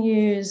we shouldn't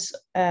use?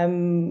 Are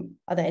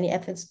there any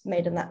efforts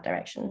made in that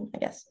direction, I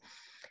guess?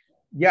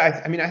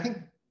 Yeah, I mean, I think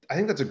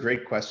that's a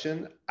great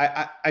question.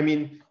 I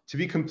mean, to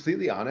be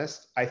completely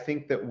honest, I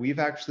think that we've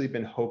actually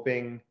been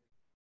hoping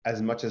as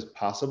much as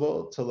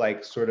possible to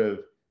like sort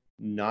of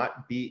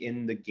not be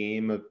in the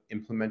game of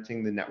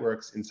implementing the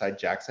networks inside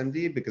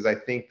JAX-MD, because I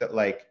think that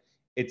like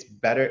it's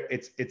better,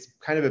 it's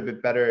kind of a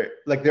bit better.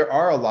 Like there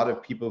are a lot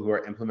of people who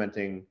are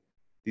implementing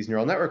these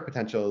neural network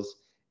potentials,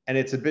 and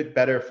it's a bit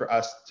better for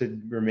us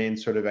to remain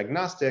sort of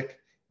agnostic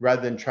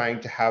rather than trying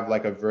to have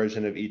like a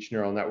version of each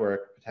neural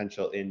network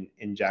potential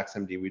in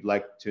JAX-MD. We'd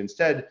like to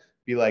instead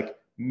be like,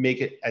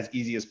 make it as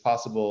easy as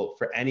possible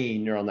for any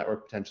neural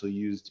network potential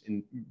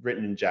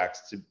written in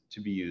JAX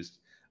to be used.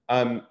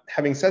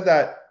 Having said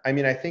that, I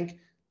mean, I think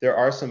there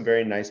are some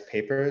very nice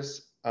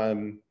papers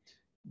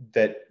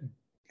that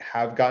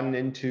have gotten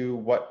into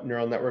what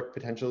neural network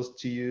potentials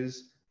to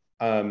use.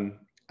 I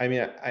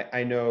mean,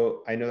 I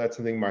know that's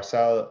something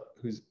Marcel,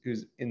 who's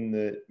in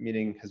the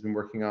meeting, has been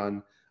working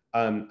on.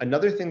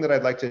 Another thing that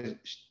I'd like to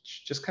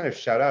just kind of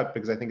shout out,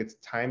 because I think it's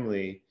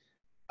timely,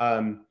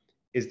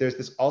 is there's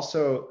this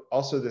also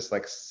this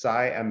like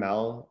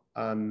SciML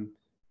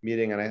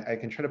meeting, and I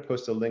can try to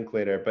post a link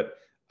later, but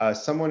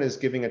someone is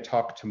giving a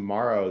talk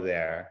tomorrow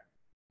there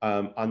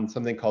on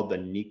something called the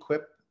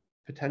NEQIP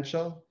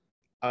potential,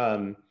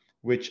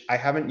 which I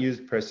haven't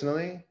used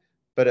personally,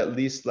 but at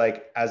least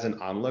like as an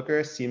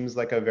onlooker seems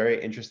like a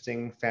very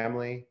interesting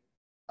family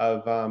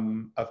of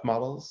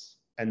models.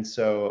 And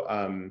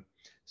so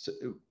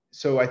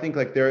so I think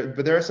like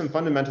there are some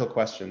fundamental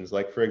questions,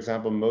 like for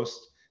example,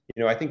 most,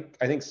 you know, I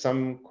think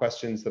some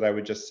questions that I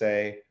would just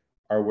say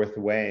are worth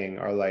weighing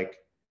are like,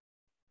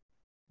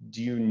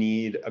 do you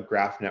need a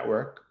graph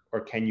network,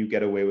 or can you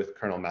get away with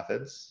kernel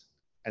methods?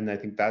 And I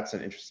think that's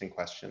an interesting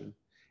question.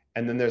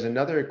 And then there's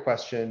another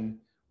question,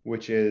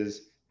 which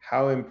is,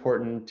 how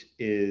important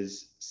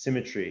is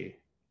symmetry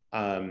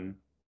in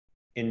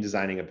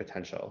designing a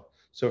potential?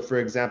 So for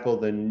example,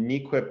 the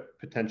NEQIP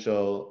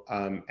potential,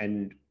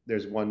 and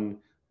there's one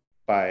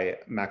by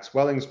Max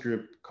Welling's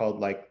group called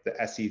like the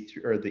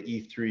SE3 or the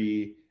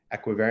E3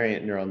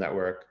 equivariant neural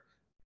network,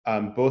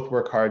 both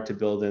work hard to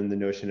build in the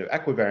notion of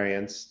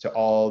equivariance to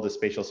all the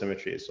spatial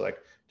symmetries. So like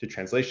to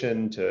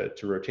translation, to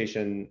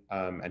rotation,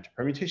 and to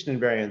permutation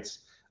invariance.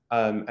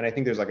 And I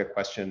think there's like a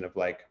question of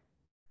like,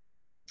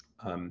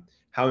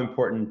 how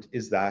important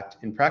is that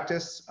in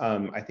practice?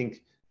 I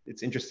think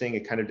it's interesting.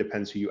 It kind of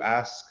depends who you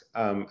ask.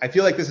 I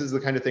feel like this is the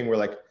kind of thing where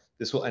like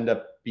this will end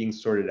up being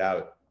sorted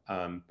out.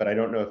 But I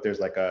don't know if there's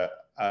like a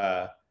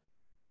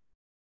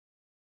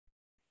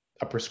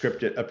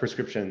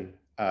prescription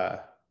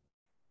that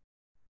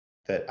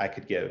I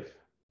could give.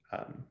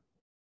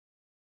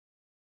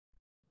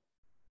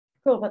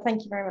 Cool, well,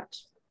 thank you very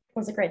much. It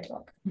was a great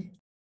talk.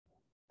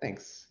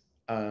 Thanks.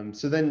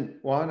 So then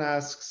Juan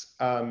asks,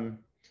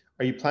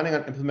 are you planning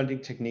on implementing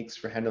techniques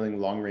for handling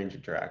long-range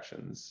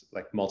interactions,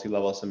 like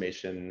multi-level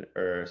summation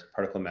or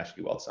particle mesh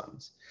Ewald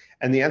sums?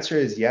 And the answer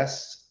is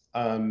yes.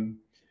 So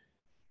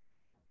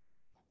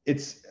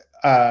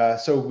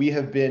we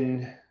have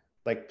been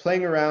like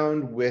playing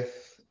around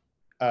with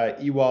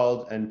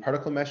Ewald and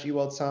particle mesh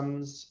Ewald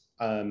sums.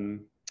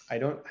 I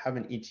don't have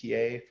an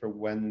ETA for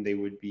when they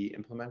would be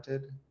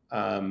implemented,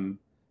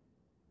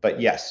 but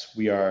yes,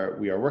 we are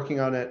working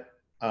on it.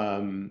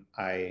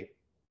 I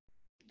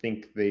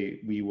think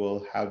we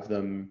will have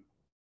them.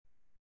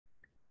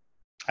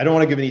 I don't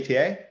want to give an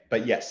ETA,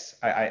 but yes,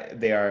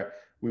 they are.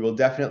 We will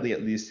definitely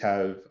at least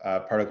have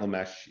particle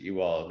mesh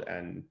Ewald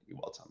and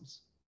Ewald sums.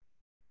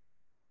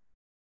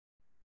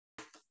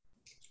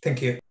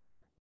 Thank you.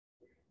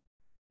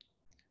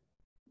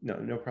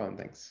 No problem.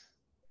 Thanks.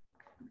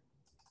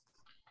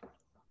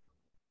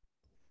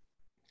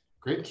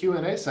 Great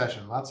Q&A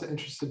session. Lots of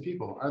interested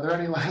people. Are there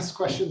any last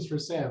questions for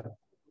Sam?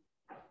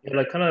 Yeah,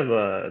 like kind of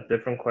a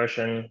different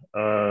question.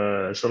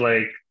 So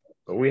like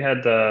we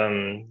had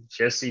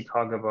Jesse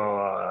talk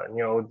about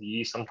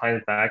ODE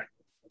sometime back,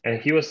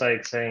 and he was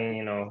like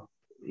saying,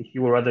 he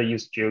would rather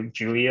use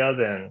Julia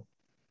than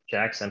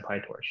JAX and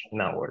PyTorch in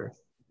that order.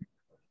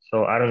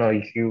 So I don't know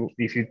if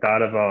you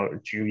thought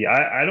about Julia.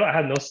 I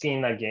have no skin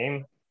in that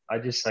game. I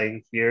just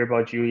like hear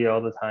about Julia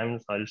all the time.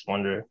 So I just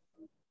wonder,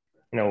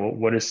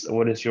 what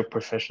is your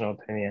professional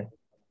opinion?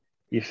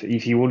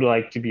 If you would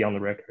like to be on the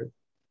record.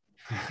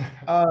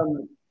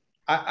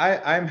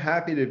 I'm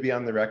happy to be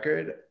on the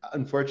record.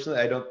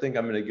 Unfortunately, I don't think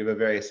I'm going to give a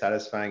very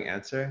satisfying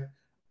answer.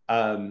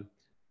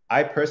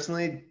 I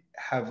personally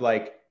have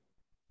like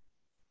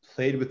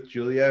played with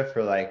Julia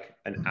for like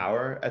an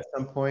hour at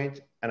some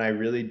point, and I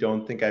really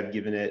don't think I've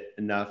given it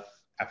enough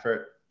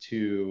effort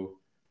to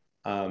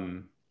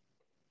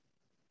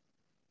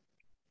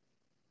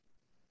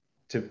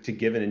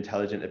give an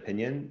intelligent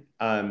opinion.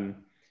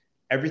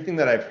 Everything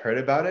that I've heard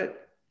about it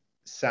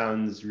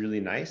sounds really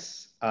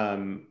nice.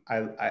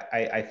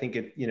 I think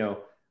it,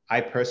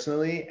 I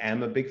personally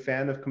am a big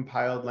fan of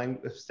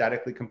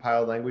statically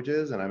compiled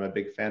languages, and I'm a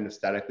big fan of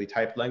statically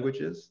typed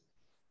languages.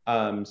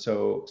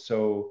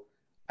 So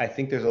I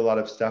think there's a lot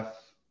of stuff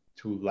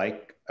to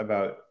like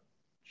about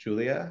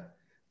Julia.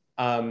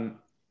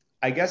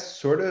 I guess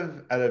sort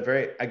of at a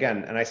very,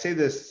 again, and I say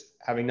this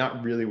having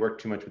not really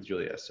worked too much with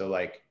Julia. So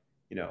like,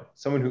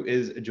 someone who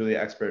is a Julia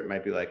expert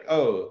might be like,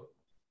 oh,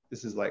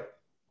 this is like,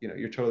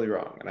 you're totally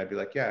wrong. And I'd be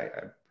like, yeah,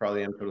 I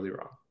probably am totally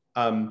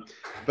wrong.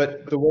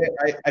 But the way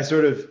I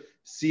sort of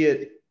see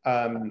it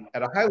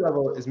at a high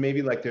level is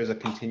maybe like there's a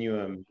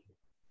continuum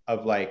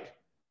of like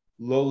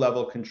low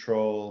level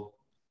control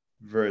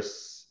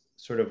versus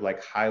sort of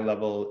like high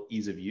level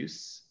ease of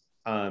use.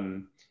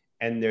 And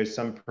there's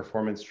some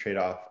performance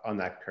trade-off on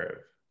that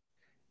curve.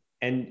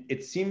 And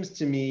it seems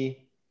to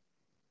me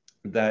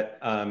that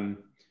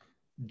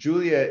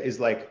Julia is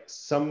like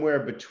somewhere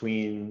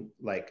between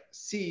like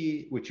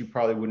C, which you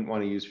probably wouldn't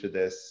want to use for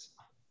this,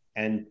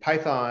 and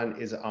Python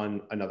is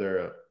on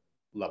another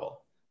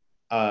level.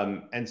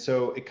 And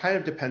so it kind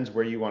of depends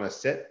where you want to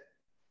sit.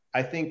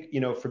 I think,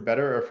 for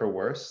better or for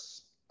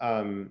worse,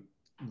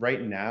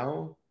 right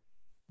now,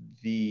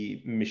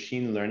 the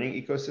machine learning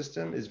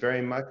ecosystem is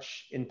very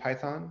much in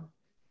Python.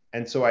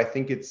 And so I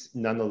think it's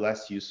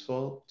nonetheless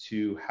useful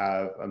to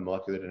have a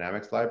molecular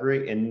dynamics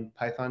library in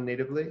Python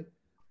natively.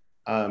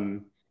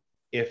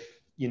 If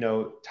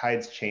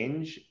tides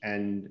change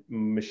and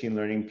machine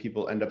learning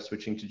people end up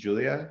switching to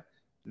Julia,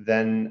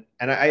 then,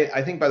 and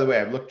I think, by the way,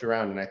 I've looked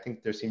around and I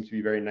think there seems to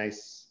be very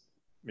nice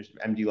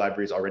MD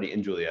libraries already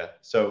in Julia.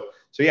 So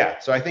yeah,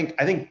 so I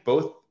think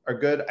both are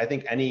good. I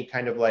think any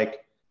kind of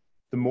like,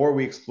 the more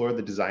we explore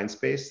the design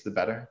space, the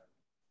better.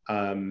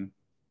 I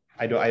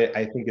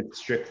think it's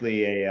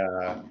strictly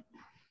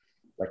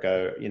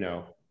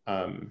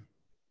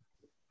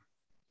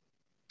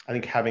I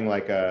think having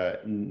like a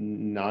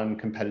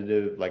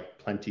non-competitive, like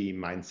plenty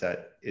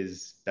mindset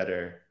is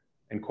better,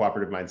 and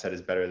cooperative mindset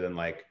is better than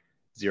like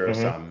zero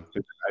sum.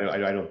 I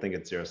don't think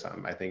it's zero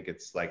sum. I think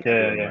it's like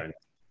everyone.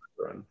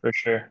 For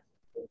sure.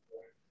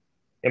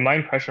 And my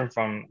impression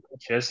from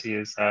Jesse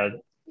is that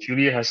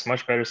Julia has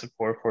much better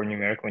support for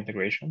numerical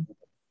integration,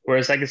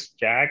 whereas I guess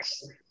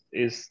JAX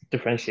is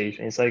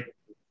differentiation. It's like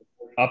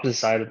opposite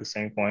side of the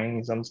same coin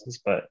in some sense,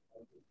 but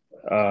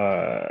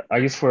I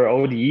guess for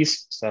ODE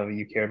stuff,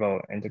 you care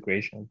about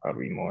integration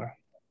probably more.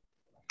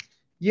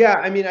 Yeah,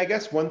 I mean, I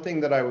guess one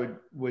thing that I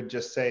would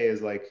just say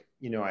is like,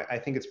 I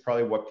think it's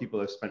probably what people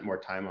have spent more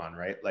time on,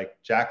 right?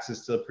 Like JAX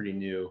is still pretty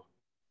new.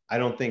 I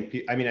don't think,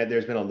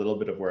 there's been a little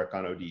bit of work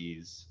on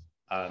ODEs,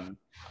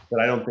 but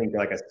I don't think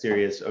like a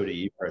serious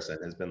ODE person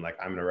has been like,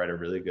 I'm going to write a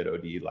really good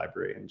ODE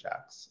library in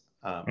JAX.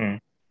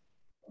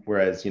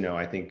 Whereas,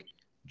 I think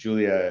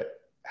Julia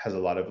has a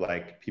lot of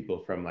like people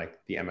from like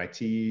the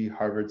MIT,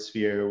 Harvard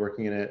sphere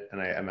working in it.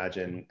 And I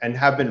imagine, and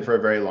have been for a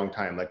very long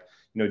time, like,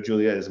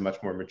 Julia is a much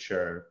more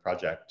mature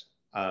project.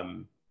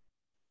 And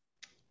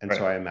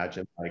so I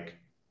imagine like,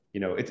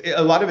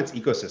 a lot of it's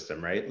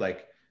ecosystem, right?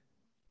 Like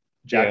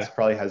JAX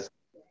probably has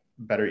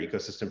better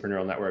ecosystem for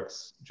neural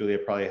networks. Julia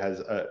probably has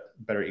a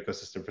better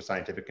ecosystem for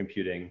scientific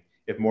computing.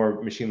 If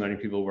more machine learning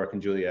people work in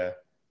Julia,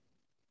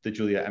 the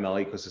Julia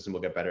ML ecosystem will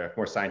get better. If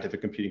more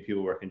scientific computing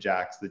people work in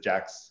JAX, the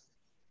JAX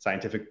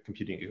scientific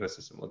computing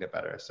ecosystem will get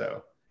better.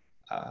 So,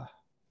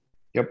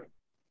 yep.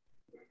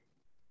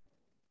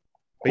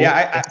 But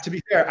yeah, to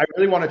be fair, I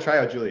really want to try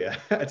out Julia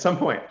at some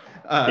point.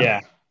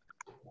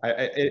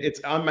 It's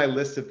on my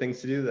list of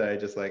things to do that I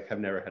just like have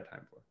never had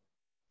time for.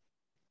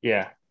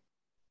 Yeah.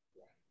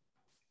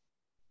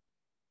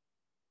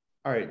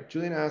 All right,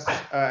 Julian asks,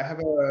 I have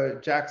a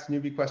JAX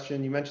newbie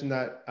question. You mentioned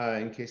that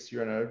in case you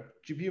run out of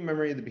GPU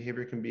memory, the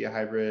behavior can be a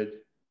hybrid.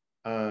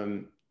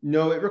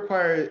 No, it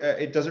requires,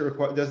 does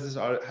this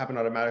happen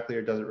automatically,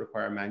 or does it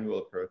require a manual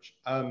approach?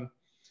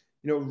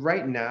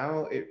 Right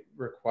now it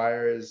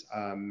requires,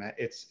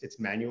 it's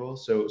manual.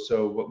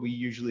 So what we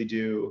usually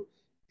do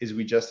is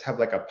we just have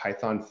like a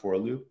Python for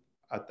loop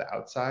at the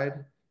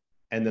outside,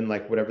 and then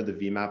like whatever the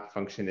VMAP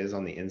function is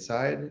on the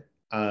inside.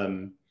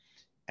 And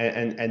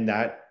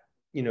that,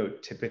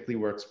 typically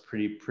works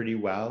pretty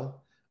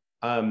well.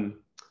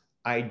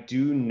 I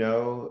do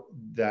know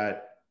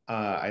that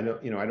I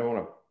don't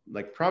want to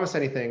like promise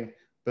anything,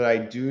 but I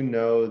do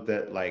know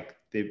that like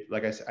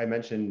I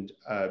mentioned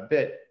a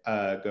bit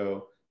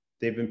ago,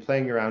 they've been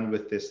playing around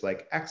with this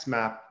like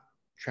XMAP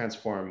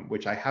transform,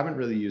 which I haven't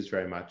really used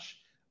very much.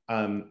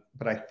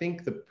 But I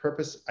think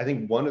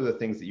one of the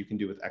things that you can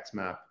do with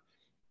XMAP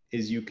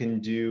is you can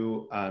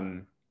do,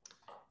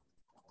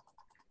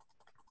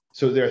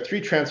 so there are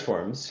 3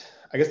 transforms.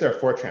 I guess there are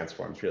 4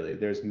 transforms really.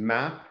 There's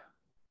map,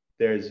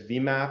 there's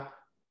VMAP,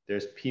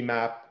 there's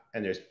PMAP,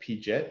 and there's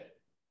PJIT.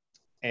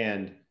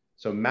 And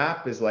so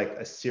map is like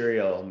a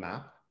serial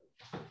map,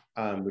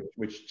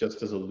 which just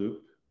does a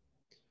loop.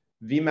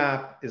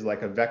 VMAP is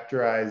like a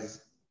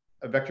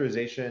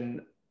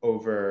vectorization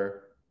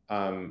over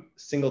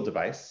single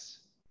device.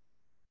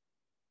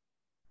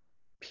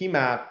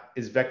 PMAP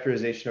is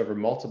vectorization over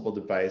multiple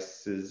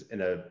devices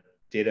in a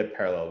data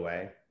parallel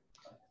way.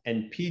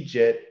 And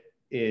PJIT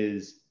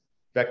is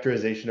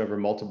vectorization over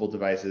multiple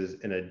devices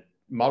in a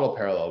model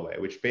parallel way,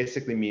 which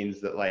basically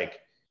means that like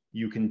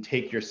you can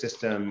take your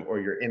system or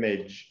your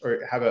image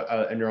or have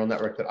a neural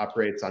network that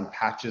operates on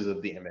patches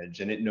of the image,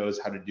 and it knows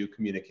how to do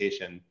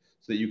communication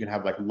so that you can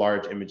have like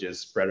large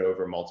images spread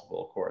over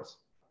multiple cores.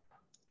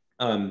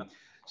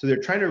 So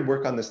they're trying to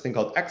work on this thing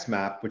called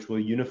XMAP, which will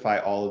unify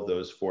all of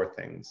those 4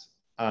 things.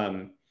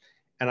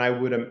 And I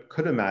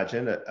could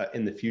imagine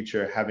in the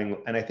future having,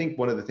 and I think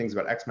one of the things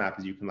about XMAP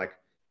is you can like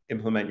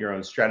implement your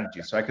own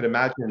strategy. So I could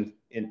imagine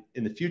in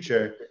the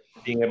future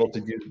being able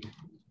to do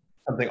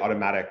something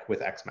automatic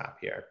with XMAP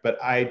here.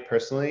 But I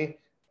personally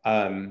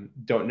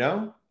don't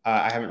know.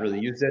 I haven't really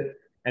used it.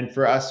 And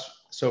for us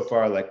so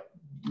far, like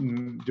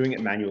doing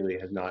it manually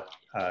has not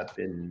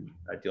been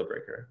a deal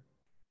breaker.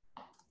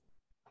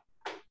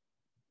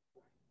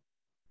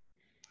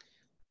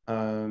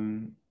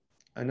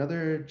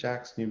 Another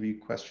JAX newbie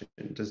question.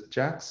 Does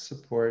JAX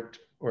support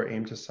or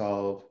aim to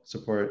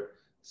support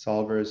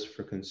solvers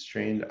for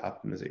constrained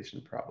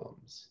optimization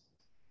problems?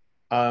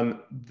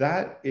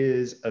 That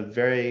is a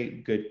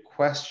very good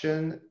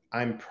question.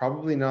 I'm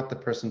probably not the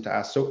person to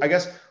ask. So I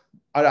guess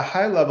at a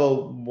high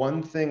level,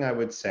 one thing I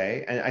would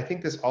say, and I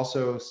think this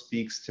also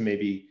speaks to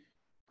maybe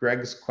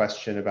Greg's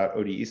question about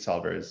ODE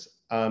solvers.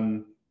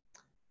 You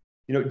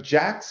know,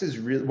 JAX is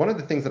really, one of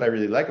the things that I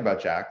really like about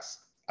JAX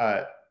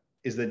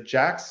is that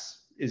JAX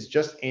is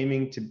just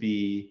aiming to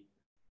be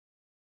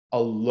a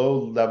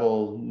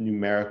low-level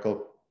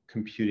numerical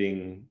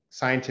computing,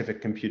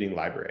 scientific computing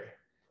library.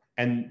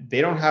 And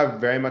they don't have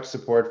very much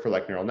support for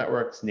like neural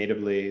networks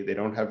natively. They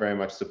don't have very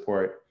much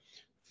support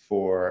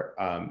for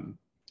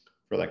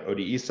like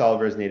ODE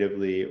solvers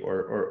natively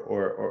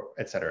or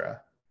et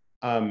cetera.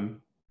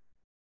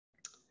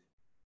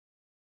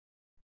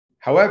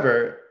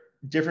 However,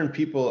 different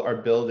people are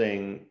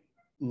building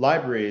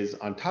libraries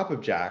on top of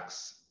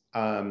JAX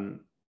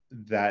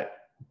that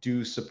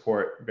do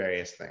support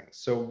various things.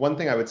 So one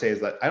thing I would say is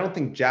that I don't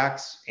think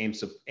JAX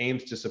aims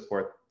to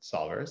support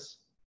solvers,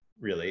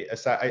 really,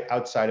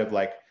 outside of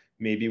like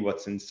maybe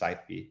what's in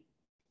SciPy.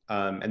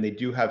 And they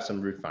do have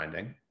some root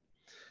finding.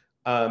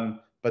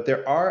 But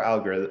there are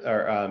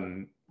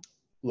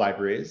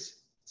libraries,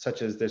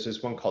 such as there's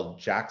this one called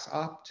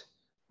JAXOpt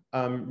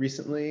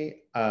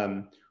recently,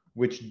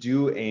 which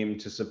do aim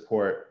to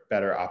support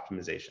better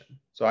optimization.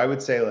 So I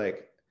would say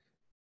like,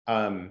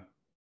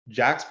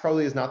 JAX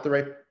probably is not the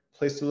right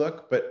place to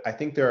look, but I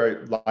think there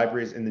are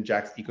libraries in the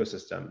JAX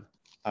ecosystem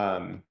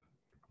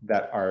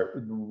that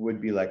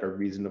would be like a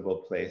reasonable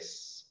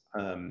place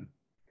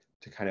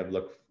to kind of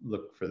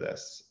look for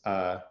this.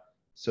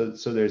 So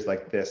there's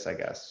like this, I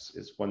guess,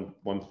 is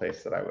one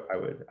place that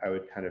I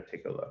would kind of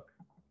take a look.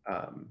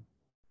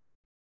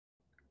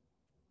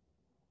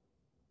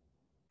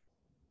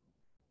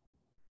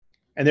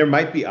 And there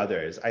might be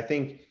others. I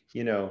think,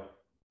 you know,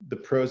 the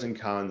pros and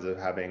cons of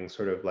having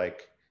sort of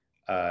like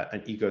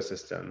an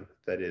ecosystem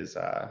that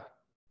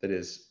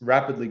is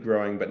rapidly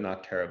growing but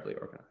not terribly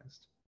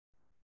organized.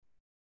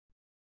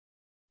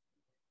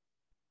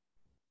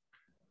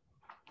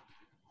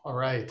 All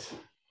right.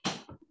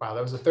 Wow,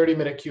 that was a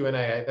 30-minute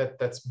Q&A.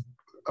 That's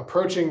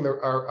approaching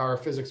our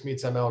Physics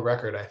Meets ML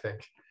record, I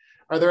think.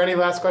 Are there any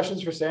last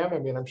questions for Sam? I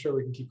mean, I'm sure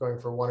we can keep going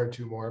for 1 or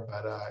 2 more,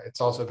 but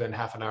it's also been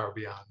half an hour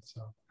beyond.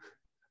 So.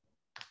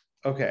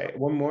 Okay,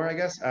 one more, I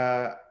guess.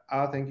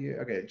 Thank you.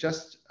 Okay,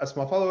 just a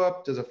small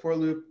follow-up. Does a for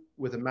loop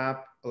with a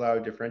map allow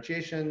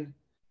differentiation?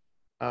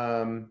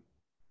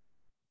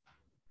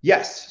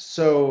 Yes.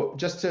 So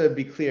just to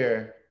be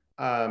clear,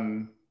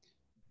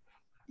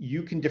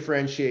 you can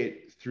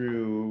differentiate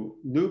through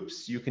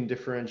loops. You can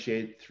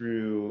differentiate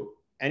through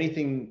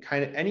anything,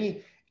 kind of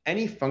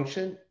any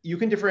function. You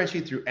can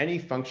differentiate through any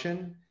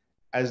function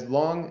as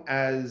long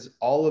as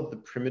all of the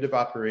primitive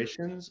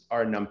operations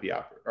are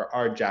NumPy or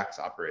are JAX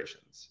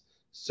operations.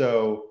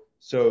 So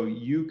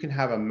you can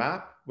have a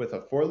map with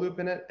a for loop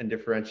in it and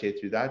differentiate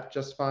through that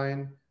just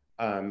fine.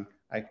 I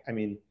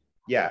mean,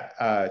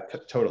 yeah,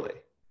 totally,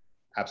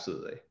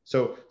 absolutely.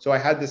 So I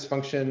had this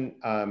function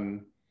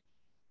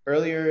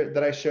earlier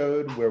that I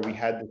showed where we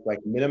had this like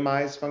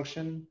minimize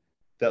function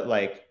that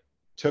like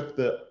took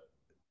the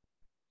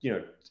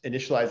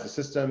initialized the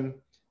system,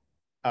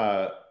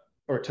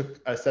 or took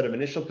a set of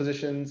initial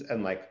positions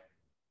and like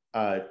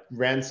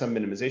ran some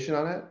minimization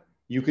on it,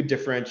 you could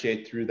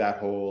differentiate through that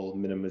whole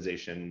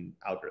minimization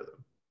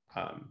algorithm.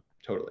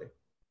 Totally.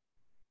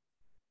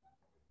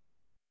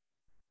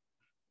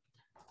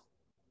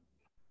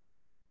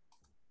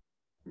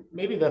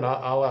 Maybe then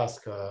I'll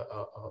ask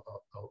a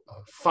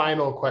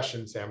final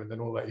question, Sam, and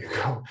then we'll let you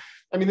go.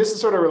 I mean, this is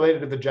sort of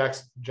related to the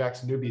JAX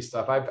newbie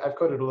stuff. I've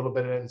coded a little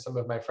bit in it, and some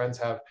of my friends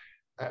have.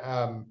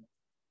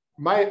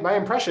 My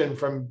impression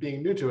from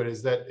being new to it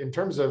is that in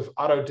terms of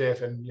auto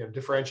diff and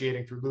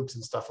differentiating through loops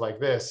and stuff like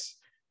this,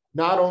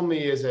 not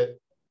only is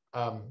it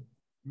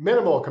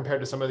minimal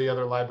compared to some of the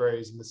other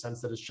libraries in the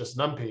sense that it's just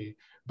NumPy,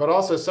 but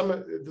also some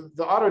of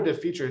the auto diff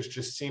features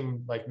just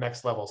seem like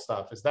next level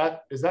stuff. Is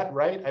that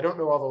right? I don't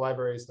know all the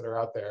libraries that are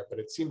out there, but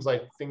it seems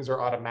like things are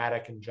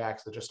automatic in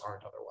JAX that just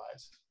aren't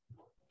otherwise.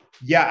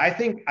 Yeah, I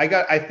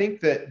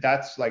think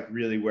that's like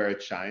really where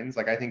it shines.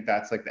 Like I think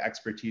that's like the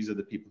expertise of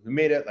the people who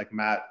made it. Like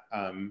Matt,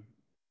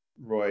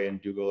 Roy,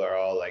 and Dougal are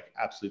all like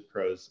absolute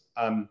pros.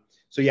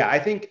 So yeah, I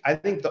think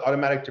the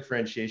automatic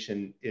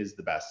differentiation is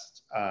the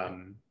best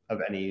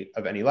of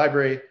any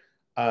library.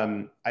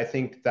 I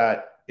think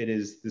that it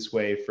is this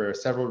way for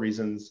several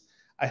reasons.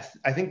 I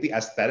think the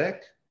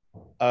aesthetic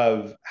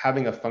of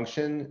having a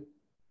function,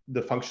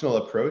 the functional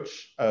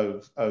approach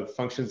of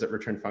functions that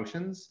return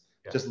functions,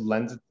 just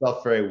lends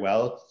itself very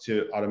well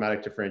to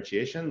automatic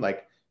differentiation.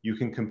 Like you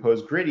can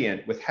compose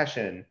gradient with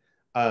Hessian.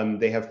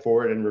 They have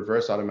forward and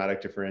reverse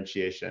automatic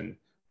differentiation,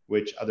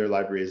 which other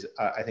libraries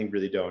I think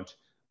really don't.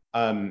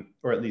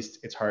 Or at least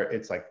it's hard.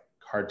 It's like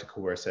hard to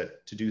coerce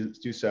it to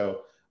do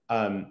so.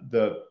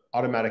 The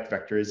automatic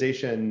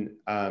vectorization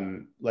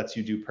lets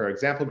you do per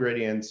example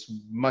gradients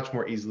much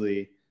more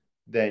easily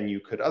than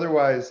you could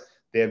otherwise.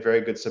 They have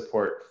very good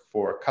support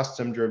for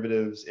custom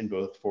derivatives in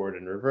both forward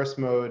and reverse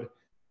mode.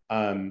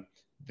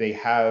 They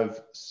have,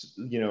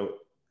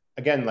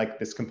 again, like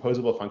this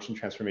composable function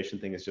transformation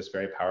thing is just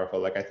very powerful.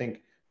 Like I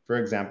think, for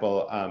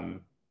example,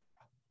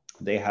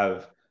 they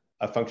have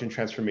a function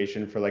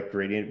transformation for like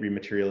gradient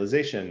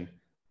rematerialization,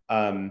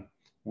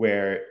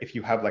 where if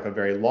you have like a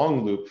very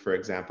long loop, for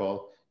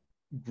example,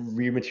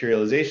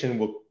 rematerialization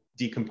will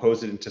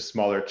decompose it into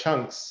smaller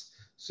chunks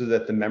so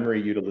that the memory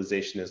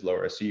utilization is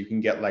lower. So you can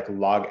get like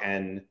log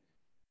n,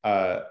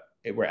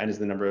 where n is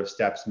the number of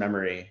steps,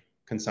 memory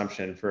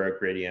consumption for a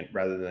gradient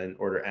rather than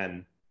order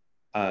n,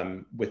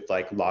 with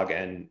like log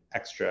n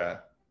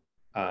extra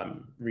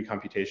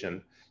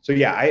recomputation. So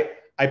yeah,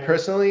 I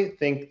personally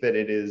think that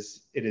it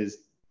is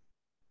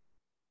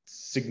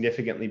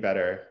significantly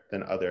better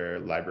than other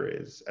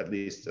libraries, at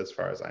least as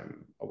far as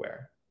I'm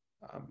aware.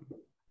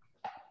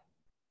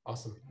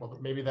 Awesome. Well,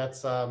 maybe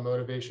that's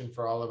motivation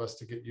for all of us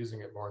to get using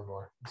it more and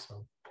more. So,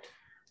 all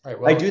right.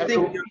 Well, I do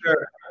think.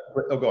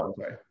 Oh, go on.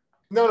 Sorry.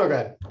 No, go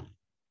ahead.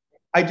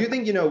 I do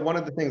think one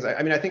of the things.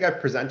 I mean, I think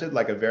I've presented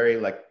like a very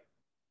like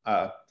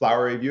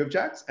flowery view of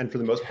JAX, and for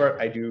the most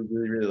part, I do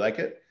really like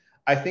it.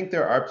 I think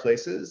there are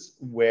places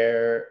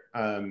where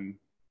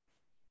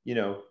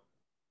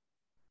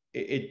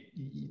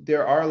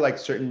there are like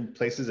certain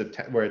places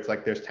where it's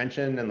like there's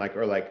tension and like,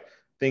 or like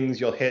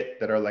things you'll hit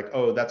that are like,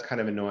 oh, that's kind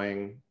of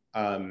annoying.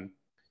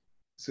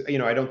 So,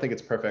 I don't think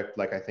it's perfect.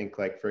 Like, I think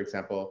like, for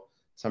example,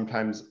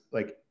 sometimes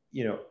like,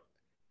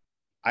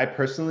 I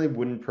personally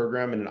wouldn't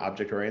program in an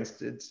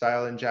object-oriented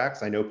style in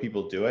JAX. I know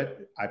people do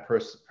it. I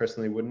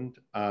personally wouldn't.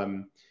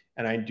 And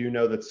I do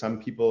know that some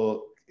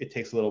people, it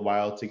takes a little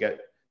while to get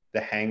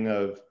the hang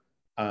of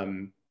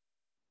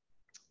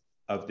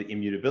the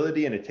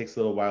immutability, and it takes a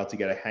little while to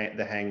get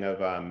the hang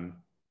of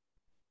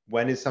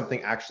when is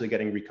something actually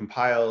getting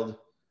recompiled,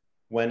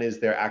 when is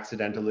there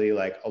accidentally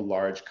like a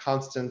large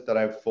constant that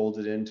I've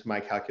folded into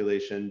my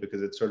calculation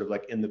because it's sort of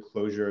like in the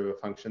closure of a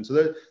function.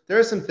 So there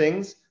are some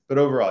things, but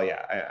overall,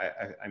 yeah,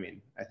 I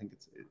mean, I think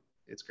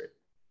it's great.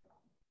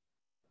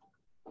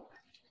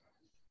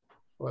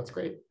 Well, that's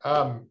great.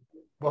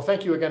 Well,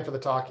 thank you again for the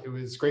talk. It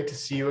was great to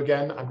see you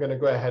again. I'm going to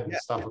go ahead and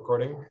stop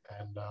recording,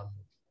 and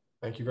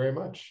thank you very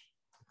much.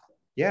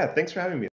 Yeah, thanks for having me.